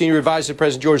Staff, Senior Advisor to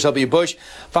President George W. Bush,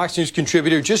 Fox News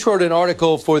contributor, just wrote an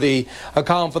article for a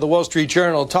column for the Wall Street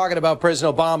Journal talking about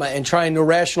President Obama and trying to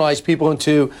rationalize people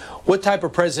into what type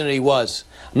of president he was.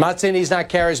 I'm not saying he's not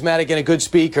charismatic and a good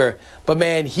speaker, but,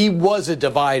 man, he was a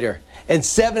divider. And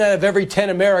 7 out of every 10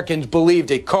 Americans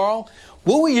believed it. Carl,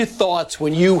 what were your thoughts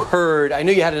when you heard, I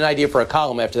know you had an idea for a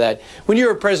column after that, when you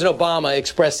heard President Obama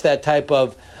express that type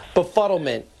of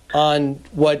befuddlement on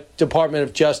what Department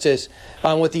of Justice,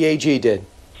 on what the AG did?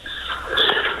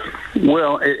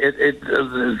 Well, it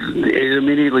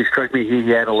immediately struck me he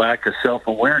had a lack of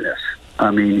self-awareness.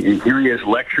 I mean, here he is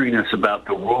lecturing us about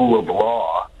the rule of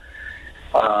law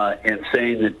and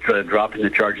saying that dropping the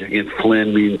charges against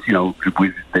Flynn means, you know,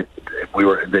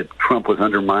 that Trump was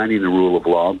undermining the rule of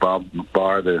law. Bill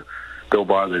Barr, the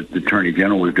Attorney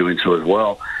General, was doing so as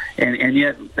well. And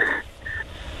yet,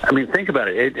 I mean, think about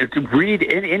it. Read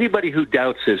anybody who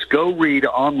doubts this. Go read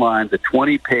online the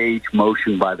 20-page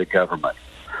motion by the government.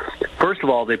 First of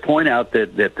all, they point out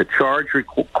that the charge,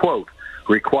 quote,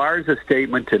 requires a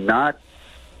statement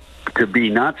to be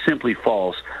not simply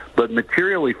false, but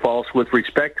materially false with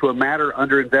respect to a matter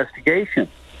under investigation.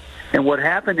 And what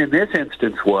happened in this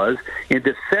instance was, in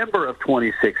December of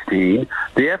 2016,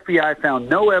 the FBI found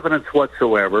no evidence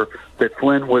whatsoever that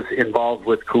Flynn was involved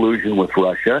with collusion with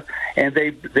Russia, and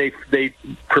they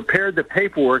prepared the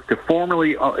paperwork to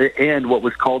formally end what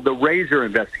was called the Razor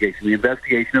investigation, the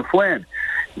investigation of Flynn.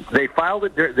 They filed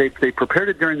it. They prepared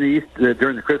it during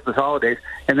the Christmas holidays,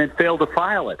 and then failed to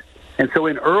file it. And so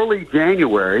in early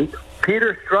January,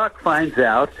 Peter Strzok finds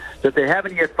out that they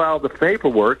haven't yet filed the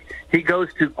paperwork. He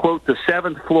goes to, quote, the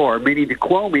seventh floor, meaning to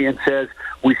Comey, and says,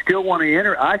 I still want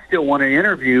to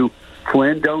interview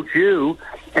Flynn, don't you?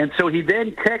 And so he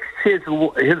then texts his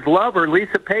lover,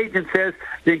 Lisa Page, and says,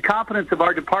 the incompetence of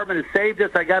our department has saved us.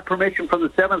 I got permission from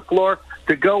the seventh floor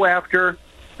to go after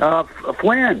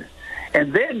Flynn.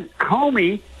 And then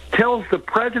Comey tells the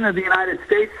President of the United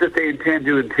States that they intend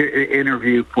to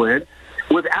interview Flynn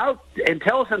and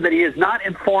tells him that he has not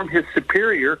informed his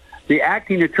superior, the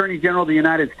acting Attorney General of the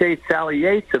United States, Sally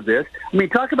Yates, of this. I mean,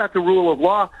 talk about the rule of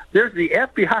law. There's the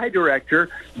FBI director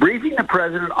briefing the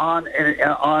President on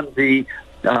the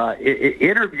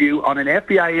interview, on an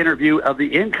FBI interview of the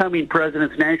incoming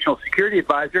President's National Security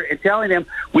Advisor, and telling him,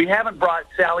 we haven't brought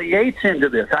Sally Yates into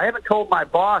this. I haven't told my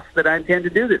boss that I intend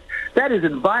to do this. That is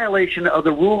in violation of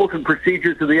the rules and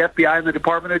procedures of the FBI and the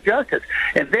Department of Justice.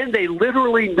 And then they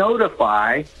literally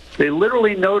notify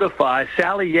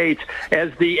Sally Yates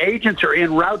as the agents are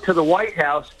en route to the White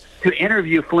House to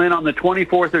interview Flynn on the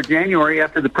 24th of January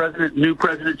after the new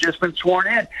president just been sworn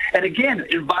in. And again,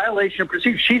 in violation of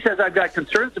procedure, she says, I've got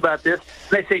concerns about this.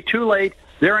 And they say, too late,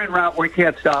 they're en route, we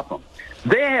can't stop them.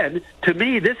 Then, to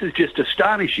me, this is just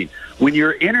astonishing. When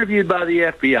you're interviewed by the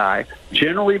FBI,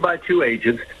 generally by two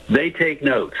agents, they take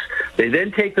notes. They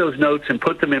then take those notes and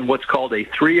put them in what's called a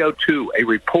 302, a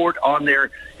report on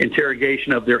their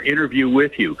interrogation of their interview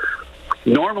with you.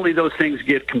 Normally, those things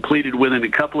get completed within a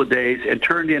couple of days and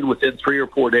turned in within 3 or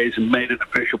 4 days and made an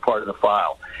official part of the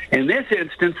file. In this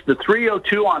instance, the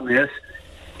 302 on this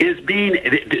is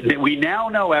we now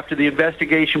know after the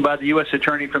investigation by the U.S.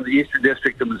 Attorney from the Eastern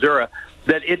District of Missouri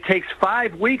that it takes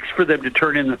 5 weeks for them to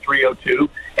turn in the 302,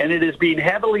 and it is being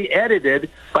heavily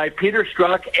edited by Peter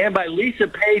Strzok and by Lisa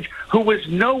Page, who was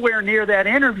nowhere near that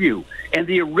interview. And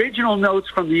the original notes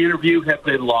from the interview have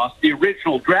been lost. The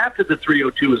original draft of the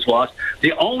 302 is lost.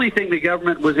 The only thing the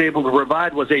government was able to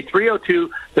provide was a 302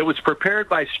 that was prepared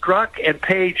by Strzok and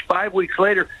Page 5 weeks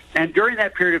later. And during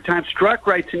that period of time, Strzok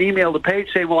writes an email to Page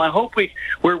saying, well, I hope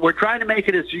we're trying to make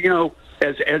it as,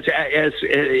 as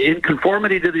in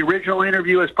conformity to the original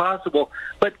interview as possible.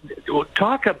 But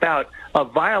talk about a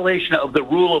violation of the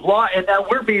rule of law. And now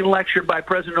we're being lectured by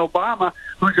President Obama,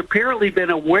 who's apparently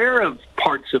been aware of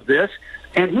parts of this,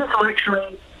 and he's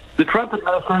lecturing the Trump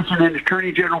administration and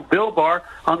Attorney General Bill Barr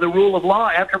on the rule of law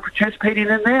after participating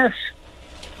in this.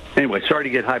 Anyway, sorry to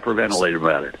get hyperventilated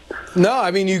about it. No,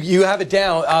 I mean, you have it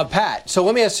down. Pat, so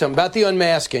let me ask you something about the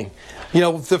unmasking.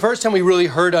 The first time we really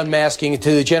heard unmasking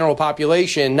to the general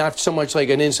population, not so much like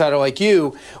an insider like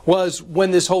you, was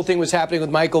when this whole thing was happening with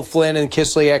Michael Flynn and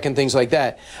Kislyak and things like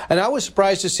that. And I was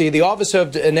surprised to see the Office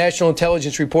of National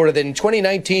Intelligence reported that in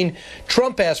 2019,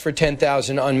 Trump asked for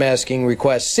 10,000 unmasking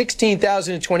requests,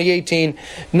 16,000 in 2018,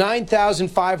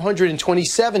 9,500 in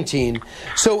 2017.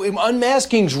 So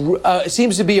unmasking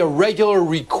seems to be a regular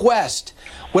request.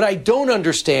 What I don't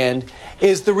understand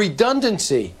is the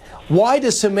redundancy. Why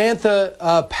does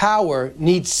Samantha Power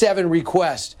need 7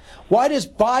 requests? Why does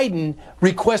Biden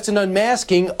request an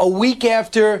unmasking a week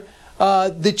after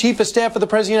the Chief of Staff of the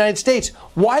President of the United States?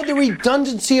 Why the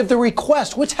redundancy of the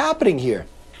request? What's happening here?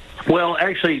 Well,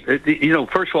 actually,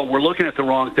 first of all, we're looking at the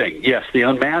wrong thing. Yes, the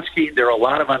unmasking, there are a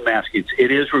lot of unmaskings.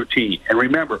 It is routine. And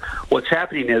remember, what's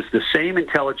happening is the same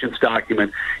intelligence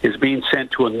document is being sent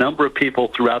to a number of people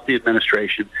throughout the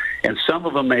administration, and some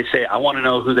of them may say, I want to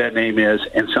know who that name is,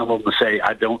 and some of them say,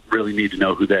 I don't really need to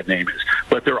know who that name is.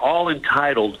 But they're all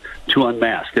entitled to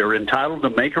unmask. They're entitled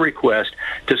to make a request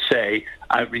to say,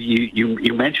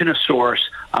 you mention a source,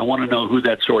 I want to know who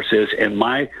that source is, and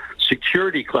my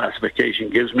security classification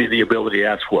gives me the ability to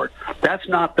ask for it. That's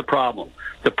not the problem.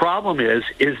 The problem is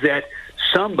that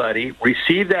somebody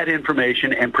received that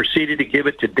information and proceeded to give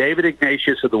it to David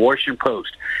Ignatius of the Washington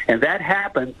Post. And that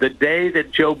happened the day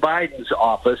that Joe Biden's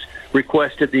office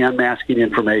requested the unmasking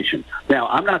information. Now,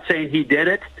 I'm not saying he did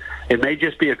it. It may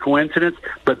just be a coincidence,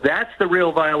 but that's the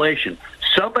real violation.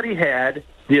 Somebody had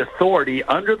the authority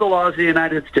under the laws of the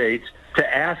United States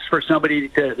to ask for somebody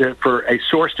for a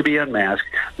source to be unmasked,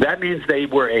 that means they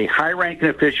were a high-ranking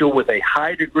official with a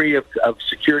high degree of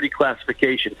security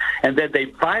classification, and then they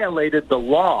violated the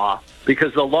law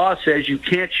because the law says you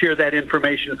can't share that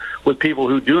information with people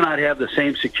who do not have the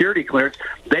same security clearance.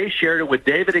 They shared it with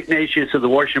David Ignatius of the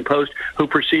Washington Post, who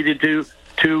proceeded to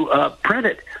print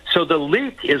it. So the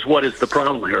leak is what is the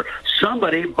problem here.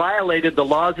 Somebody violated the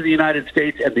laws of the United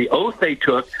States and the oath they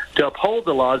took to uphold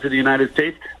the laws of the United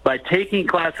States by taking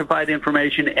classified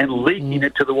information and leaking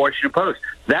it to the Washington Post.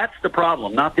 That's the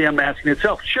problem, not the unmasking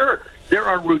itself. Sure, there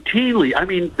are routinely,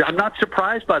 I'm not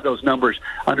surprised by those numbers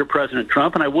under President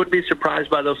Trump, and I wouldn't be surprised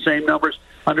by those same numbers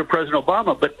under President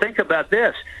Obama. But think about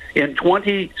this. In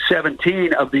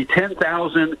 2017, of the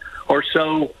 10,000 or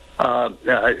so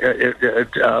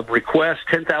requests,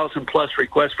 10,000 plus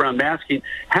requests for unmasking,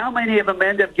 how many of them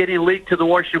end up getting leaked to the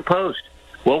Washington Post?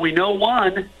 Well, we know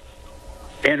one,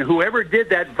 and whoever did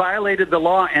that violated the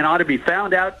law and ought to be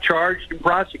found out, charged, and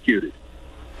prosecuted.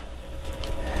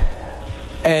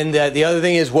 And the other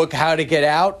thing is how to get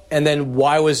out, and then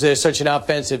why was there such an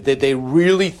offensive? Did they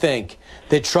really think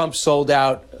that Trump sold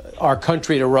out our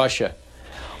country to Russia?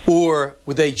 Or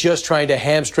were they just trying to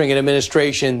hamstring an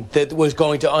administration that was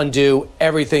going to undo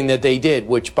everything that they did,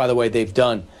 which, by the way, they've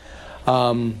done?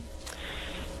 Real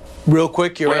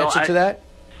quick, your answer to that?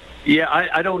 Yeah,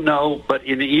 I don't know, but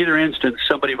in either instance,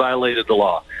 somebody violated the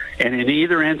law. And in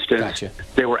either instance,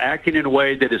 they were acting in a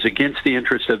way that is against the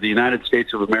interest of the United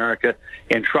States of America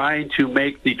and trying to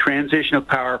make the transition of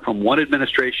power from one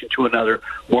administration to another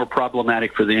more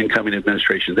problematic for the incoming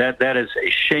administration. That is a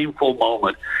shameful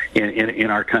moment in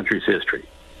our country's history.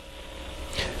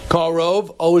 Karl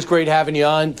Rove, always great having you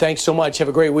on. Thanks so much. Have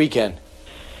a great weekend.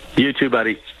 You too,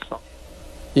 buddy.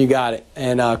 You got it.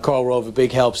 And Karl Rove, a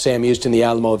big help. Sam Houston, The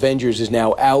Alamo Avengers, is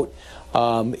now out.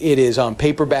 It is on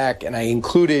paperback, and I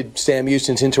included Sam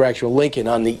Houston's interaction with Lincoln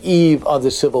on the eve of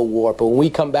the Civil War. But when we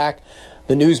come back,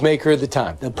 the newsmaker of the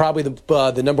time, probably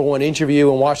the number one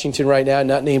interview in Washington right now,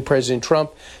 not named President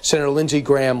Trump, Senator Lindsey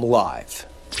Graham live.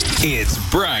 It's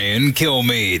Brian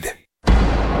Kilmeade.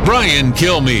 Brian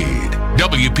Kilmeade,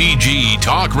 WPG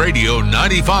Talk Radio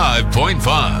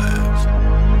 95.5.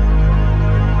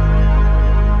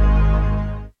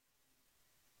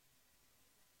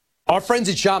 Our friends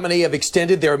at Chamonix have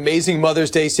extended their amazing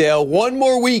Mother's Day sale one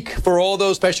more week for all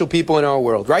those special people in our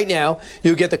world. Right now,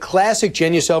 you'll get the classic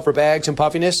Genucel for bags and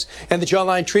puffiness and the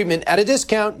jawline treatment at a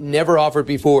discount never offered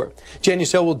before.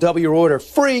 Genucel will double your order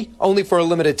free only for a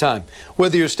limited time.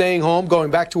 Whether you're staying home,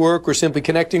 going back to work, or simply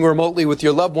connecting remotely with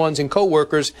your loved ones and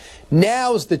coworkers,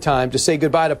 now's the time to say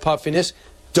goodbye to puffiness,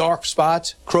 dark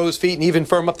spots, crow's feet, and even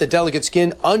firm up the delicate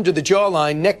skin under the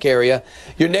jawline, neck area.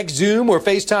 Your next Zoom or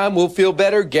FaceTime will feel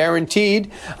better, guaranteed.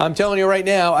 I'm telling you right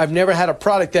now, I've never had a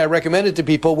product that I recommended to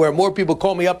people where more people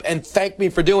call me up and thank me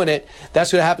for doing it.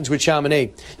 That's what happens with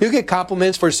Chamonix. You get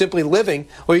compliments for simply living,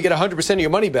 or you get 100% of your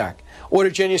money back. Order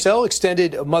Genucel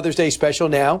extended Mother's Day special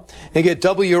now and get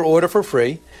double your order for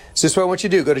free. So this is what I want you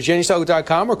to do. Go to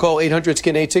Genucel.com or call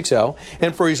 800-SKIN-860.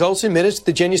 And for results in minutes,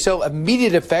 the Genucel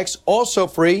Immediate Effects, also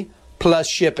free, plus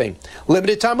shipping.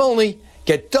 Limited time only.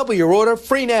 Get double your order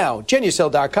free now.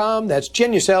 Genucel.com. That's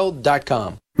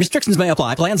Genucel.com. Restrictions may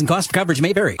apply. Plans and cost of coverage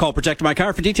may vary. Call Protect My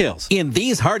Car for details. In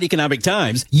these hard economic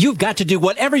times, you've got to do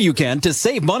whatever you can to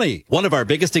save money. One of our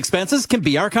biggest expenses can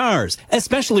be our cars,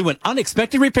 especially when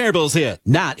unexpected repair bills hit.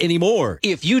 Not anymore.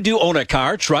 If you do own a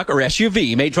car, truck, or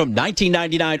SUV made from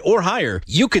 $19.99 or higher,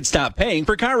 you could stop paying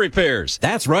for car repairs.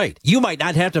 That's right. You might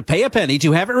not have to pay a penny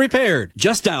to have it repaired.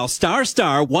 Just dial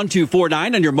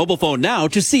 *1249 on your mobile phone now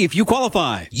to see if you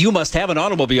qualify. You must have an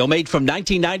automobile made from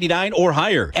 $19.99 or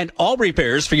higher, and all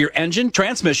repairs for your engine,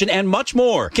 transmission, and much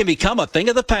more can become a thing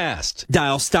of the past.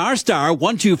 Dial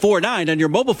 *1249 on your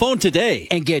mobile phone today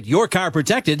and get your car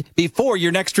protected before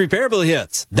your next repair bill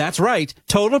hits. That's right.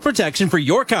 Total protection for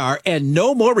your car and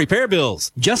no more repair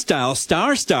bills. Just dial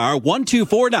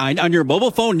 *1249 on your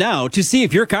mobile phone now to see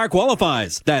if your car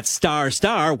qualifies. That's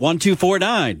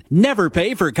 *1249. Never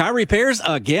pay for car repairs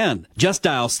again. Just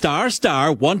dial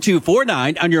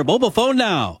 *1249 on your mobile phone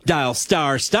now. Dial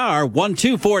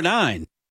 *1249.